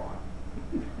doing it wrong.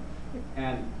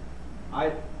 And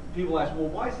people ask, well,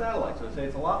 why satellites? And I say,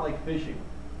 it's a lot like fishing.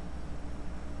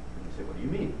 And they say, what do you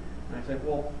mean? And I say,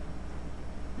 well,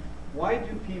 why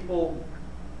do people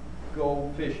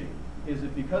go fishing? Is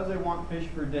it because they want fish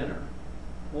for dinner?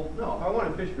 Well, no. If I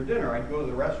wanted fish for dinner, I'd go to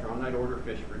the restaurant and I'd order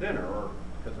fish for dinner, or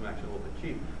because I'm actually a little bit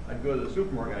cheap, I'd go to the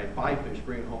supermarket, I'd buy fish,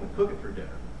 bring it home, and cook it for dinner.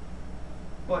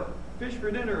 But fish for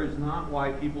dinner is not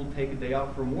why people take a day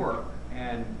off from work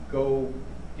and go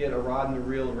get a rod and a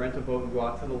reel and rent a boat and go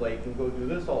out to the lake and go do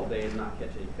this all day and not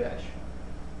catch any fish.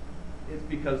 It's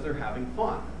because they're having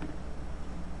fun.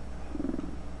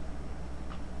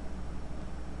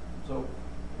 So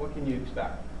what can you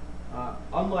expect?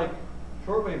 Unlike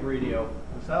shortwave radio,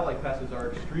 the satellite passes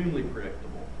are extremely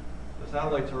predictable. The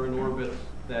satellites are in orbits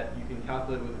that you can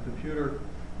calculate with a computer,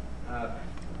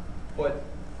 but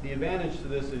the advantage to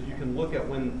this is you can look at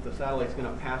when the satellite's going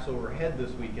to pass overhead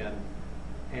this weekend,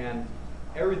 and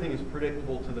everything is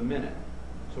predictable to the minute.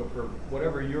 So for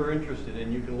whatever you're interested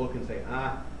in, you can look and say,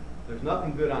 there's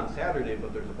nothing good on Saturday,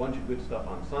 but there's a bunch of good stuff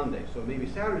on Sunday. So maybe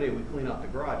Saturday we clean out the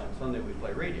garage, and Sunday we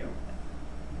play radio.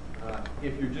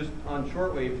 If you're just on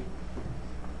shortwave,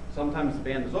 sometimes the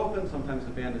band is open, sometimes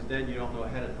the band is dead, you don't know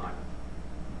ahead of time.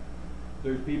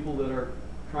 There's people that are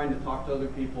trying to talk to other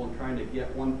people and trying to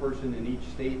get one person in each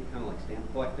state, kind of like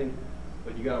stamp collecting,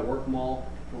 but you got to work them all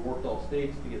to work all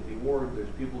states to get the award. There's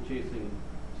people chasing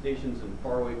stations in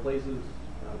faraway places,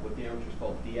 what the amateurs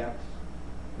call DX.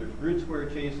 There's grid square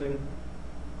chasing,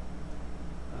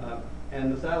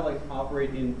 and the satellites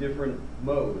operate in different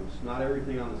modes. Not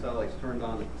everything on the satellite's turned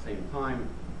on at the same time,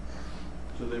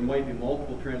 so there might be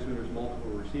multiple transmitters,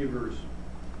 multiple receivers,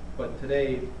 but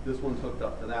today this one's hooked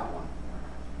up to that one.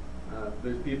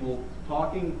 There's people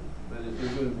talking, that is, they're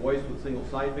doing voice with single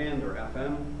sideband or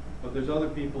FM, but there's other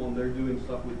people and they're doing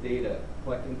stuff with data,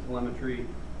 collecting telemetry,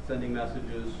 sending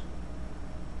messages.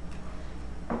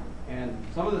 And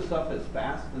some of the stuff is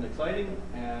fast and exciting,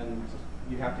 and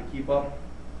you have to keep up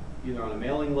either on a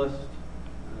mailing list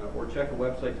or check a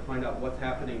website to find out what's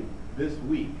happening this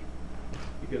week,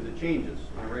 because it changes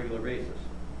on a regular basis.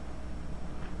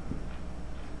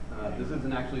 This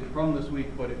isn't actually from this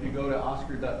week, but if you go to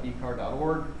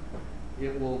oscar.dcar.org,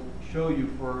 it will show you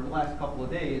for the last couple of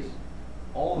days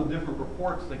all the different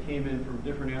reports that came in from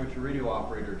different amateur radio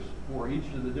operators for each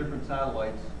of the different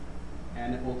satellites,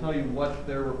 and it will tell you what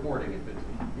they're reporting. If it's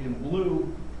in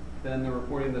blue, then they're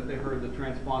reporting that they heard the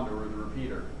transponder or the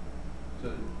repeater.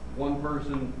 So one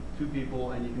person, two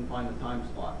people, and you can find the time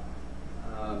slot.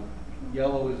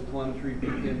 Yellow is telemetry,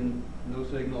 beacon, no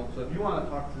signal. So if you want to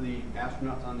talk to the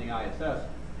astronauts on the ISS,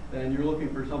 then you're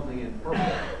looking for something in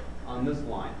purple on this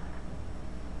line.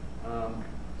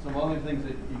 Some other things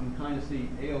that you can kind of see,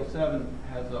 AO7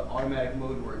 has an automatic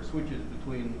mode where it switches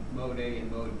between mode A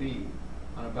and mode B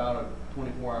on about a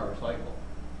 24-hour cycle.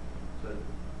 So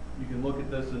you can look at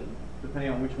this and,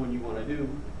 depending on which one you want to do,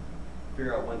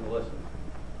 figure out when to listen.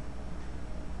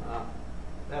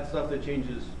 That's stuff that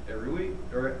changes every week,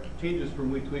 or it changes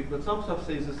from week to week, but some stuff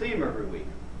stays the same every week.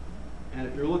 And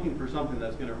if you're looking for something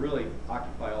that's going to really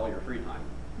occupy all your free time,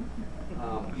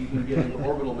 you can get into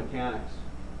orbital mechanics.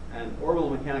 And orbital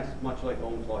mechanics, much like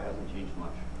Ohm's law, hasn't changed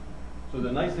much. So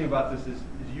the nice thing about this is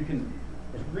you can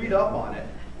read up on it,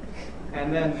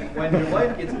 and then when your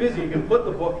life gets busy, you can put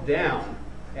the book down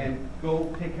and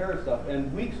go take care of stuff.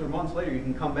 And weeks or months later, you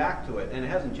can come back to it, and it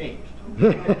hasn't changed. So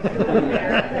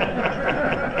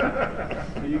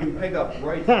you can pick up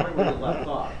right where it left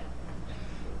off.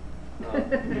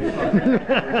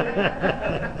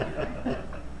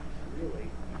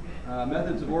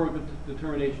 Methods of orbit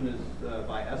determination is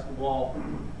by Escobar,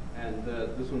 and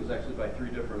this one is actually by 3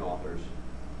 different authors.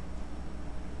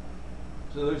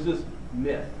 So there's this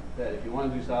myth that if you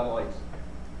want to do satellites,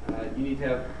 you need to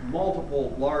have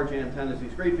multiple large antennas,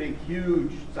 these great big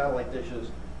huge satellite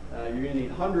dishes. You're going to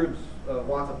need hundreds of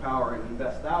watts of power and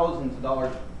invest thousands of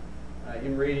dollars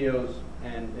in radios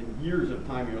and years of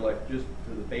time in your life just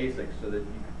to the basics, so that you,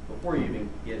 before you even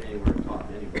get anywhere to talk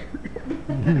to anybody.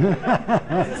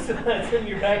 That's in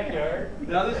your backyard.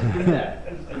 Now this is the myth.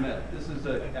 This is the myth. This is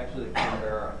actually a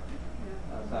Canberra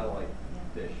satellite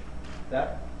dish.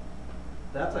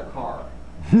 That's a car.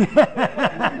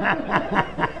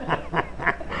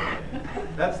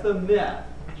 That's the myth.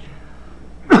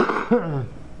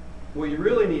 What you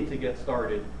really need to get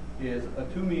started is a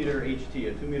 2-meter HT,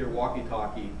 a 2-meter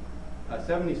walkie-talkie, a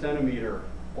 70-centimeter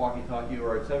walkie-talkie,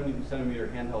 or a 70-centimeter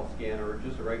handheld scanner, or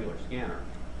just a regular scanner,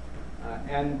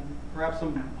 and perhaps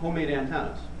some homemade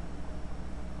antennas.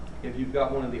 If you've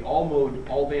got one of the all-mode,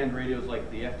 all-band radios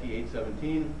like the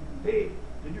FT817, hey,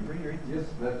 did you bring your 817? Yes,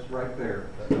 that's right there.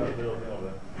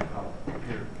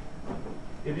 Here.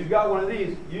 If you've got one of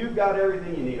these, you've got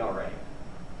everything you need already.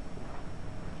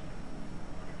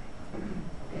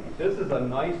 This is a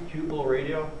nice, cute little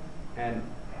radio, and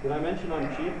did I mention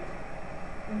I'm cheap?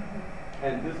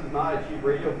 And this is not a cheap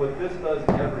radio, but this does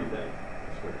everything.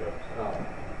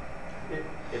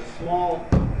 It's small.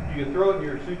 You can throw it in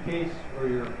your suitcase or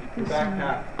your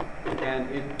backpack,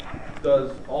 and it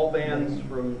does all bands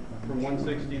from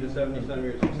 160 to 70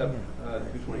 centimeters except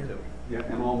 222. Yeah,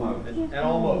 and all modes. And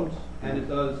all modes. And it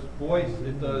does voice,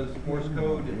 it does Morse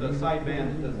code, it does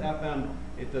sideband, it does FM,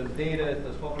 it does data, it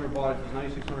does 1200 baud, it does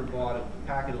 9600 baud, it's a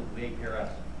packet of 8 KRS.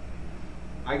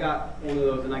 I got one of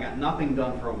those and I got nothing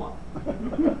done for a month. I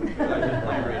just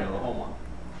played radio the whole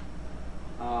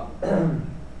month.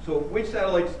 So which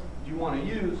satellites do you want to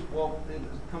use? Well, it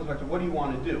comes back to what do you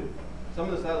want to do? Some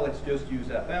of the satellites just use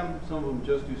FM, some of them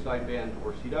just do sideband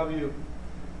or CW.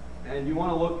 And you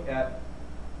want to look at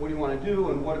what do you want to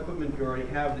do and what equipment you already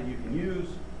have that you can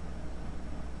use.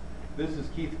 This is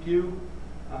Keith Pugh.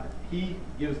 He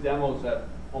gives demos at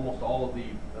almost all of the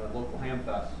local ham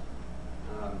fests.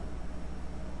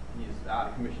 He's out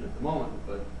of commission at the moment,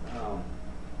 but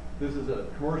this is a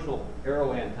commercial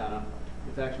Arrow antenna.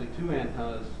 It's actually 2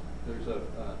 antennas. There's a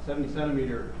 70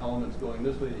 centimeter elements going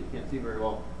this way that you can't see very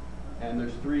well, and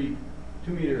there's 3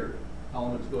 2-meter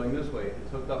elements going this way.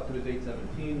 It's hooked up to his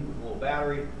 817 with a little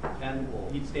battery, and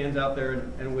he stands out there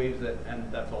and waves it, and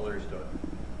that's all there is to it.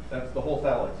 That's the whole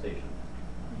satellite station.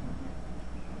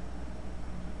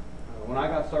 When I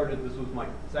got started, this was my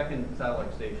 2nd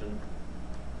satellite station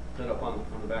set up on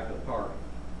the back of the car.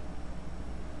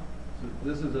 So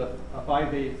this is a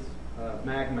 5/8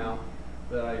 mag mount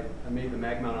that I made the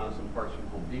mag mount on some parts from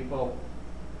Home Depot.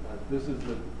 This is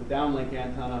the downlink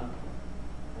antenna,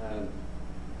 and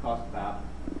cost about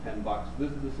 $10.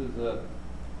 This is a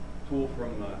tool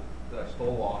from that I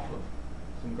stole off of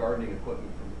some gardening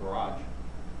equipment from the garage.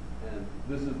 And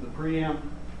this is the preamp,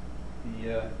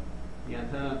 the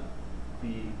antenna.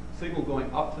 The signal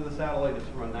going up to the satellite is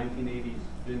from a 1980s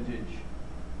vintage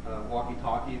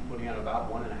walkie-talkie, putting out about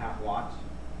 1.5 watts.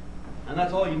 And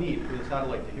that's all you need for the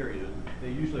satellite to hear you. They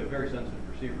usually have very sensitive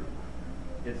receivers.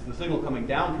 It's the signal coming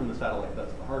down from the satellite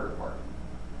that's the harder part.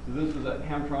 So this is a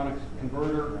Hamtronics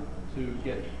converter to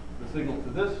get the signal to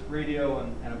this radio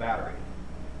and a battery.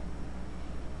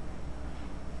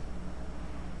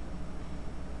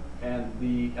 And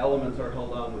the elements are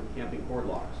held on with camping cord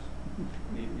locks.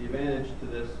 The advantage to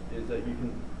this is that you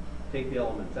can take the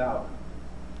elements out.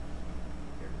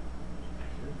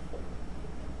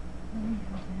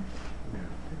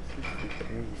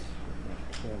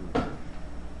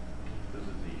 This is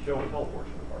the show and tell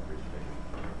portion of our presentation.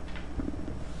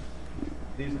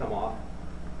 These come off,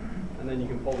 and then you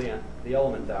can pull the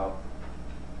elements out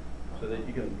so that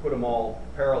you can put them all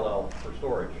parallel for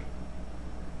storage.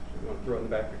 So you want to throw it in the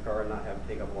back of your car and not have it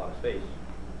take up a lot of space.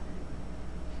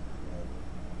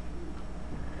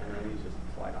 And then these just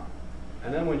slide on.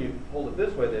 And then when you hold it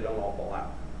this way, they don't all fall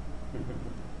out.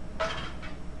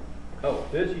 Oh,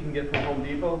 this you can get from Home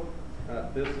Depot.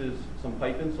 This is some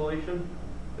pipe insulation.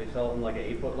 They sell it in like an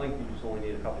 8-foot length. You just only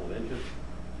need a couple of inches.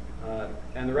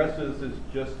 And the rest of this is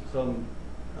just some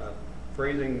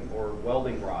brazing or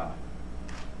welding rod.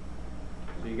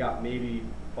 So you got maybe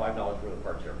 $5 worth of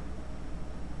parts here.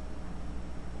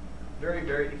 Very,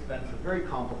 very expensive, very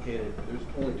complicated. There's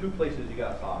only 2 places you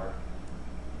got to solder.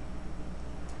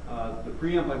 The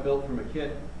preamp I built from a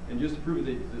kit, and just to prove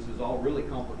that this is all really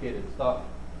complicated stuff,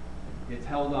 it's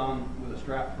held on with a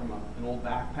strap from an old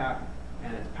backpack,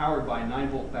 and it's powered by a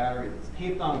 9-volt battery that's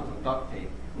taped on with some duct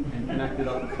tape and connected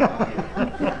up with some duct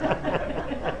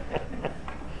tape.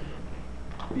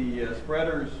 The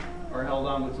spreaders are held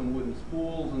on with some wooden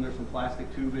spools, and there's some plastic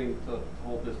tubing to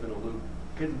hold this in a loop.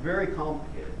 It's very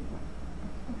complicated.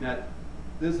 Now,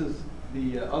 this is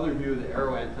the other view of the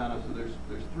Arrow antenna. So there's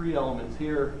 3 elements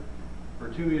here for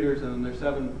 2 meters, and then there's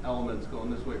 7 elements going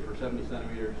this way for 70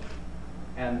 centimeters.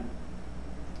 And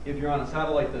if you're on a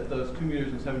satellite that does 2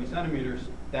 meters and 70 centimeters,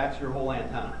 that's your whole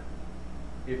antenna.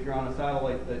 If you're on a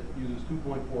satellite that uses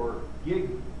 2.4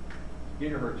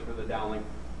 gigahertz for the downlink,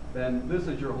 then this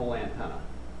is your whole antenna.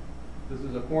 This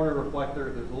is a corner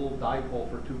reflector. There's a little dipole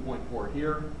for 2.4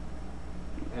 here.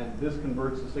 And this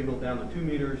converts the signal down to 2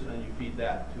 meters, and you feed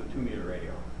that to a 2-meter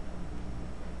radio.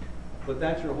 But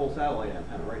that's your whole satellite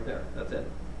antenna right there. That's it.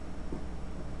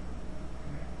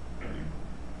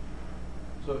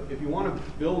 So if you want to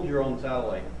build your own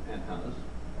satellite antennas,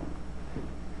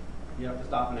 you have to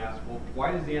stop and ask, well,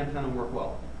 why does the antenna work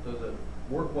well? Does it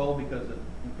work well because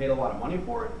you paid a lot of money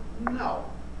for it? No.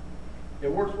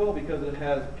 It works well because it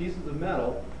has pieces of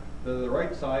metal that are the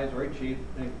right size, right shape,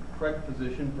 and correct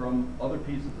position from other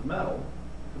pieces of metal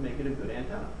to make it a good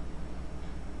antenna.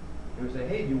 And we say,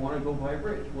 hey, do you want to go buy a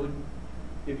bridge? Well,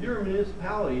 if you're a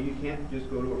municipality, you can't just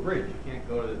go to a bridge. You can't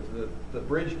go to the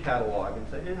bridge catalog and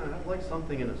say, yeah, I'd like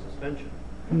something in a suspension.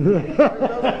 It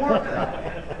doesn't work that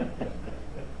way.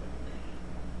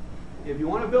 If you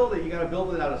want to build it, you got to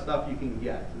build it out of stuff you can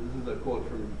get. So this is a quote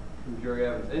from Jerry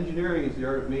Evans. Engineering is the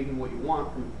art of making what you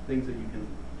want from things that you can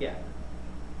get.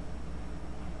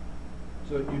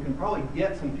 So you can probably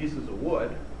get some pieces of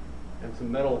wood and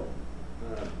some metal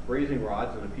brazing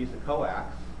rods and a piece of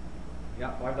coax. You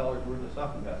got $5 worth of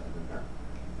stuff invested in there.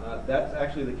 That's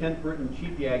actually the Kent Britton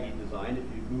Cheap Yagi design. If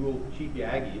you Google Cheap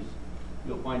Yagis,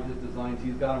 you'll find his designs.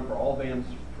 He's got them for all bands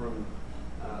from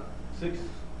 6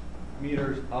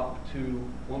 meters up to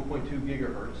 1.2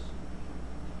 gigahertz.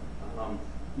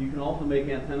 You can also make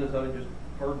antennas out of just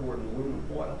cardboard and aluminum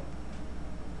foil.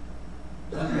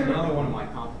 This is another one of my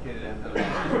complicated antennas.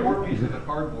 Just 4 pieces of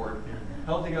cardboard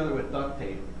held together with duct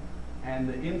tape, and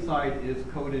the inside is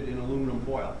coated in aluminum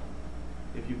foil.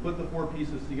 If you put the 4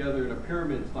 pieces together in a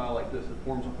pyramid style like this, it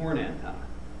forms a horn antenna.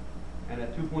 And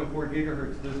at 2.4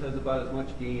 gigahertz, this has about as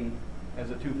much gain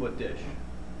as a 2-foot dish,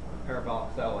 a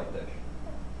parabolic satellite dish.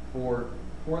 For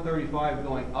 435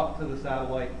 going up to the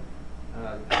satellite,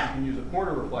 you can use a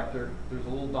corner reflector. There's a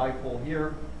little dipole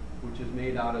here, which is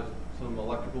made out of some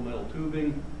electrical metal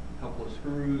tubing, a couple of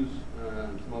screws,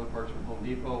 some other parts from Home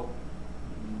Depot,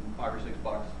 $5 or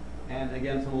 $6. And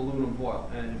again, some aluminum foil.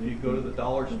 And if you go to the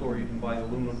dollar store, you can buy the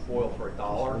aluminum foil for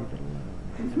 $1.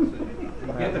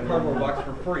 You get the cardboard box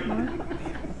for free.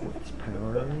 It's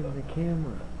powering the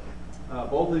camera.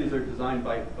 Both of these are designed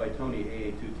by Tony,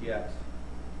 AA2TX.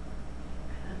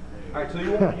 All right, so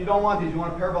you don't want these, you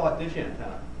want a parabolic dish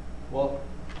antenna. Well,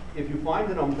 if you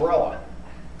find an umbrella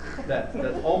that's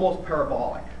almost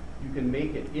parabolic, you can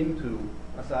make it into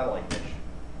a satellite dish.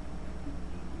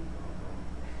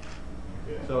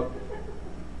 So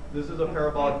this is a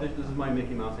parabolic dish. This is my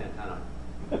Mickey Mouse antenna.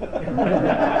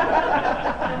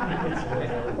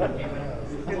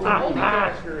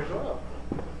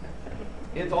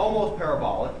 It's almost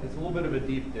parabolic. It's a little bit of a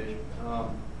deep dish,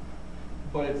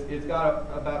 but it's got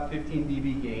about 15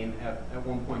 dB gain at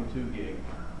 1.2 gig.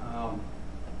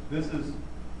 This is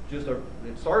just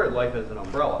it started life as an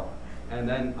umbrella, and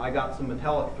then I got some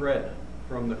metallic thread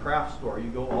from the craft store. You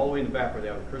go all the way in the back where they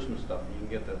have the Christmas stuff, and you can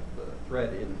get the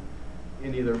thread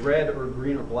in either red or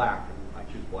green or black. I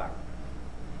choose black.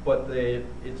 But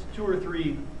it's 2 or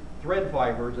 3 thread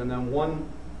fibers, and then 1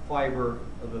 fiber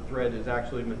of the thread is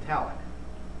actually metallic.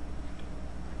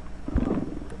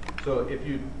 So if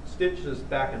you stitch this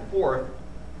back and forth,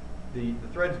 the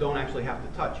threads don't actually have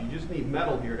to touch. You just need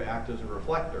metal here to act as a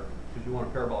reflector, because you want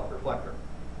a parabolic reflector.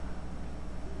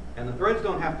 And the threads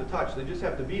don't have to touch. They just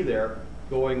have to be there,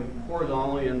 going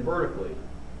horizontally and vertically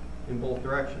in both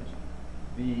directions.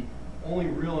 The only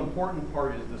real important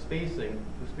part is the spacing.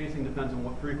 The spacing depends on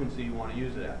what frequency you want to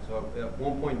use it at. So at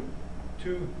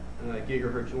 1.2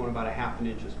 gigahertz, you want about a ½ an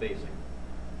inch of spacing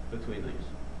between these.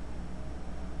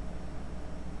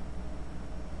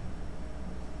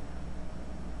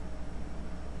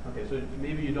 Okay, so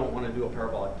maybe you don't want to do a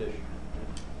parabolic dish.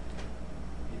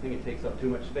 You think it takes up too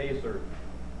much space, or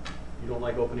you don't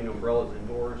like opening umbrellas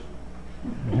indoors.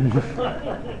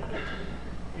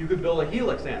 You could build a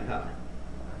helix antenna.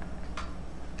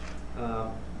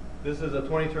 This is a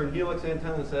 20-turn helix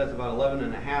antenna. This has about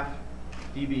 11.5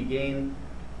 dB gain.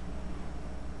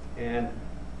 And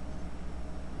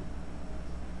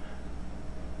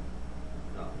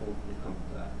we'll come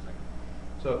to that in a second.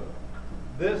 So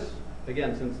this,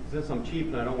 again, since I'm cheap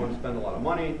and I don't want to spend a lot of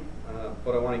money,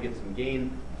 but I want to get some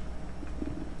gain,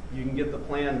 you can get the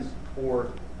plans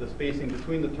for the spacing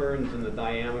between the turns and the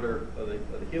diameter of the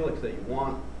helix that you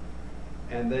want.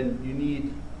 And then you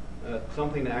need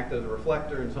something to act as a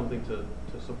reflector and something to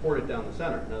support it down the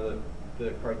center. Now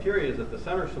the criteria is that the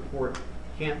center support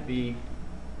can't be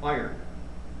iron,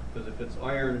 because if it's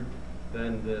iron,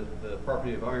 then the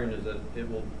property of iron is that it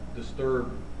will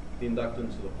disturb the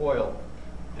inductance of the coil,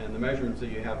 and the measurements that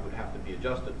you have would have to be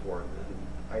adjusted for it. And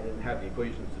I didn't have the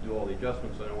equations to do all the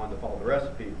adjustments, so I wanted to follow the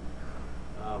recipe.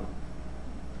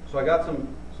 So I got some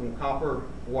copper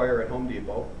wire at Home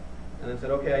Depot, and I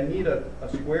said, okay, I need a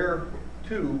square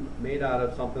tube made out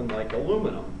of something like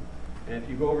aluminum. And if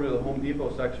you go over to the Home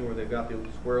Depot section where they've got the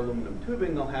square aluminum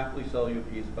tubing, they'll happily sell you a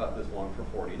piece about this long for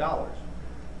 $40.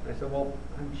 And I said, well,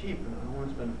 I'm cheap and I don't want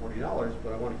to spend $40,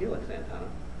 but I want a helix antenna.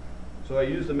 So I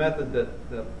used a method that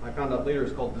I found out later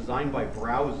is called design by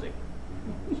browsing.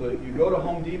 So you go to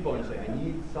Home Depot and you say, I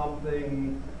need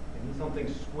something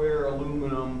square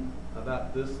aluminum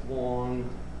about this long,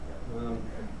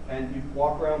 and you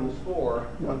walk around the store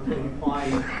until you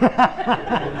find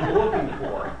what you're looking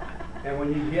for. And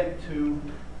when you get to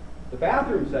the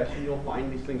bathroom section, you'll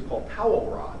find these things called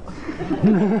towel rods.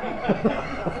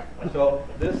 So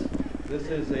this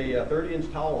is a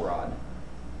 30-inch towel rod.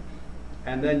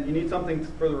 And then you need something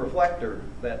for the reflector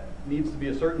that needs to be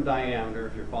a certain diameter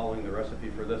if you're following the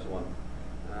recipe for this one.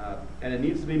 And it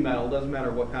needs to be metal, doesn't matter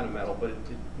what kind of metal, but it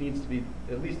needs to be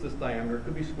at least this diameter. It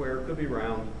could be square, it could be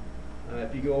round.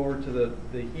 If you go over to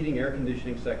the heating air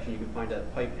conditioning section, you can find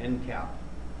that pipe end cap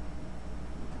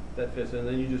that fits in, and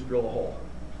then you just drill a hole.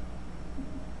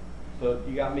 So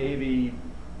you got maybe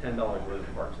 $10 worth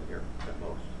of parts in here at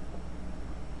most.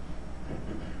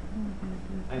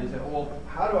 And you say, well,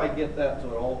 how do I get that so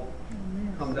it all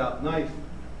comes out nice?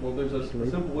 Well, there's a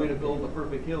simple way to build the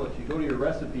perfect helix. You go to your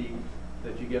recipe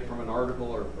that you get from an article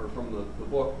or from the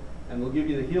book, and they'll give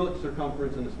you the helix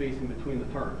circumference and the spacing between the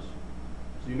turns.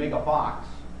 So you make a box,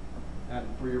 and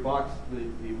for your box,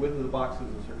 the width of the box is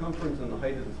the circumference and the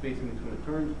height is the spacing between the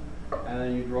turns, and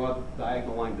then you draw a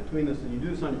diagonal line between this, and you do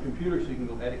this on your computer so you can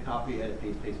go edit, copy, edit,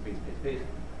 paste, paste, paste, paste, paste,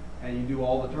 and you do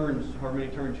all the turns, however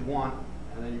many turns you want,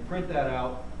 and then you print that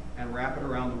out and wrap it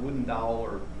around the wooden dowel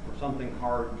or something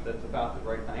hard that's about the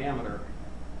right diameter,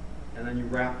 and then you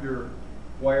wrap your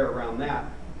wire around that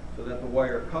so that the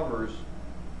wire covers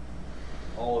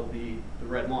all of the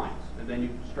red lines, and then you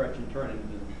stretch and turn. And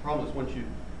the problem is once you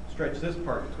stretch this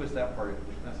part, you twist that part, it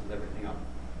just messes everything up.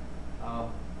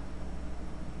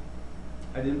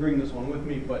 I didn't bring this one with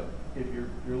me, but if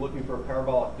you're looking for a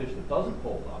parabolic dish that doesn't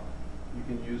fold up, you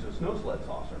can use a snow sled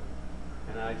saucer.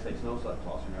 And I'd say snow sled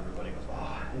saucer, and everybody goes,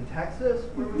 oh, in Texas?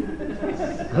 Where would you put this?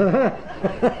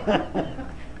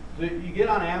 So you get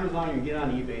on Amazon, or you get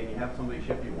on eBay, and you have somebody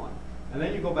ship you one. And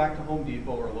then you go back to Home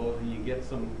Depot or Lowe's, and you get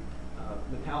some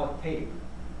metallic tape,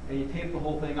 and you tape the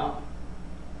whole thing up.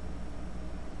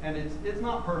 And it's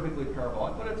not perfectly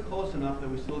parabolic, but it's close enough that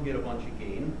we still get a bunch of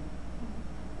gain.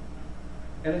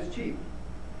 And it's cheap.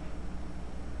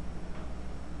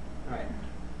 All right.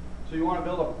 So you want to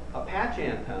build a patch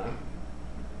antenna,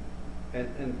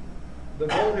 and the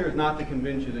goal here is not to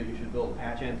convince you that you should build a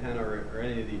patch antenna or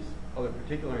any of these other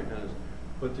particular antennas,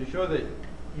 but to show that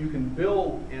you can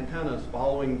build antennas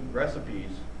following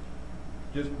recipes,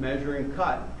 just measuring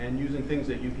cut and using things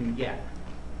that you can get.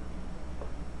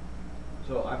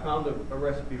 So I found a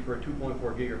recipe for a 2.4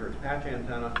 gigahertz patch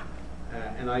antenna,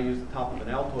 and I used the top of an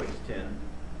Altoids tin,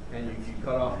 and you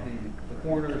cut off the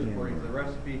corners according to the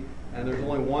recipe, and there's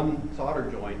only one solder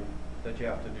joint that you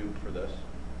have to do for this,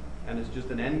 and it's just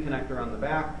an end connector on the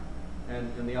back and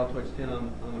the Altoids tin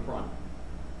on the front.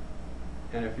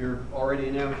 And if you're already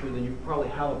an amateur, then you probably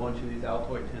have a bunch of these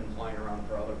Altoid tins lying around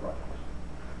for other projects.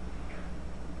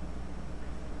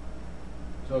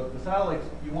 So the satellites,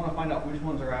 you want to find out which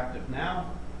ones are active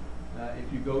now.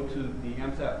 If you go to the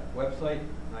AMSAT website,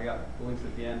 and I got the links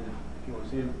at the end if you want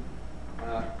to see them,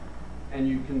 and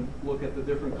you can look at the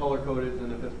different color coded,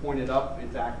 and if it's pointed up,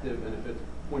 it's active, and if it's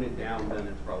pointed down, then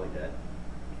it's probably dead.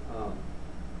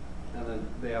 And then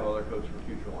they have other codes for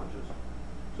future launches.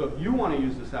 So if you want to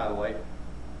use the satellite,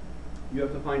 you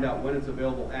have to find out when it's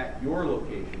available at your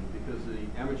location, because the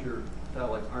amateur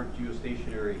satellites aren't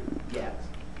geostationary yet.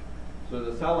 So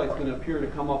the satellite's going to appear to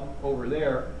come up over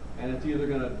there, and it's either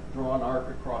going to draw an arc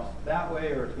across that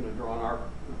way, or it's going to draw an arc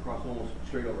across almost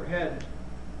straight overhead.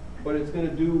 But it's going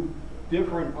to do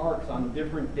different arcs on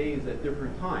different days at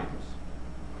different times.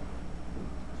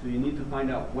 So you need to find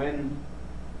out when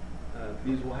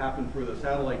these will happen for the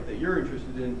satellite that you're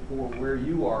interested in for where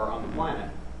you are on the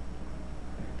planet.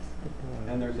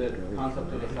 And there's a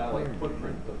concept of a satellite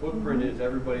footprint. The footprint is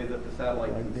everybody that the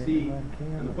satellite can see,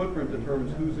 and the footprint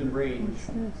determines who's in range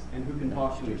and who can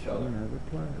talk to each other.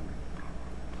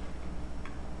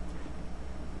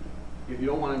 If you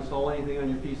don't want to install anything on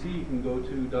your PC, you can go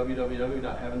to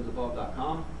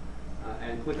www.heavensabove.com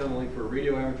and click on the link for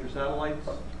radio amateur satellites,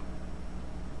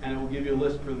 and it will give you a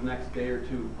list for the next day or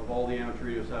two of all the amateur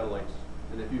radio satellites.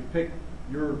 And if you pick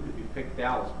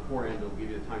Dallas beforehand, it'll give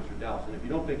you the times for Dallas. And if you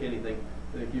don't pick anything,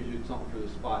 then it gives you something for the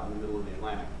spot in the middle of the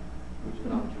Atlantic, which is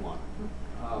not what you want.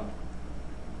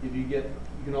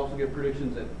 You can also get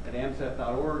predictions at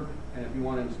amsat.org, and if you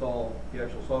want to install the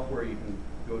actual software, you can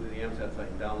go to the AMSAT site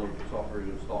and download the software to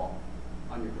install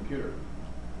on your computer.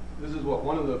 this is what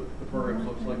one of the programs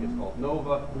looks like. It's called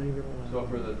NOVA. So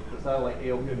for the satellite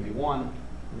AO51,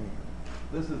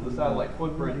 this is the satellite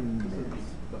footprint. This is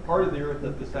the part of the Earth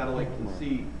that the satellite can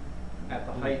see at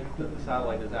the height that the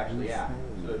satellite is actually at.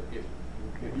 So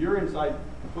if you're inside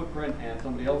the footprint and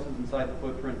somebody else is inside the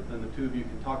footprint, then the two of you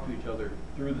can talk to each other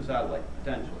through the satellite,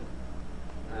 potentially.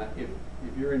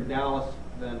 If you're in Dallas,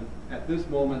 then at this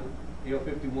moment,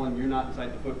 AO51, you're not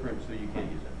inside the footprint, so you can't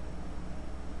use it.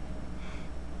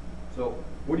 So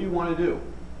what do you want to do?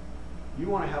 You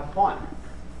want to have fun.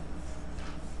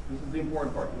 This is the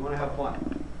important part. You want to have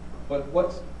fun. But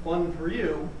what's fun for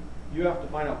you, you have to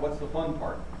find out what's the fun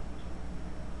part.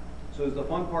 So is the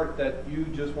fun part that you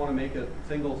just want to make a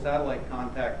single satellite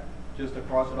contact just to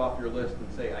cross it off your list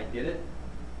and say, I did it?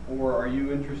 Or are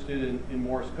you interested in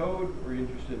Morse code? Or are you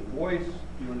interested in voice?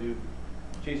 You want to do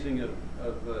chasing of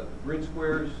grid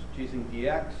squares, chasing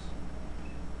DX?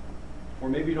 Or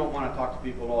maybe you don't want to talk to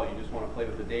people at all, you just want to play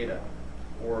with the data.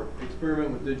 Or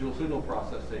experiment with digital signal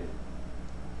processing.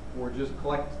 Or just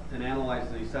collect and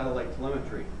analyze the satellite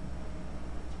telemetry.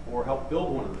 Or help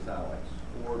build one of the satellites.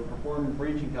 Or perform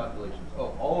branching calculations.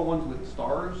 Oh, all the ones with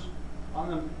stars on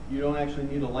them, you don't actually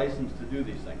need a license to do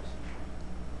these things.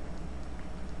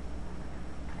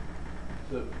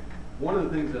 So one of the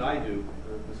things that I do,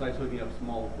 besides hooking up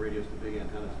small radios to big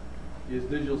antennas, is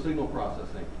digital signal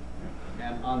processing.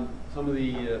 And on some of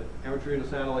the amateur radio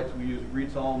satellites, we use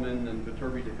Reed-Solomon and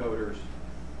Viterbi decoders,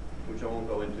 which I won't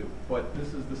go into. But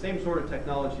this is the same sort of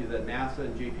technology that NASA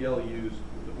and JPL used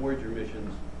with the Voyager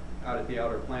missions out at the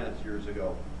outer planets years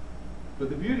ago. But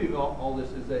the beauty of all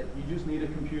this is that you just need a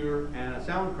computer and a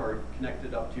sound card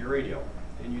connected up to your radio.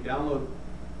 And you download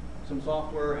some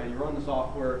software and you run the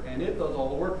software and it does all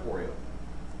the work for you.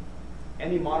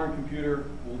 Any modern computer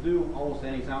will do, almost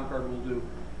any sound card will do.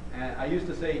 And I used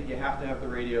to say you have to have the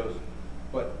radios,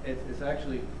 but it's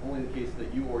actually only the case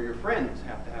that you or your friends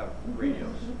have to have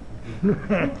radios.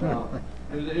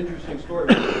 There's an interesting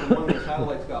story. When one of the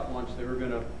satellites got launched, they were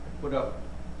going to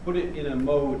put it in a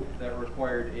mode that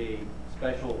required a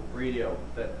special radio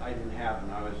that I didn't have,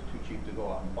 and I was too cheap to go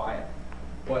out and buy it.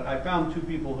 But I found two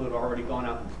people who had already gone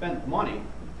out and spent money,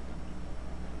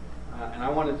 and I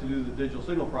wanted to do the digital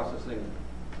signal processing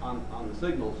on the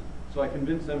signals, so I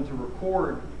convinced them to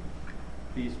record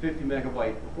these 50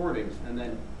 megabyte recordings and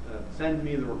then send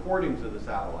me the recordings of the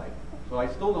satellite. So I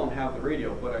still don't have the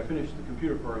radio, but I finished the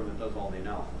computer program that does all the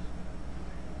analysis.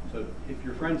 So if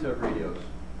your friends have radios,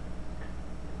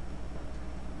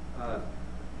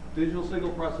 digital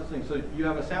signal processing, so you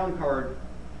have a sound card,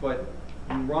 but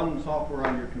you run software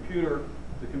on your computer,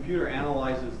 the computer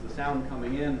analyzes the sound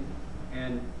coming in,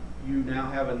 and you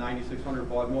now have a 9600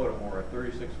 baud modem or a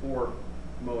 36.4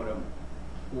 modem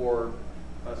or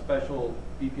a special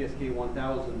BPSK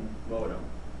 1000 modem.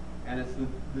 And it's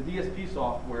the DSP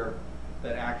software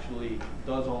that actually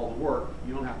does all the work.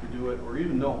 You don't have to do it or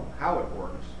even know how it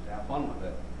works to have fun with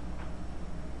it.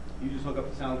 You just hook up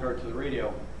the sound card to the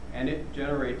radio and it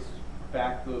generates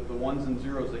back the ones and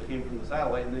zeros that came from the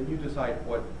satellite, and then you decide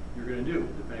what you're going to do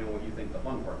depending on what you think the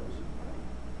fun part is.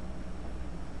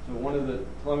 So one of the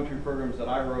telemetry programs that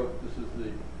I wrote, this is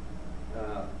the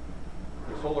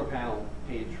solar panel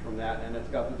page from that, and it's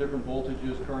got the different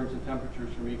voltages, currents, and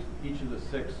temperatures from each of the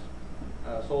 6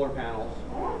 solar panels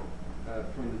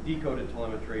from the decoded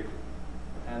telemetry.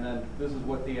 And then this is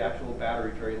what the actual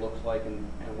battery tray looks like and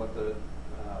what the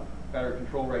battery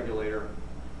control regulator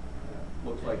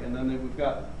looks like. And then we've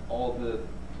got all the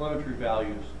telemetry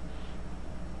values.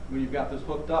 When you've got this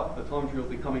hooked up, the telemetry will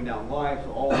be coming down live,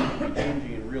 so all these will be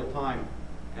changing in real time.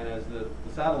 And as the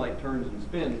satellite turns and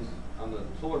spins on the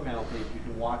solar panel page, you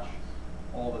can watch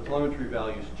all the telemetry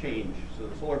values change. So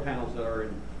the solar panels that are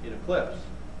in eclipse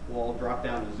will all drop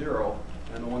down to 0,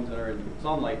 and the ones that are in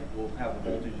sunlight will have the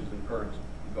voltages and currents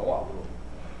go up.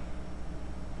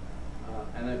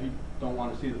 And if you don't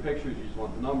want to see the pictures, you just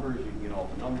want the numbers, you can get all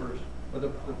the numbers. But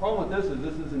the problem with this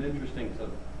isn't interesting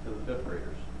to the 5th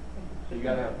graders. So you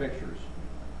got to have pictures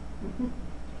to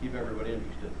keep everybody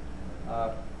interested.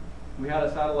 We had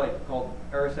a satellite called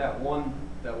Aerosat-1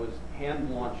 that was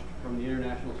hand-launched from the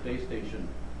International Space Station.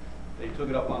 They took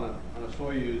it up on a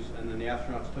Soyuz, and then the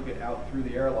astronauts took it out through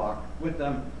the airlock with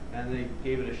them, and they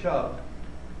gave it a shove,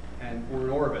 and we're in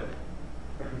orbit.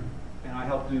 And I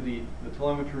helped do the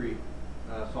telemetry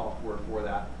software for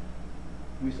that.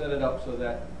 We set it up so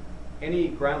that any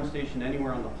ground station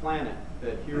anywhere on the planet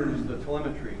that hears the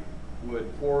telemetry would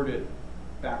forward it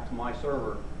back to my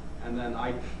server, and then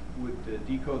I would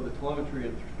decode the telemetry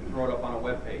and throw it up on a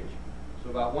web page. So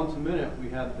about once a minute, we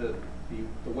had the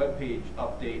web page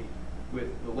update with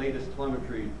the latest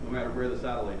telemetry, no matter where the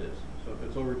satellite is. So if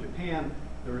it's over Japan,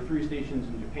 there were 3 stations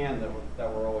in Japan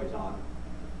that were always on.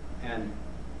 And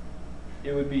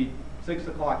it would be 6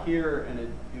 o'clock here, and it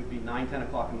would be 9, 10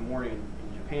 o'clock in the morning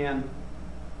in Japan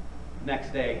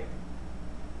next day.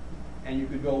 And you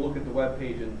could go look at the web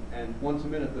page, and once a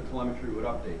minute the telemetry would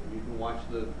update. You can watch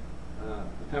the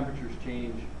temperatures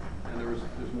change, and there's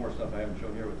more stuff I haven't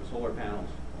shown here with the solar panels.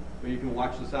 But you can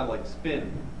watch the satellite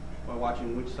spin by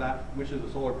watching which of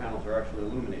the solar panels are actually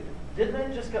illuminated. Didn't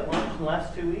that just get launched in the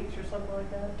last 2 weeks or something like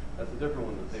that? That's a different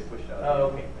one that they pushed out. Oh,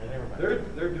 okay. Never mind.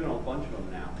 They're doing a bunch of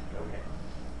them now. Okay.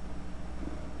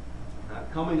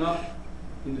 Coming up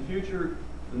in the future,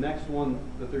 the next one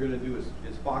that they're going to do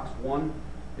is Fox 1.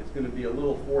 It's going to be a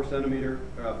little 4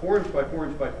 inch by 4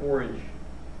 inch by 4 inch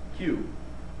cube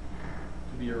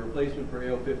to be a replacement for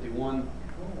AO51.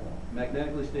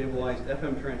 Magnetically stabilized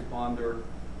FM transponder,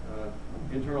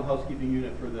 internal housekeeping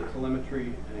unit for the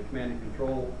telemetry and command and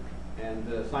control, and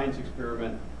a science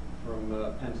experiment from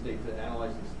Penn State to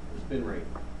analyze the spin rate.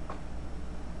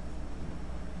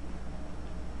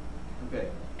 Okay,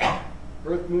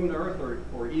 Earth, Moon, Earth,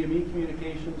 or EME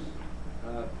communications.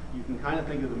 You can kind of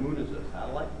think of the moon as a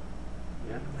satellite.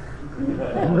 Yeah.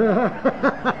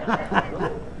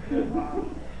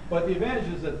 But the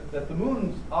advantage is that the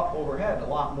moon's up overhead a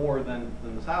lot more than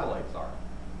the satellites are.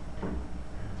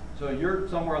 So you're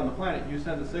somewhere on the planet, you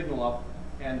send a signal up,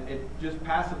 and it just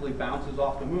passively bounces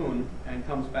off the moon and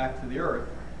comes back to the Earth,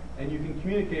 and you can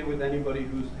communicate with anybody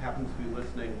who happens to be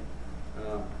listening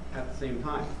at the same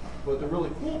time. But the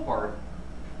really cool part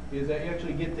is that you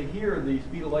actually get to hear the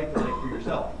speed of light delay for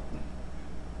yourself.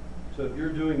 So if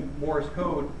you're doing Morse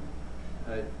code,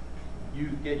 you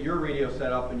get your radio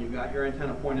set up and you've got your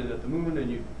antenna pointed at the moon, and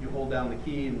you hold down the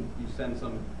key and you send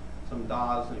some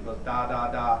DAs, and it goes da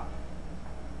da da.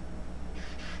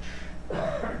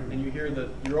 And you hear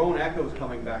your own echoes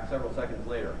coming back several seconds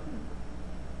later.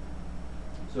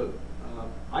 So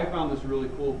I found this really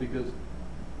cool because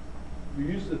you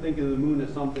used to think of the moon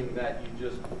as something that you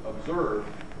just observe,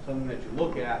 something that you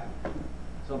look at,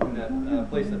 something that a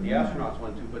place that the astronauts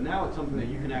went to, but now it's something that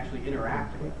you can actually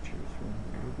interact with.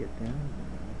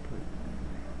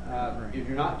 If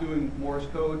you're not doing Morse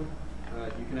code,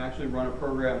 you can actually run a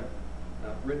program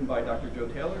written by Dr. Joe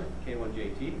Taylor,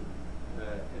 K1JT.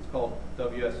 It's called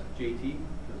WSJT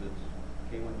because it's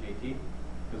K1JT,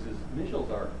 because his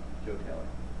initials are Joe Taylor.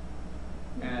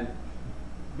 And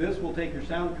this will take your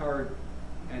sound card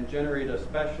and generate a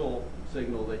special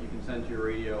signal that you can send to your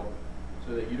radio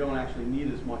so that you don't actually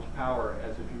need as much power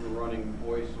as if you were running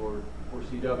voice or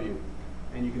CW,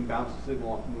 and you can bounce the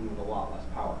signal off the moon with a lot less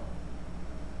power.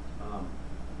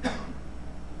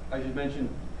 I should mention,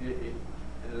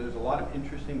 there's a lot of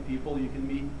interesting people you can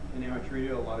meet in amateur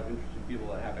radio, a lot of interesting people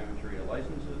that have amateur radio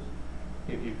licenses.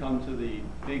 If you come to the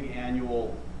big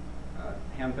annual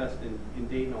Hamfest in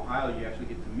Dayton, Ohio, you actually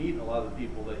get to meet a lot of the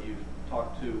people that you've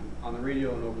talked to on the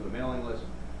radio and over the mailing list.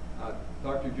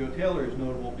 Dr. Joe Taylor is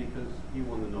notable because he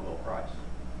won the Nobel Prize.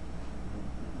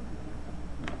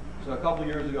 So a couple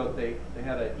years ago, they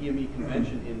had an EME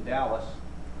convention in Dallas,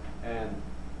 and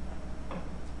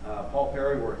Paul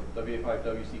Perryworth,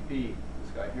 WA5WCP,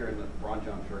 this guy here in the Ron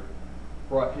John shirt,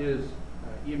 brought his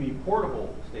EME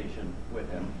portable station with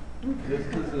him. This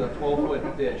is a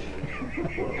 12-foot dish,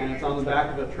 and it's on the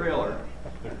back of a trailer.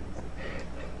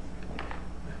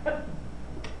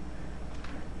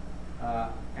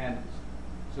 And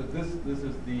so this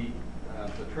is the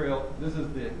trail. This is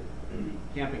the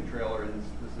camping trailer, and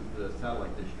this is the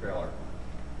satellite dish trailer.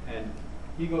 And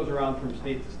he goes around from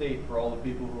state to state for all the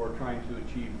people who are trying to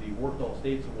achieve the Workdall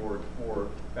States Award for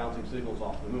bouncing signals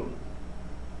off the moon,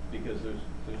 because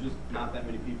there's just not that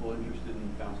many people interested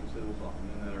in bouncing signals off the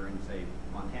moon that are in, say,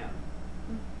 Montana.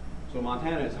 So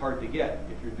Montana is hard to get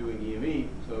if you're doing EME.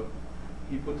 So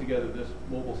he put together this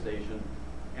mobile station,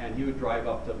 and he would drive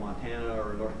up to Montana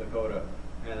or North Dakota,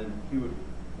 and he would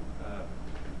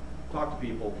talk to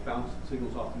people, bounce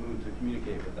signals off the moon to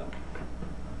communicate with them.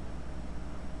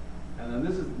 And then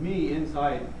this is me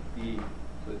inside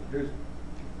this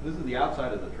is the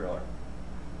outside of the trailer.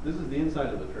 This is the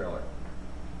inside of the trailer.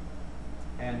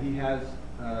 And he has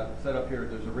set up here,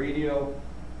 there's a radio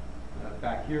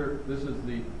back here. This is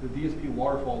the DSP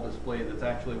waterfall display that's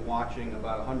actually watching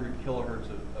about 100 kilohertz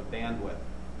of bandwidth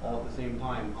all at the same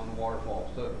time on the waterfall.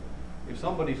 So if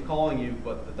somebody's calling you,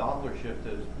 but the Doppler shift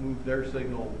has moved their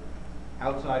signal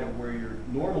outside of where your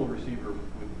normal receiver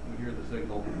would hear the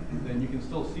signal, then you can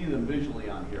still see them visually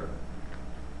on here.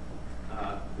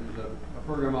 There's a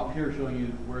program up here showing you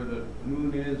where the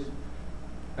moon is.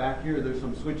 Back here, there's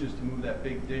some switches to move that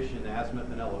big dish in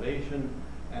azimuth and elevation,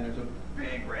 and there's a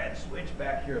big red switch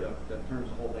back here that turns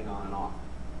the whole thing on and off.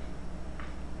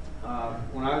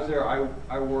 When I was there,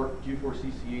 I worked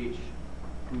G4CCH,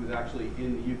 who was actually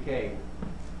in the UK.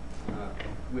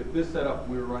 With this setup,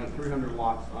 we were running 300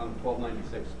 watts on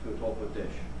 1296 to a 12-foot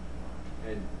dish.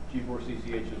 And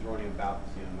G4CCH is running about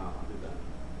the same amount on his end.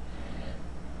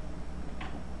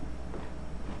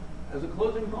 As a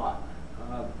closing thought,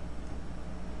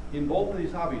 in both of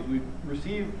these hobbies, we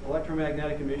receive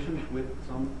electromagnetic emissions with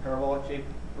some parabolic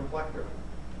shaped reflector.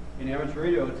 In amateur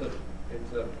radio, it's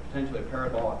a potentially a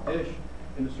parabolic dish.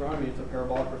 In astronomy, it's a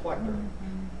parabolic reflector.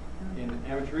 In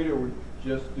amateur radio, we're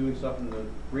just doing stuff in the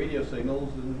radio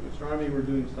signals. In astronomy, we're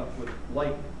doing stuff with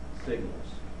light signals.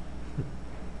 We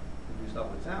do stuff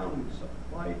with sound, we do stuff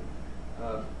with light.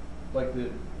 Like the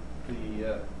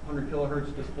 100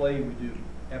 kilohertz display, we do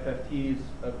FFTs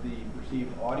of the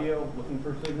received audio, looking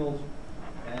for signals.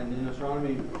 And in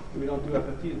astronomy, we don't do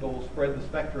FFTs, but we'll spread the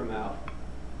spectrum out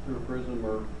through a prism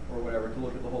or whatever to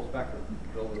look at the whole spectrum.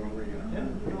 Build our own radio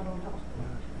antenna.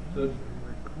 So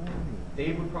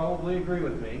Dave would probably agree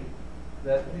with me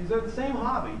that these are the same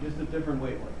hobby, just at different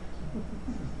wavelengths.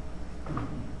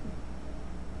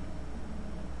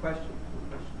 Questions?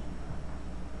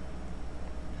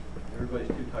 Everybody's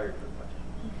too tired for questions.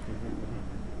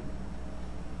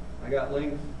 I got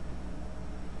links.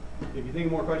 If you think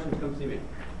of more questions, come see me.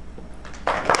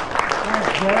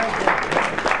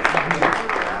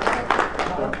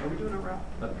 Are we doing a wrap?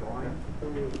 A drawing?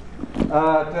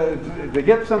 To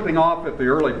get something off at the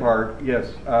early part,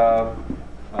 yes.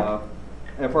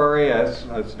 FRAS,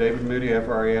 that's David Moody,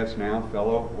 FRAS now,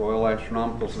 Fellow Royal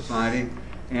Astronomical Society.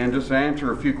 And just to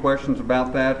answer a few questions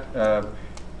about that,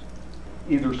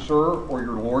 either sir or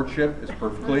your lordship is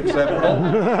perfectly acceptable.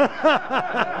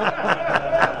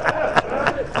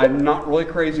 I'm not really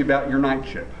crazy about your night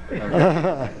shift.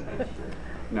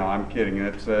 No, I'm kidding.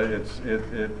 It's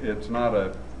not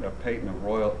a patent of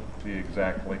royalty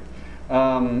exactly.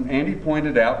 Andy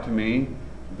pointed out to me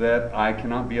that I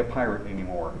cannot be a pirate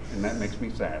anymore, and that makes me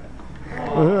sad.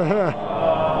 Because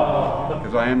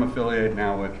I am affiliated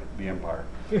now with the Empire.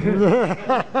 I'm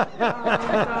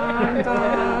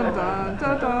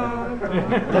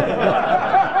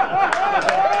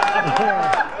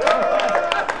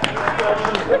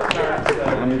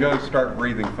going to start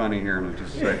breathing funny here in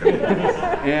just a second.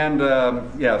 And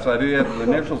yeah, so I do have the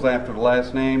initials after the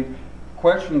last name.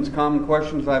 Questions, common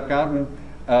questions I've gotten.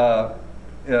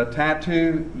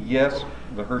 Tattoo, yes,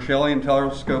 the Herschelian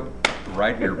telescope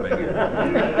right here, baby.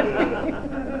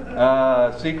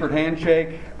 Secret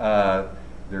handshake.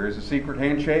 There is a secret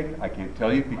handshake. I can't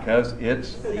tell you because it's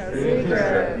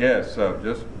secret. Yes, so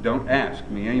just don't ask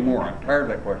me anymore. I'm tired of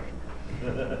that question.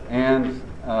 And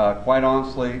quite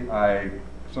honestly, I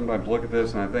sometimes look at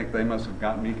this and I think they must have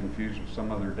gotten me confused with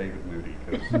some other David Moody,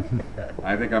 because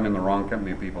I think I'm in the wrong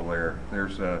company of people there.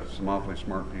 There's some awfully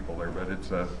smart people there, but it's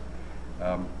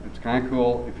kind of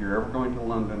cool. If you're ever going to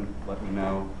London, let me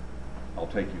know. I'll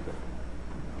take you there.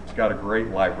 It's got a great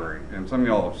library, and some of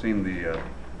y'all have seen the.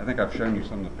 I think I've shown you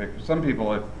some of the pictures. Some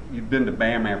people, if you've been to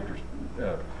BAM after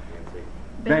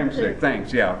BAMSIG,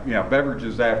 thanks. Yeah,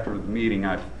 beverages after the meeting.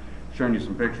 I've shown you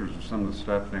some pictures of some of the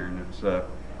stuff there, and it's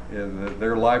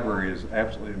their library is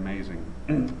absolutely amazing.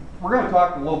 We're going to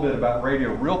talk a little bit about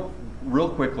radio real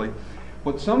quickly.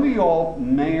 What some of y'all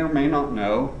may or may not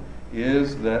know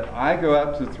is that I go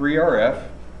out to 3RF,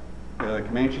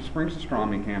 Comanche Springs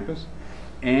Astronomy Campus,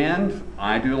 and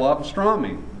I do a lot of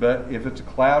astronomy. But if it's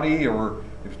cloudy or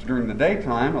if it's during the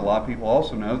daytime, a lot of people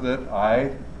also know that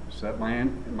I set my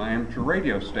amateur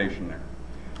radio station there.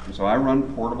 And so I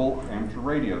run portable amateur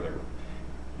radio there.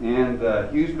 And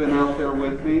Hugh's been out there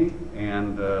with me,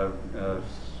 and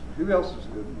who else is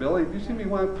Billy? Have you seen me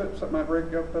want to put something I've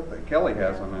rigged up? Kelly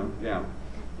has, I know. Yeah.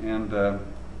 And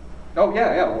oh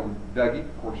yeah, well, Dougie,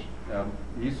 of course.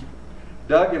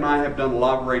 Doug and I have done a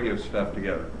lot of radio stuff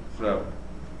together. So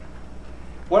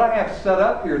what I have set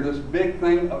up here, this big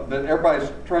thing that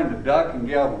everybody's trying to duck and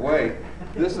get out of the way,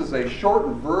 this is a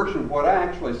shortened version of what I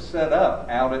actually set up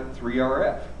out at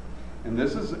 3RF. And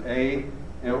this is a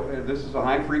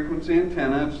high frequency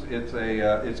antenna.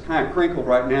 It's kind of crinkled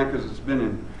right now because it's been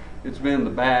in the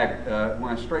bag. When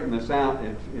I straighten this out,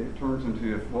 it turns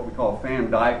into what we call a fan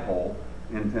dipole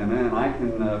antenna, and I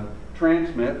can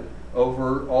transmit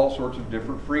over all sorts of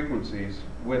different frequencies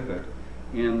with it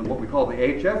in what we call the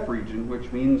HF region,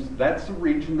 which means that's the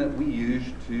region that we use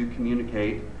to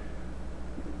communicate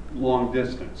long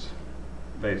distance,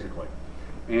 basically.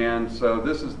 And so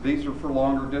these are for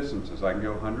longer distances. I can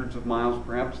go hundreds of miles,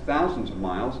 perhaps thousands of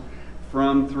miles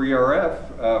from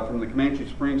 3RF, from the Comanche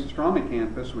Springs Astronomy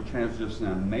Campus, which has just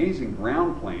an amazing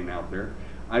ground plane out there.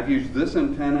 I've used this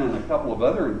antenna and a couple of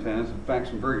other antennas, in fact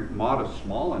some very modest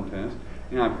small antennas,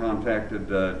 You know, I've contacted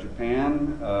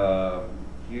Japan,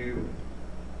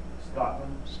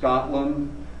 Scotland.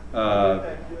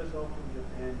 Contact USO from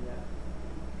Japan yet?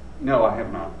 No, I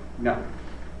have not. No.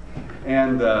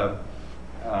 And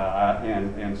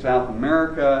South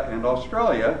America and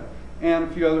Australia and a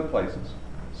few other places.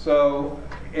 So,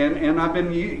 and I've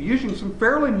been using some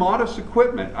fairly modest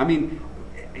equipment. I mean,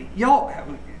 y'all,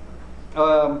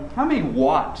 how many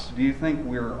watts do you think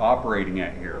we're operating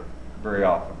at here very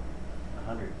often?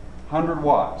 100. 100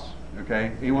 watts.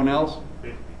 Okay. Anyone else?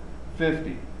 50.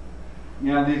 50.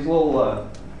 You know, these little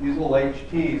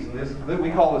HTs, and this, we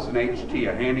call this an HT,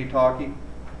 a handy-talkie.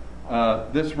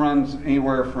 This runs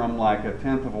anywhere from like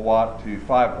 1/10 of a watt to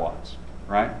 5 watts,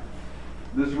 right?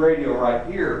 This radio right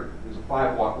here is a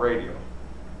 5-watt radio.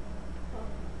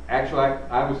 Actually,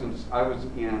 I was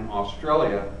in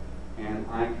Australia, and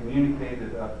I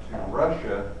communicated up to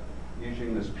Russia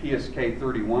using this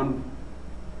PSK31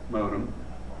 modem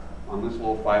on this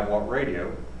little 5-watt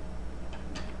radio,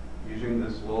 using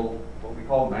this little, what we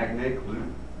call magnetic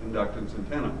loop inductance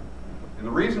antenna. And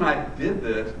the reason I did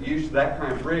this, used that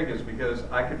kind of rig, is because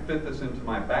I could fit this into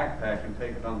my backpack and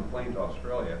take it on the plane to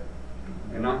Australia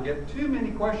and not get too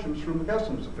many questions from the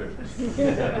customs officials.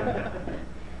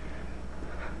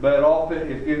 But it all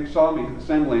fit. If you saw me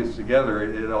assembling this together,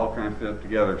 it all kind of fit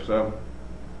together. So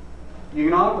you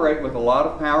can operate with a lot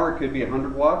of power. It could be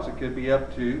 100 watts. It could be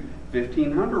up to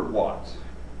 1,500 watts.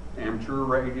 Amateur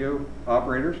radio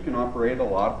operators can operate a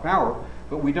lot of power,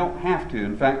 but we don't have to.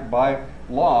 In fact, by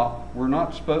law, we're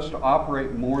not supposed to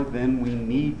operate more than we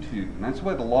need to. And that's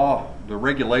what the law, the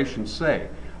regulations say.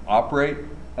 Operate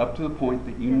up to the point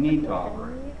that you need to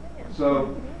operate.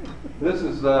 So this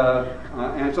is,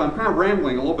 and so I'm kind of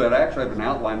rambling a little bit. I actually have an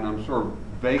outline and I'm sort of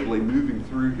vaguely moving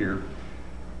through here.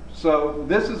 So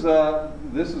this is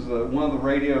one of the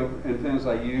radio antennas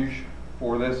I use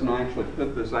for this, and I actually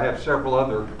fit this. I have several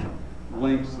other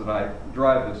links that I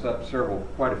drive this up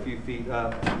quite a few feet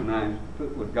up, and I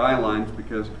put with guy lines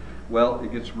because, well,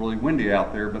 it gets really windy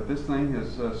out there, but this thing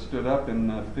has stood up in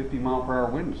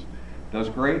 50-mile-per-hour winds. Does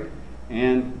great,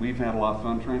 and we've had a lot of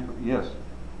fun transport. Yes?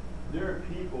 There are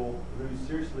people who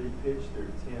seriously pitch their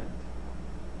tent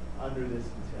under this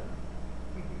antenna.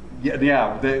 We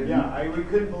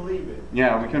couldn't believe it.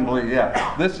 Yeah, we couldn't believe it.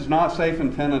 Yeah, this is not a safe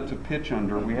antenna to pitch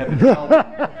under. We had to tell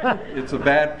them it's a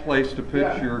bad place to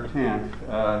pitch your tent.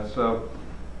 Because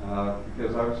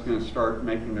I was going to start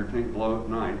making their tent glow at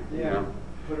night. Yeah, you know?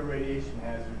 Put a radiation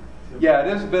hazard. Yeah,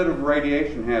 it is a bit of a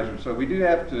radiation hazard, so we do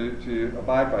have to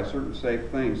abide by certain safe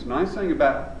things. The nice thing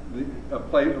about a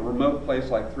remote place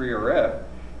like 3RF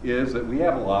is that we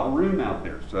have a lot of room out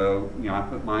there. So, you know, I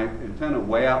put my antenna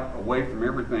way out away from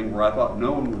everything where I thought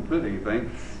no one would put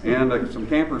anything. And some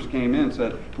campers came in and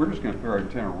said, we're just going to put our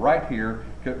antenna right here,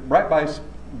 right by this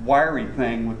wiry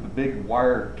thing with the big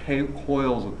wire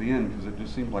coils at the end, because it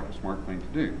just seemed like a smart thing to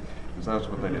do, because that's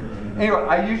what they did. Anyway,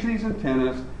 I use these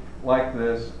antennas like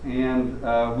this, and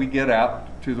we get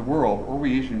out to the world, or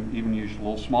we even use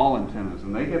little small antennas,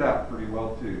 and they get out pretty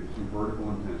well too, some vertical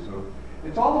antennas. So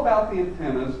it's all about the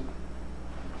antennas.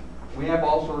 We have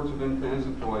all sorts of antennas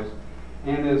and toys,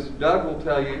 and as Doug will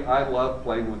tell you, I love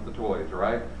playing with the toys,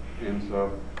 right? And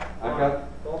so I've got...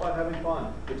 It's all about having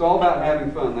fun. It's all about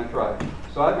having fun, that's right.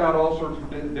 So I've got all sorts of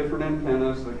different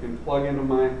antennas that can plug into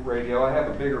my radio. I have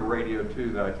a bigger radio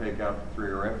too that I take out to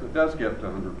 3RF that does get up to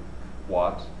 100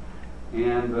 watts.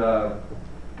 And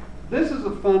this is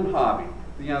a fun hobby.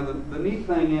 You know, the neat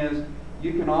thing is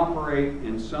you can operate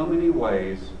in so many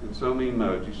ways, in so many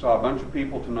modes. You saw a bunch of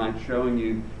people tonight showing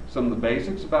you some of the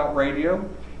basics about radio.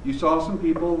 You saw some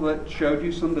people that showed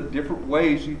you some of the different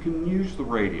ways you can use the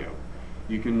radio.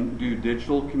 You can do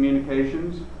digital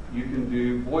communications. You can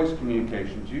do voice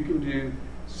communications. You can do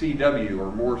CW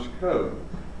or Morse code,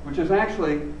 which is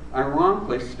actually,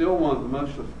 ironically, still one of the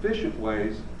most efficient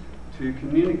ways to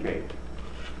communicate.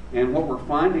 And what we're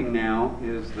finding now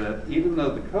is that even though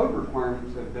the code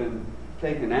requirements have been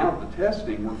taken out of the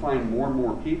testing, we're finding more and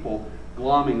more people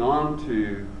glomming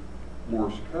onto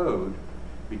Morse code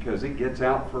because it gets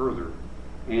out further.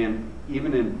 And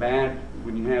even in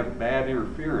when you have bad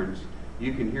interference,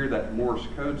 you can hear that Morse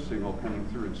code signal coming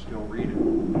through and still read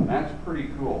it. That's pretty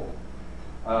cool.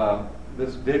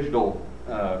 This digital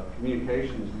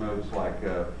communications modes like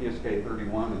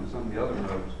PSK31 and some of the other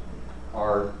modes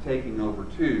are taking over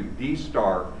too.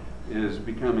 D-Star is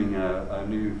becoming a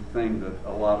new thing that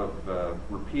a lot of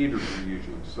repeaters are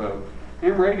using. So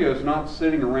ham radio is not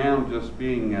sitting around just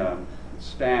being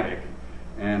static.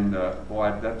 And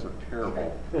boy, that's a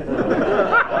terrible.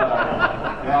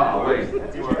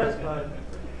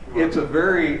 It's a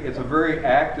very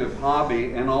active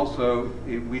hobby, and also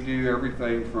we do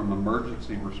everything from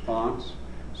emergency response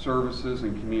services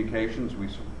and communications. We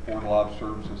support a lot of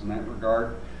services in that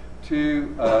regard,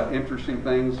 to interesting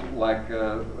things like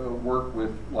work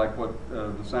with, like what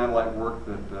the satellite work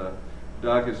that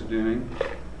Doug is doing.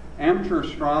 Amateur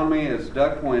astronomy, as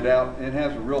Doug pointed out, it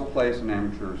has a real place in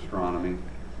amateur astronomy,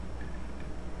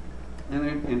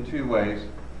 and in two ways.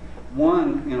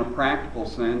 One, in a practical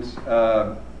sense,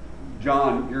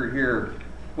 John, you're here.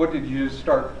 What did you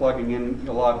start plugging in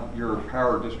a lot of your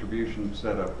power distribution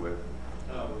setup with?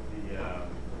 With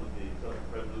the stuff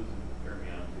Fred Lucen turned me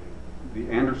on to.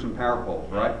 The Anderson power poles,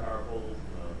 right? Power poles.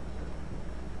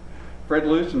 Fred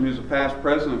Lucen, who's a past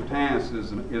president of TAS,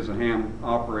 is a ham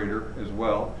operator as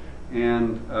well,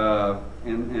 and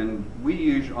we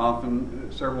use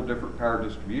often several different power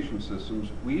distribution systems.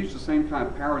 We use the same kind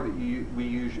of power that we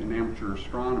use in amateur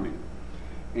astronomy.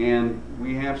 And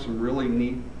we have some really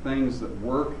neat things that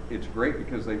work. It's great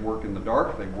because they work in the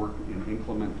dark, they work in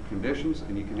inclement conditions,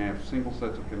 and you can have single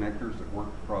sets of connectors that work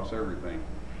across everything.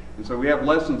 And so we have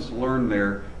lessons to learn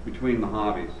there between the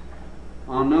hobbies.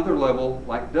 On another level,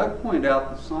 like Doug pointed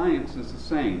out, the science is the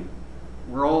same.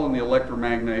 We're all in the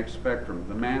electromagnetic spectrum.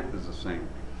 The math is the same.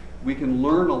 We can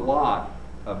learn a lot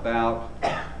about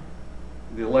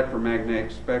the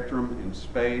electromagnetic spectrum in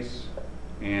space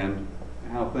and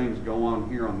how things go on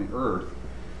here on the Earth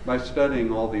by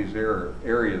studying all these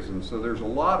areas. And so there's a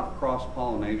lot of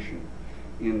cross-pollination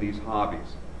in these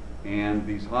hobbies. And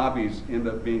these hobbies end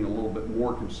up being a little bit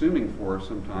more consuming for us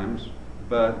sometimes,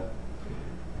 but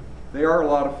they are a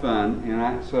lot of fun.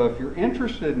 And so if you're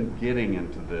interested in getting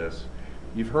into this,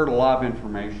 you've heard a lot of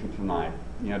information tonight.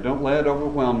 You know, don't let it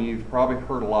overwhelm you. You've probably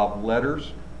heard a lot of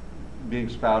letters being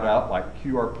spouted out, like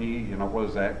QRP, you know, what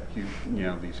is that? Q, you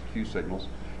know, these Q signals.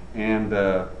 And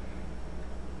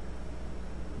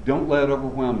don't let it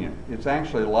overwhelm you. It's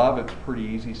actually, a lot of it's pretty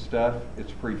easy stuff.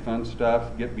 It's pretty fun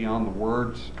stuff. Get beyond the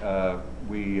words.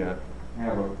 We have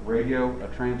a radio, a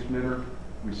transmitter.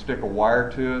 We stick a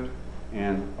wire to it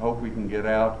and hope we can get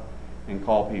out and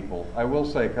call people. I will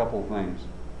say a couple of things.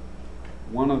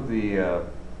 One of the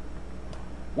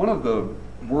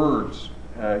words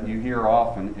you hear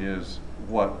often is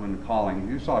what when calling?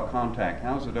 Who saw contact?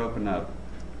 How does it open up?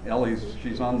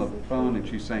 She's on the phone and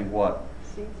she's saying what?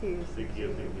 CQ.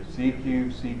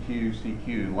 CQ, CQ,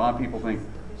 CQ. A lot of people think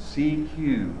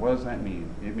CQ. What does that mean?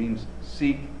 It means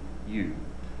seek you.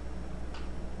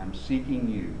 I'm seeking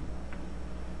you.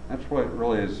 That's what it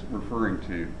really is referring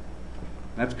to.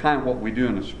 That's kind of what we do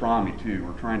in astronomy too.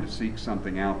 We're trying to seek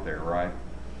something out there, right?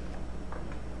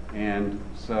 And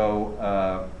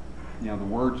so, you know, the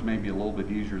words may be a little bit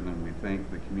easier than we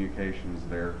think. The communication is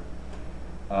there.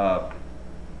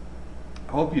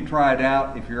 I hope you try it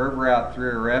out. If you're ever out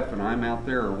 3RF and I'm out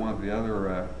there, or one of the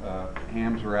other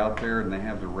hams are out there and they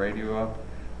have the radio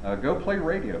up, go play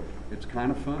radio. It's kind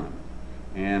of fun.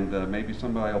 And maybe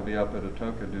somebody will be up at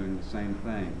Atoka doing the same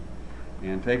thing.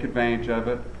 And take advantage of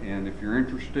it. And if you're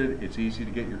interested, it's easy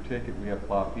to get your ticket. We have a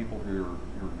lot of people who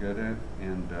are good at it.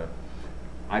 And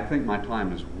I think my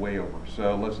time is way over.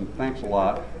 So listen, thanks a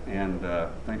lot, and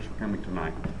thanks for coming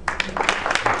tonight.